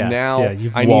 Right. Yeah. And now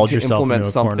you've I need walled to yourself implement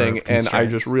into a corner something, of and I just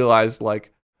constraints. realized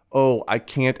like, oh, I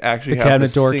can't actually the have cabinet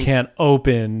the door sink- can't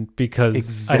open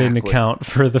because I didn't Exactly. account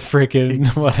for the freaking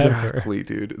whatever. Exactly,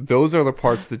 dude. Those are the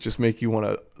parts that just make you want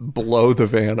to blow the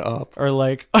van up. Or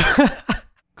like, or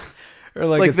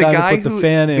like, Like it's the time guy to put who the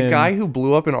fan in. the guy who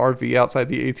blew up an RV outside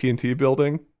the AT&T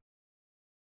building.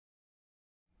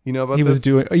 You know about he this? was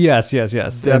doing yes. That's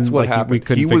And, what like, happened. We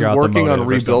couldn't He was figure out the working on motive or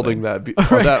rebuilding something.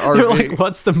 that Right. that They're RV. like,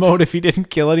 what's the motive? He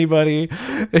didn't kill anybody.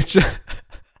 It's just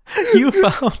you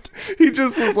found. He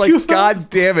just was You like, God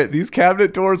damn it, these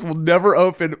cabinet doors will never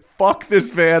open. Fuck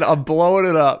this van. I'm blowing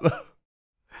it up.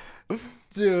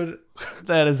 Dude,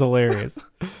 that is hilarious.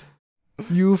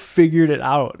 You figured it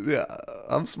out. Yeah,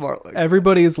 I'm smart like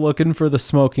Everybody is looking for the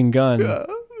smoking gun. yeah.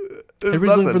 There's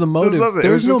Everybody's looking for the motive. There's nothing.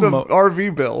 There's it was no just an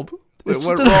RV build that It's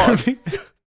went just wrong.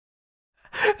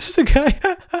 Just a guy.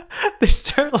 They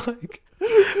start like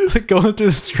going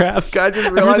through the straps. Guy just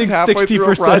realized Everything's halfway through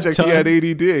a 60% project he had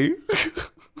done.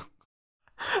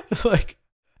 ADD. Like,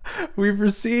 we've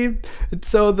received.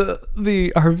 So the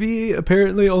RV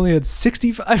apparently only had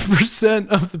 65%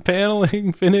 of the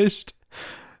paneling finished.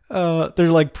 They're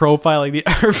like profiling the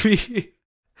RV.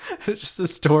 It's just a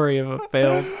story of a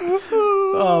failed.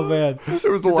 Oh man,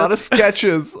 There was a lot of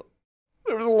sketches.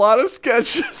 There was a lot of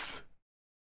sketches.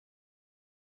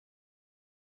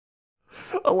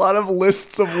 A lot of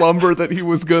lists of lumber that he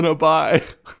was gonna buy.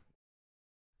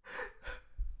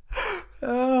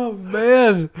 oh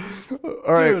man.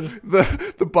 All right, Dude.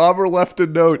 the bomber left a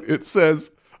note. It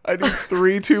says, "I need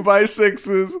 3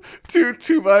 2x6s, 2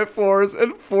 2x4s,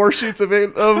 and 4 sheets of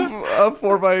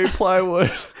 4x8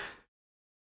 plywood."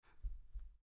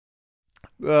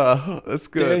 That's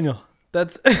good. Daniel,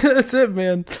 that's that's it,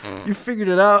 man. You figured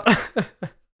it out.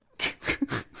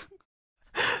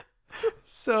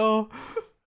 So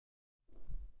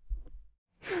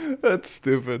That's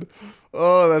stupid.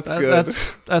 Oh, that's good.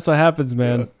 that's what happens,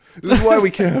 man. This is why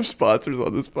we can't have sponsors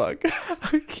on this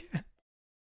podcast. I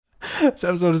can't. This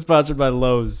episode is sponsored by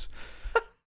Lowe's.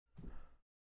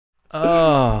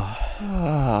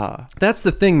 Oh, that's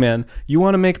the thing, man. You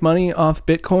want to make money off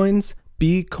Bitcoins?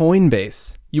 Be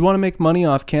Coinbase. You want to make money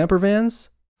off camper vans?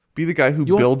 Be the guy who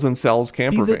You want- builds and sells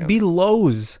camper vans. Be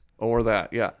Lowe's. Or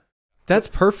that, yeah. That's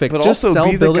perfect. But Just also sell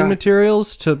be the building guy-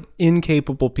 materials to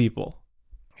incapable people.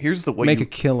 Here's the way Make a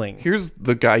killing. Here's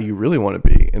the guy you really want to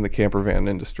be in the camper van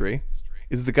industry.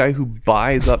 Is the guy who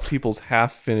buys up people's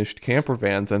half-finished camper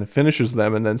vans and finishes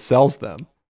them and then sells them.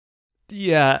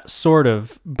 Yeah, sort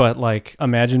of. But like,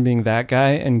 imagine being that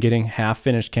guy and getting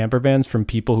half-finished camper vans from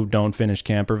people who don't finish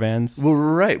camper vans. Well,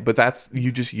 right, but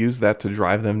you just use that to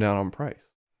drive them down on price,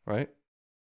 right?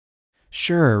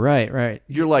 Sure, right.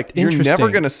 You're like, you're never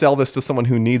Interesting. going to sell this to someone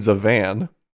who needs a van.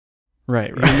 Right.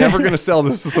 You're never going to sell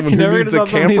this to someone You're who never needs a gonna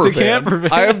sell someone who camper, needs a camper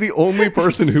van. I am the only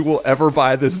person who will ever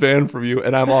buy this van from you,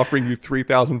 and I'm offering you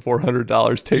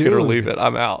 $3,400. Take it or Dude. leave it.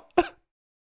 I'm out.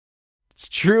 It's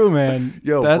true, man.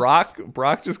 Yo, That's-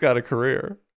 Brock just got a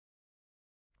career.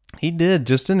 He did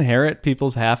just inherit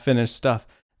people's half-finished stuff.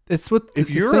 It's what If it's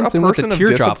the you're same a thing with the person of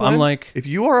teardrop. discipline, I'm like, if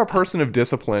you are a person of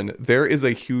discipline, there is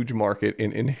a huge market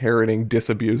in inheriting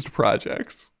disabused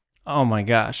projects. oh my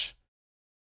gosh.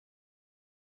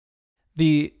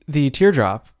 The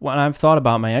teardrop, when I've thought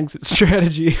about my exit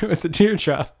strategy with the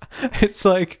teardrop, it's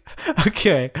like,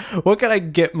 okay, what can I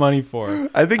get money for?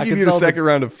 I think I you could need a sell second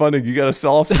round of funding. You got to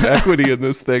sell off some equity in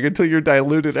this thing until you're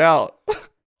diluted out.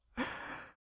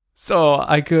 So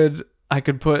I could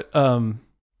put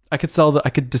I could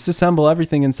disassemble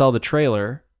everything and sell the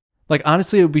trailer. Like,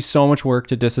 honestly, it would be so much work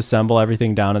to disassemble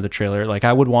everything down to the trailer. Like,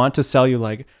 I would want to sell you,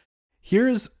 like,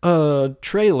 here's a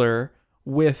trailer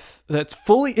that's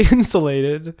fully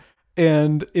insulated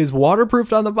and is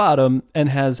waterproofed on the bottom and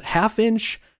has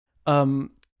half-inch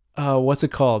what's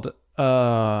it called?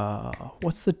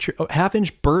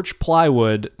 Half-inch birch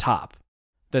plywood top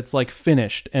that's like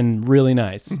finished and really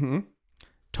nice. Mm-hmm.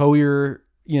 Tow your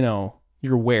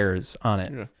wares on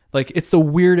it. Yeah. Like, it's the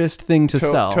weirdest thing to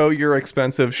sell. Tow your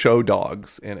expensive show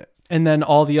dogs in it. And then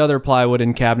all the other plywood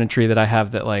and cabinetry that I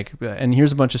have that, like, and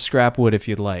here's a bunch of scrap wood if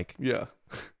you'd like. Yeah.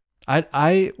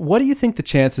 What do you think the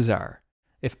chances are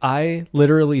if I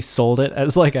literally sold it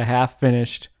as like a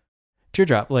half-finished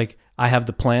teardrop? Like, I have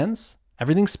the plans,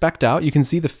 everything's spec'd out. You can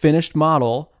see the finished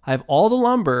model. I have all the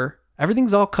lumber.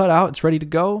 Everything's all cut out. It's ready to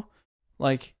go.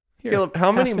 Like, here, Caleb,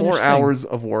 how many more half-finished thing. hours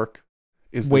of work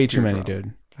is this Way too many, teardrop?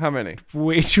 dude. How many?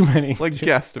 Way too many. Like, dude.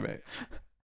 guesstimate.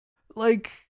 Like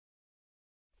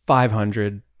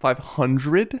 500.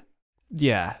 500?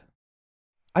 Yeah.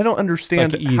 I don't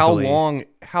understand Like, how easily. long.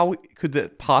 How could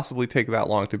that possibly take that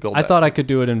long to build? I that? thought I could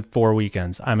do it in 4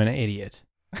 weekends. I'm an idiot.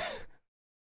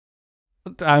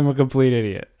 I'm a complete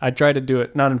idiot. I tried to do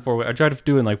it not in 4 weeks. I tried to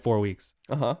do it in like 4 weeks.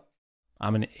 Uh huh.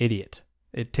 I'm an idiot.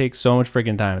 It takes so much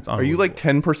freaking time. It's Are you like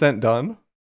 10% done?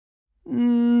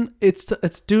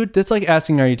 It's dude. That's like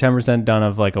asking, are you 10% done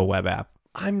of like a web app?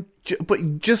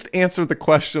 But just answer the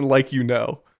question like you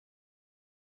know.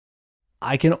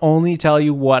 I can only tell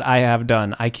you what I have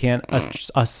done. I can't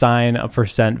assign a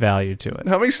percent value to it.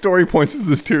 How many story points is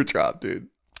this teardrop, dude?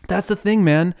 That's the thing,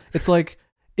 man. It's like,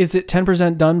 is it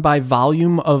 10% done by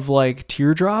volume of like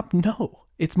teardrop? No,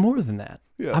 it's more than that.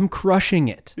 Yeah. I'm crushing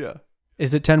it. Yeah.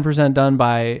 Is it 10% done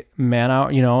by man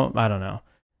hour? You know, I don't know.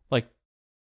 Like,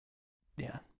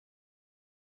 yeah.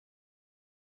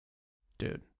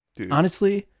 Dude.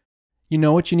 Honestly, you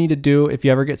know what you need to do if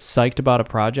you ever get psyched about a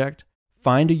project?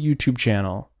 Find a YouTube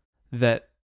channel that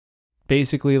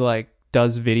basically like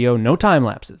does video, no time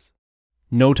lapses.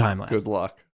 No time lapses. Good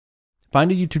luck.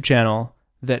 Find a YouTube channel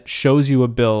that shows you a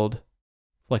build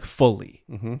like fully.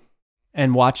 Mm-hmm.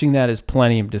 And watching that is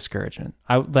plenty of discouragement.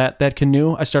 That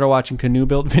canoe, I started watching canoe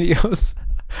build videos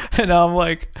and now I'm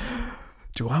like,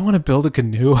 do I want to build a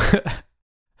canoe?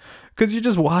 Because you're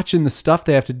just watching the stuff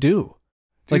they have to do.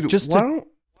 Dude, like just why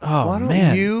don't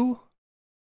man. you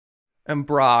and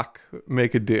Brock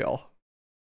make a deal?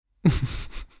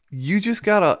 You just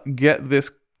gotta get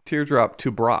this teardrop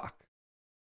to Brock.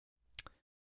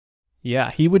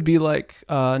 Yeah, he would be like,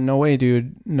 no way,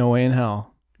 dude. No way in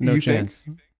hell. No You chance.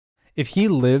 think? If he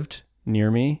lived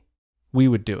near me, we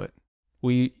would do it.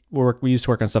 We used to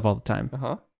work on stuff all the time.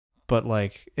 Uh-huh. But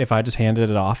like, if I just handed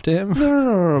it off to him,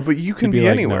 No, but you can He'd be be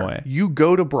like, anywhere. no way. You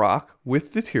go to Brock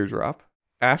with the teardrop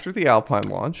after the Alpine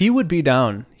launch. he would be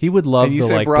down. He would love and you the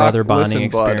say, like Brock, brother bonding listen,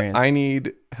 bud, experience. I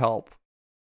need help.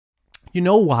 You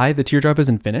know why the teardrop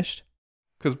isn't finished?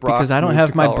 Because I don't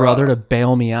have my brother to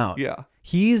bail me out. Yeah.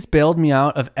 He's bailed me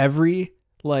out of every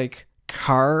like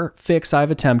car fix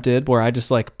I've attempted where I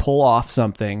just like pull off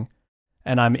something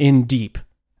and I'm in deep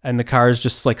and the car is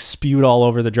just like spewed all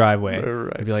over the driveway.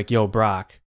 Right. I'd be like, yo,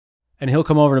 Brock. And he'll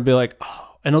come over and be like,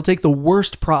 oh, and he'll take the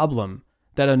worst problem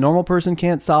that a normal person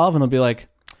can't solve and he'll be like,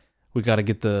 we got to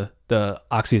get the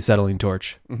oxyacetylene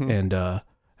torch and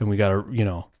we got to, you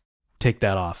know, take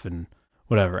that off and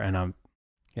whatever. And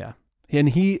and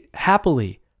he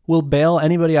happily will bail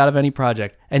anybody out of any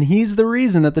project. And he's the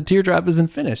reason that the teardrop isn't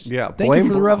finished. Yeah. Thank you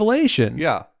for the revelation.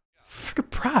 Yeah.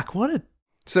 Brock, what a...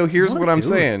 So here's what I'm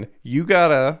saying. You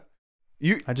gotta...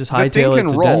 I just the thing hightail it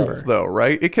can to roll, Denver. though,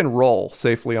 right? It can roll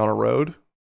safely on a road.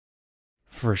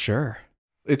 For sure.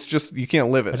 It's just, you can't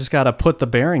live it. I just got to put the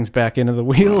bearings back into the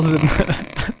wheels.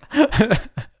 And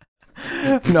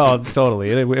no, totally.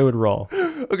 It would roll.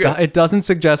 Okay. It doesn't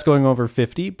suggest going over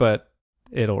 50, but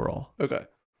it'll roll. Okay.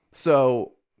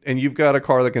 So, and you've got a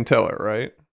car that can tow it,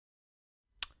 right?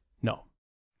 No.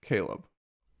 Caleb.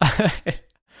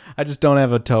 I just don't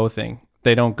have a tow thing.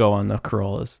 They don't go on the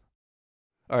Corollas.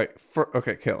 All right.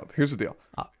 Okay, Caleb, here's the deal.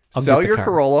 I'll Sell get the your car.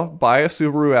 Corolla, buy a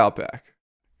Subaru Outback.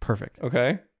 Perfect.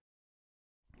 Okay?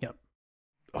 Yep.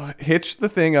 Hitch the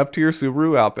thing up to your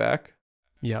Subaru Outback.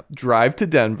 Yep. Drive to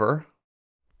Denver.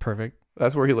 Perfect.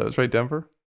 That's where he lives, right? Denver?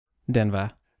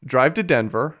 Denver. Drive to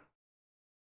Denver.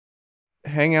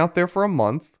 Hang out there for a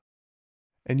month.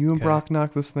 And you and Okay. Brock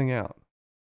knock this thing out.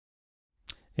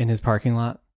 In his parking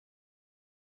lot.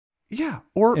 Yeah.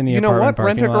 Or, In the you know what? apartment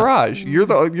Rent a parking lot. garage. You're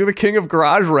the king of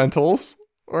garage rentals.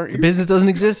 Aren't The you? business doesn't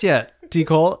exist yet, T.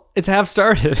 Cole. It's half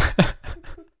started.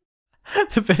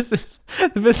 The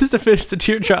business to finish the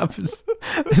teardrop is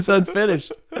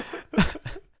unfinished.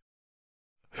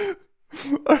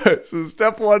 All right, so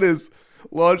step 1 is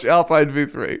launch Alpine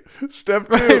V3. Step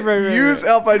 2, Right, use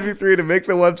Alpine V3 to make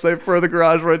the website for the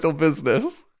garage rental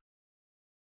business.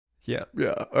 Yeah.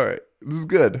 Yeah, all right. This is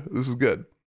good.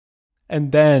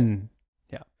 And then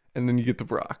And then you get to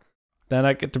Brock. Then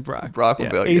I get to Brock. Brock will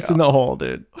be like, ace yeah. in the hole,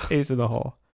 dude. Ace in the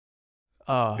hole.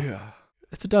 Yeah.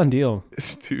 It's a done deal.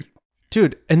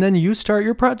 Dude. And then you start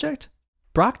your project?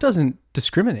 Brock doesn't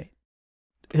discriminate.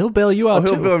 He'll bail you out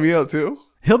He'll too. bail me out too?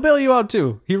 He'll bail you out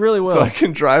too. He really will. So I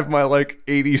can drive my like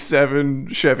 87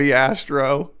 Chevy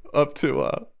Astro up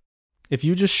to If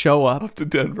you just show up,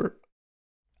 Denver.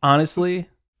 honestly,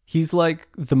 he's like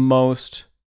the most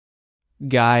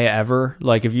guy ever.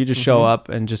 Like if you just show up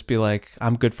and just be like,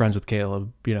 I'm good friends with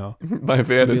Caleb, you know. My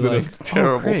van He'll is be in a like,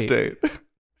 terrible great. state.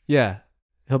 Yeah.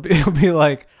 He'll be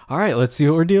like, all right, let's see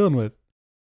what we're dealing with.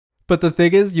 But the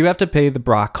thing is, you have to pay the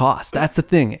Brock cost. That's the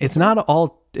thing. It's not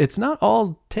all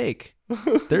take.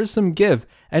 There's some give.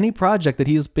 Any project that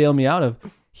he's bailed me out of,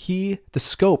 the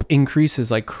scope increases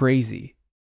like crazy.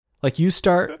 Like you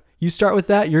start with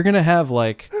that, you're gonna have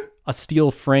like a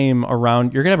steel frame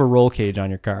around. You're gonna have a roll cage on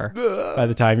your car by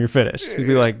the time you're finished. You'll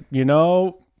be like,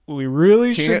 we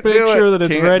really should make sure that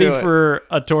it's ready for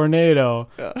a tornado.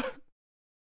 Yeah.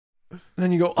 And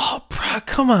then you go, oh, Brock,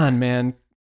 come on, man.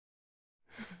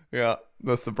 Yeah,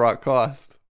 that's the Brock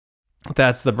cost.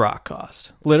 That's the Brock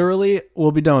cost. Literally,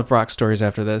 we'll be done with Brock stories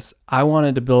after this. I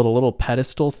wanted to build a little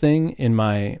pedestal thing in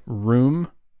my room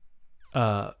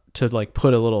to like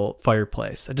put a little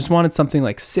fireplace. I just wanted something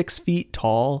like 6 feet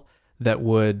tall that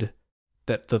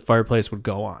the fireplace would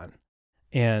go on.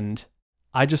 And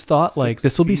I just thought like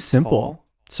this will be simple. Tall?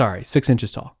 Sorry, 6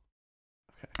 inches tall.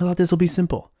 Okay. I thought this will be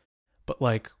simple. But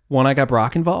like when I got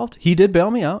Brock involved, he did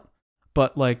bail me out.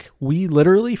 But like we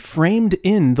literally framed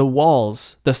in the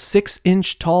walls, the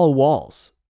 6-inch tall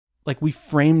walls. Like we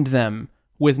framed them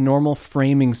with normal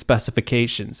framing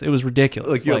specifications. It was ridiculous.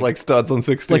 Like you had like studs on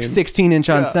 16. Like 16-inch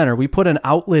on center. We put an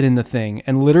outlet in the thing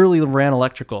and literally ran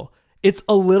electrical. It's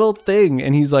a little thing.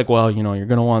 And he's like, well, you're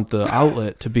going to want the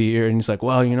outlet to be here. And he's like,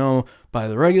 well, by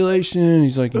the regulation.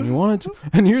 He's like, you want it to,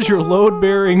 and here's your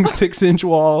load-bearing 6-inch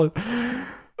wall.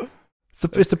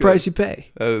 It's the price you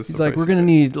pay. That is. He's like, we're going to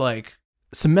need like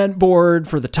cement board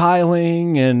for the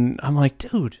tiling. And I'm like,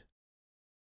 dude,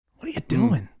 what are you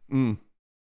doing?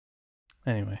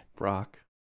 Anyway. Brock.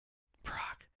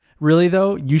 Really,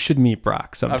 though? You should meet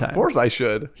Brock sometime. Of course I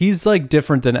should. He's like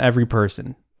different than every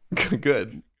person.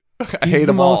 Good. I hate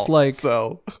him all.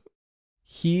 So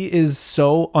he is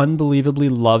so unbelievably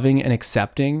loving and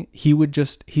accepting.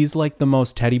 He's like the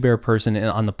most teddy bear person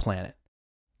on the planet.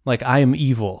 Like I am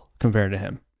evil compared to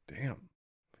him. Damn.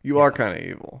 You are kind of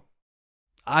evil.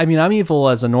 I mean, I'm evil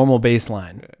as a normal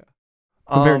baseline. Yeah.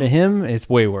 Compared to him, it's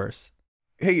way worse.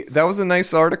 Hey, that was a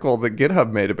nice article that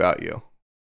GitHub made about you.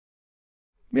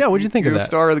 Yeah, what'd you think of that? You're the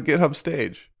star of the GitHub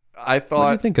stage. What'd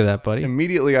you think of that, buddy?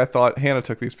 Immediately, I thought Hannah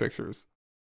took these pictures.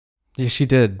 Yeah, she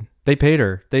did. They paid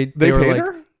her. They paid like,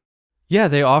 her? Yeah,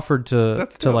 they offered to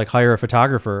like hire a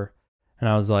photographer. And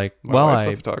I was like,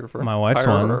 my wife's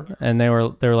one. And they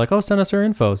were like, oh, send us her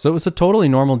info. So it was a totally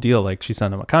normal deal. Like she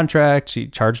sent him a contract. She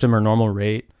charged him her normal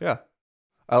rate. Yeah.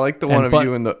 I like the one of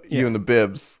you and the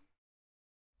bibs.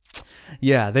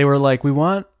 Yeah. They were like, we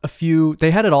want a few,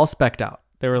 they had it all specced out.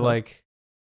 They were like,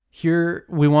 here,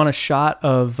 we want a shot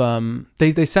of,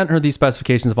 they sent her these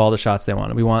specifications of all the shots they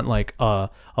wanted. We want like a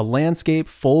landscape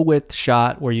full width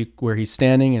shot where he's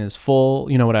standing in his full,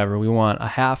 whatever. We want a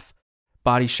half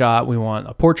body shot. We want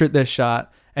a portrait this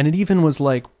shot. And it even was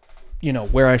like,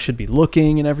 where I should be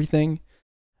looking and everything.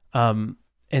 And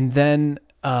then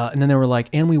they were like,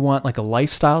 and we want like a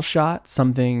lifestyle shot,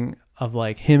 something of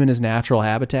like him in his natural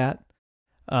habitat.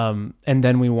 And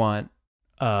then we want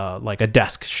like a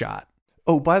desk shot.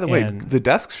 Oh, by the way, the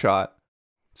desk shot,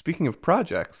 speaking of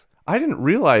projects, I didn't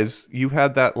realize you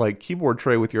had that like keyboard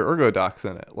tray with your ErgoDocs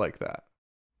in it like that.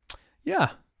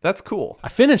 Yeah. That's cool. I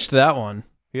finished that one.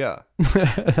 Yeah.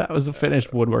 That was a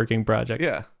finished woodworking project.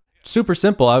 Yeah. Super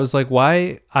simple. I was like,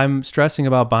 why I'm stressing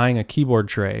about buying a keyboard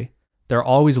tray. They're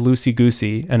always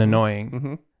loosey-goosey and annoying.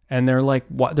 Mm-hmm. And they're like,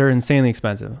 they're insanely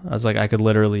expensive. I was like, I could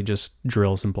literally just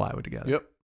drill some plywood together. Yep.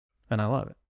 And I love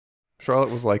it.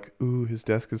 Charlotte was like, ooh, his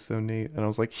desk is so neat. And I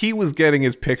was like, he was getting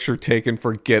his picture taken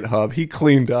for GitHub. He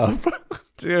cleaned up.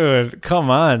 Dude, come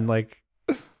on. Like,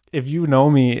 if you know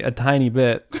me a tiny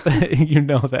bit,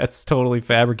 that's totally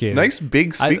fabricated. Nice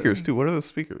big speakers, too. What are those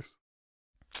speakers?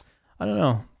 I don't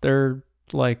know. They're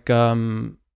like,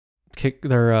 they're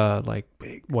like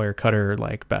big wire cutter,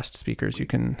 like best speakers you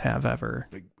can have ever.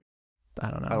 Big.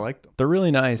 I don't know. I like them. They're really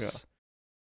nice.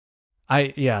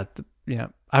 Yeah.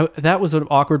 That was an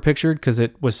awkward picture because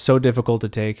it was so difficult to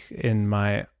take it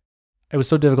was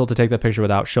so difficult to take that picture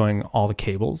without showing all the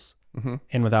cables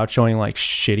and without showing like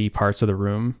shitty parts of the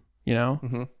room,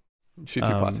 Mm-hmm.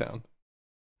 Shitty Pot Town.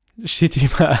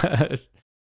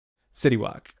 City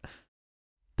Walk.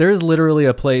 There's literally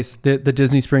a place, the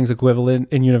Disney Springs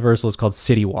equivalent in Universal is called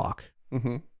City Walk.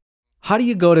 Mm-hmm. How do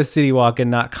you go to City Walk and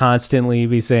not constantly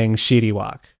be saying Shitty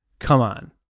Walk? Come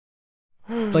on.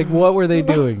 Like, what were they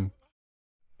doing?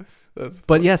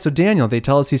 But yeah, so Daniel, they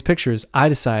tell us these pictures. I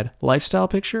decide lifestyle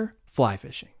picture, fly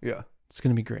fishing. Yeah. It's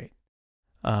going to be great.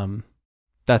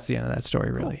 That's the end of that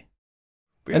story, really.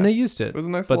 Yeah, and they used it. It was a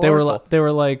nice but little they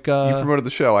were like you promoted the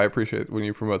show. I appreciate it when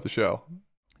you promote the show.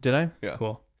 Did I? Yeah.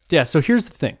 Cool. Yeah, so here's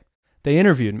the thing. They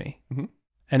interviewed me. Mm-hmm.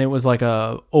 And it was like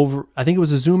I think it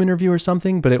was a Zoom interview or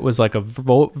something, but it was like a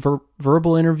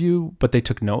verbal interview, but they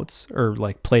took notes or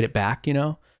like played it back,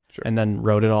 Sure. And then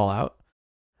wrote it all out.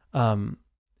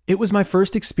 It was my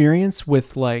first experience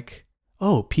with like,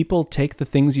 oh, people take the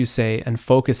things you say and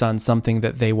focus on something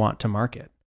that they want to market.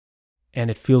 and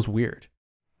it feels weird.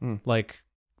 Like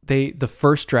the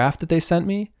first draft that they sent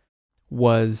me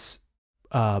was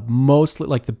mostly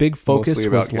like the big focus Mostly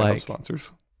about was GitHub like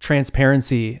sponsors.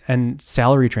 transparency and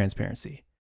salary transparency.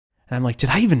 And I'm like, did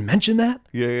I even mention that?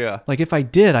 Yeah. Like if I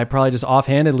did, I probably just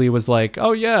offhandedly was like,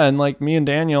 oh yeah, and like me and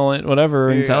Daniel and whatever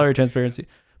and salary transparency.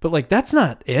 But like that's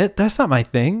not it. That's not my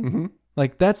thing. Mm-hmm.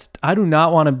 Like I do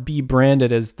not want to be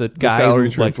branded as the guy salary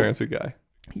who, transparency guy.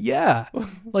 Yeah.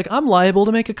 Like I'm liable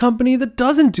to make a company that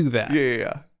doesn't do that.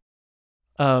 Yeah.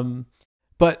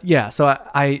 But yeah, so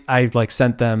I like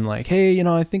sent them like, hey,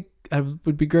 I think it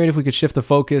would be great if we could shift the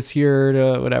focus here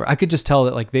to whatever. I could just tell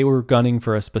that like they were gunning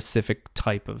for a specific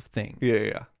type of thing.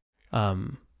 Yeah.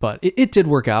 But it did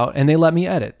work out, and they let me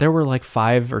edit. There were like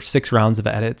 5 or 6 rounds of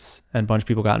edits, and a bunch of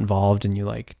people got involved, and you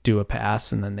like do a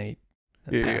pass, and then they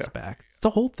pass back. It's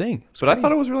a whole thing. But I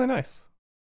thought it was really nice.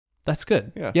 That's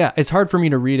good. Yeah. It's hard for me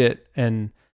to read it,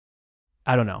 and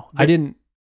I don't know.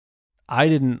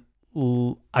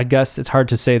 I guess it's hard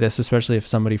to say this, especially if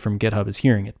somebody from GitHub is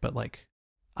hearing it, but like,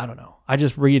 I don't know. I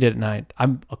just read it and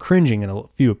I'm cringing in a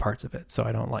few parts of it, so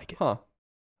I don't like it. Huh.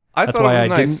 That's why I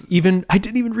didn't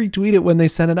even retweet it when they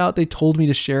sent it out. They told me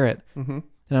to share it. Mm-hmm.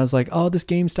 And I was like, oh, this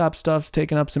GameStop stuff's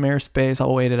taking up some airspace.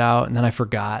 I'll wait it out. And then I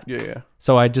forgot. Yeah.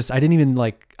 So I didn't even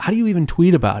like, how do you even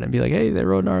tweet about it and be like, hey, they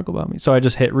wrote an article about me. So I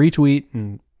just hit retweet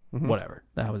and whatever.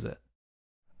 That was it.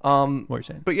 What were you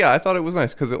saying? But yeah, I thought it was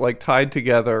nice because it like tied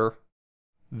together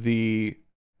I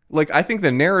think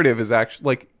the narrative is actually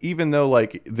like, even though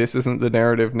like this isn't the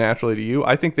narrative naturally to you,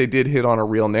 I think they did hit on a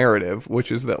real narrative,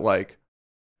 which is that like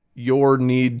your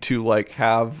need to like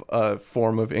have a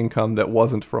form of income that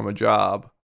wasn't from a job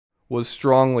was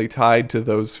strongly tied to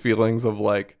those feelings of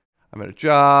like, I'm at a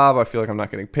job, I feel like I'm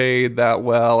not getting paid that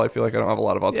well, I feel like I don't have a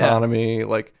lot of autonomy,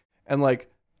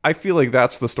 I feel like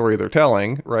that's the story they're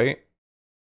telling, right?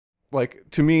 Like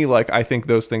to me, like I think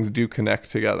those things do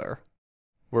connect together,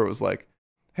 where it was like,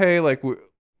 hey, like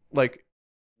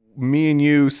me and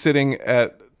you sitting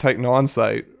at Titan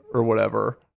On-Site or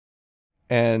whatever,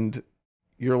 and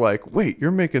you're like, wait,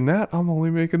 you're making that? I'm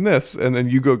only making this. And then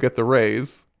you go get the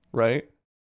raise, right?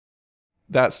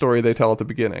 That story they tell at the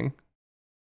beginning.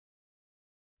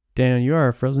 Daniel, you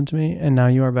are frozen to me, and now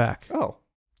you are back. Oh.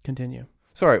 Continue.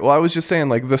 Sorry. Well, I was just saying,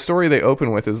 like, the story they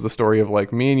open with is the story of,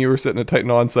 like, me and you were sitting at Titan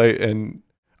On-Site, and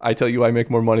I tell you I make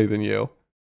more money than you.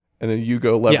 And then you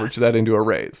go leverage that into a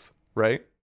raise, right?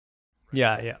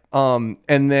 Yeah.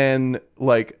 And then,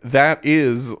 like, that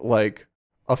is, like,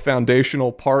 a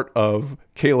foundational part of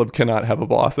Caleb cannot have a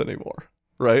boss anymore,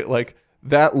 right? Like,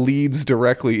 that leads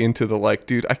directly into the, like,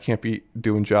 dude, I can't be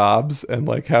doing jobs and,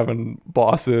 like, having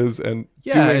bosses and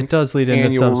doing it does lead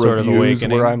into some sort of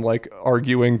awakening where I'm, like,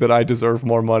 arguing that I deserve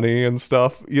more money and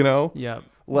stuff, you know? Yeah.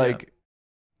 Like,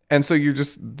 and so you're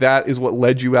just, that is what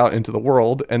led you out into the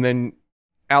world. And then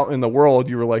out in the world,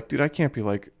 you were like, dude, I can't be,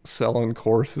 like, selling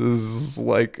courses,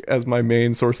 like, as my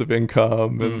main source of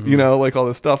income and, you know, like, all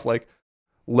this stuff. Like,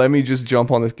 let me just jump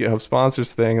on this GitHub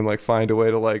sponsors thing and, like, find a way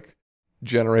to, like,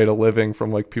 generate a living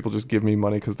from, like, people just give me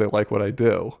money because they like what I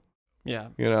do. Yeah.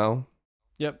 You know?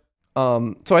 Yep.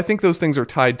 So I think those things are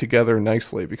tied together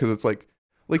nicely because it's like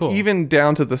cool. Even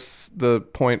down to the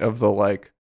point of the,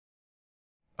 like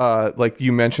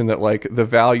you mentioned that, like, the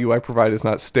value I provide is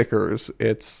not stickers,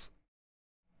 it's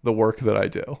the work that I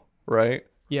do, right?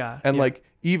 Yeah. And like,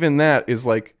 even that is,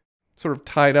 like, sort of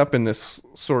tied up in this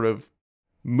sort of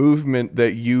movement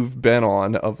that you've been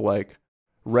on of, like,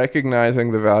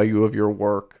 recognizing the value of your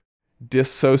work,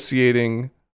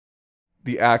 dissociating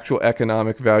the actual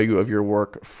economic value of your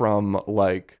work from,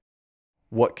 like,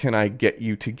 what can I get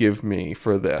you to give me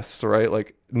for this, right?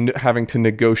 Like, having to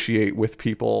negotiate with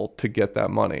people to get that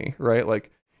money, right?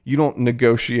 Like, you don't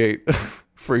negotiate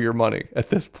for your money at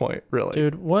this point, really.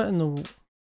 Dude, what in the...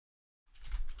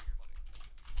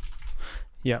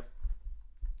 Yep.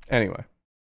 Anyway,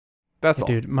 that's all.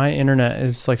 Dude, my internet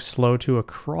is, like, slow to a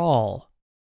crawl.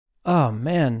 Oh,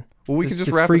 man. Well, we can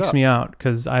just wrap it up. It freaks me out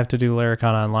because I have to do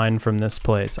Laracon online from this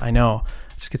place. I know.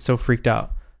 I just get so freaked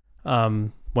out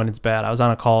when it's bad. I was on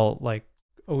a call like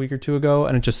a week or two ago,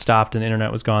 and it just stopped, and the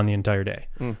internet was gone the entire day.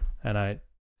 And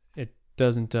it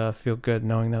doesn't feel good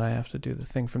knowing that I have to do the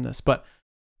thing from this. But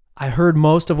I heard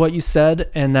most of what you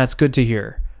said, and that's good to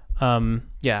hear.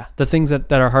 Yeah, the things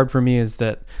that are hard for me is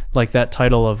that, like, that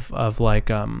title of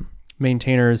like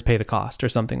maintainers pay the cost or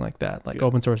something like that. Like,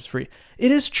 open source is free. It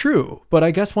is true, but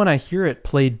I guess when I hear it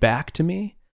played back to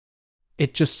me,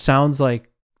 it just sounds like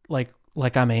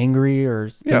I'm angry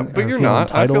or but you're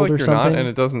not. I feel like you're not, and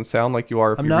it doesn't sound like you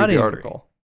are if you read the article.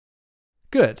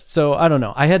 Good. So I don't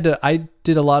know. I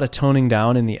did a lot of toning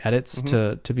down in the edits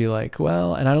to be like,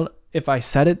 well, and if I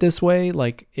said it this way,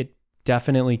 like it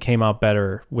definitely came out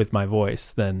better with my voice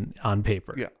than on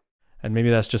paper. Yeah. And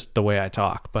maybe that's just the way I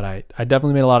talk, but I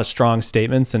definitely made a lot of strong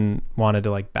statements and wanted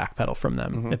to like backpedal from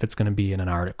them if it's going to be in an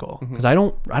article, because I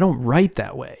don't write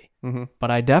that way, but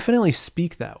I definitely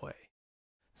speak that way.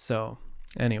 So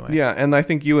anyway. Yeah. And I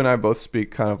think you and I both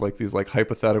speak kind of like these like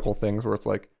hypothetical things where it's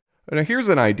like, now here's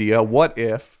an idea. What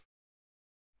if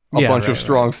a bunch of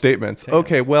strong statements? Yeah.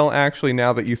 Okay. Well, actually,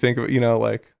 now that you think of it,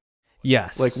 like,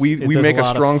 yes, like we make a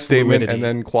strong statement and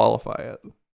then qualify it.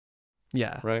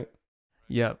 Yeah. Right.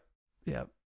 Yep.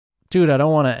 Dude, I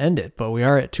don't want to end it, but we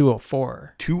are at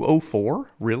 2:04. 2:04?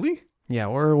 Really? Yeah,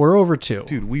 we're over 2.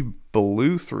 Dude, we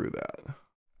blew through that.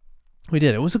 We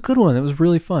did. It was a good one. It was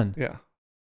really fun. Yeah.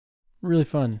 Really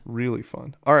fun. Really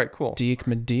fun. All right, cool. Deek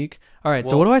Madeek. All right,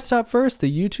 so what do I stop first?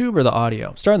 The YouTube or the audio?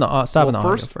 I'm starting the stopping the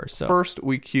audio first. So. First,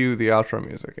 we cue the outro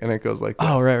music, and it goes like this.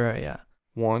 Oh, right, yeah.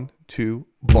 1, 2,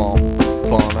 bomb,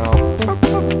 bomb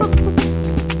out.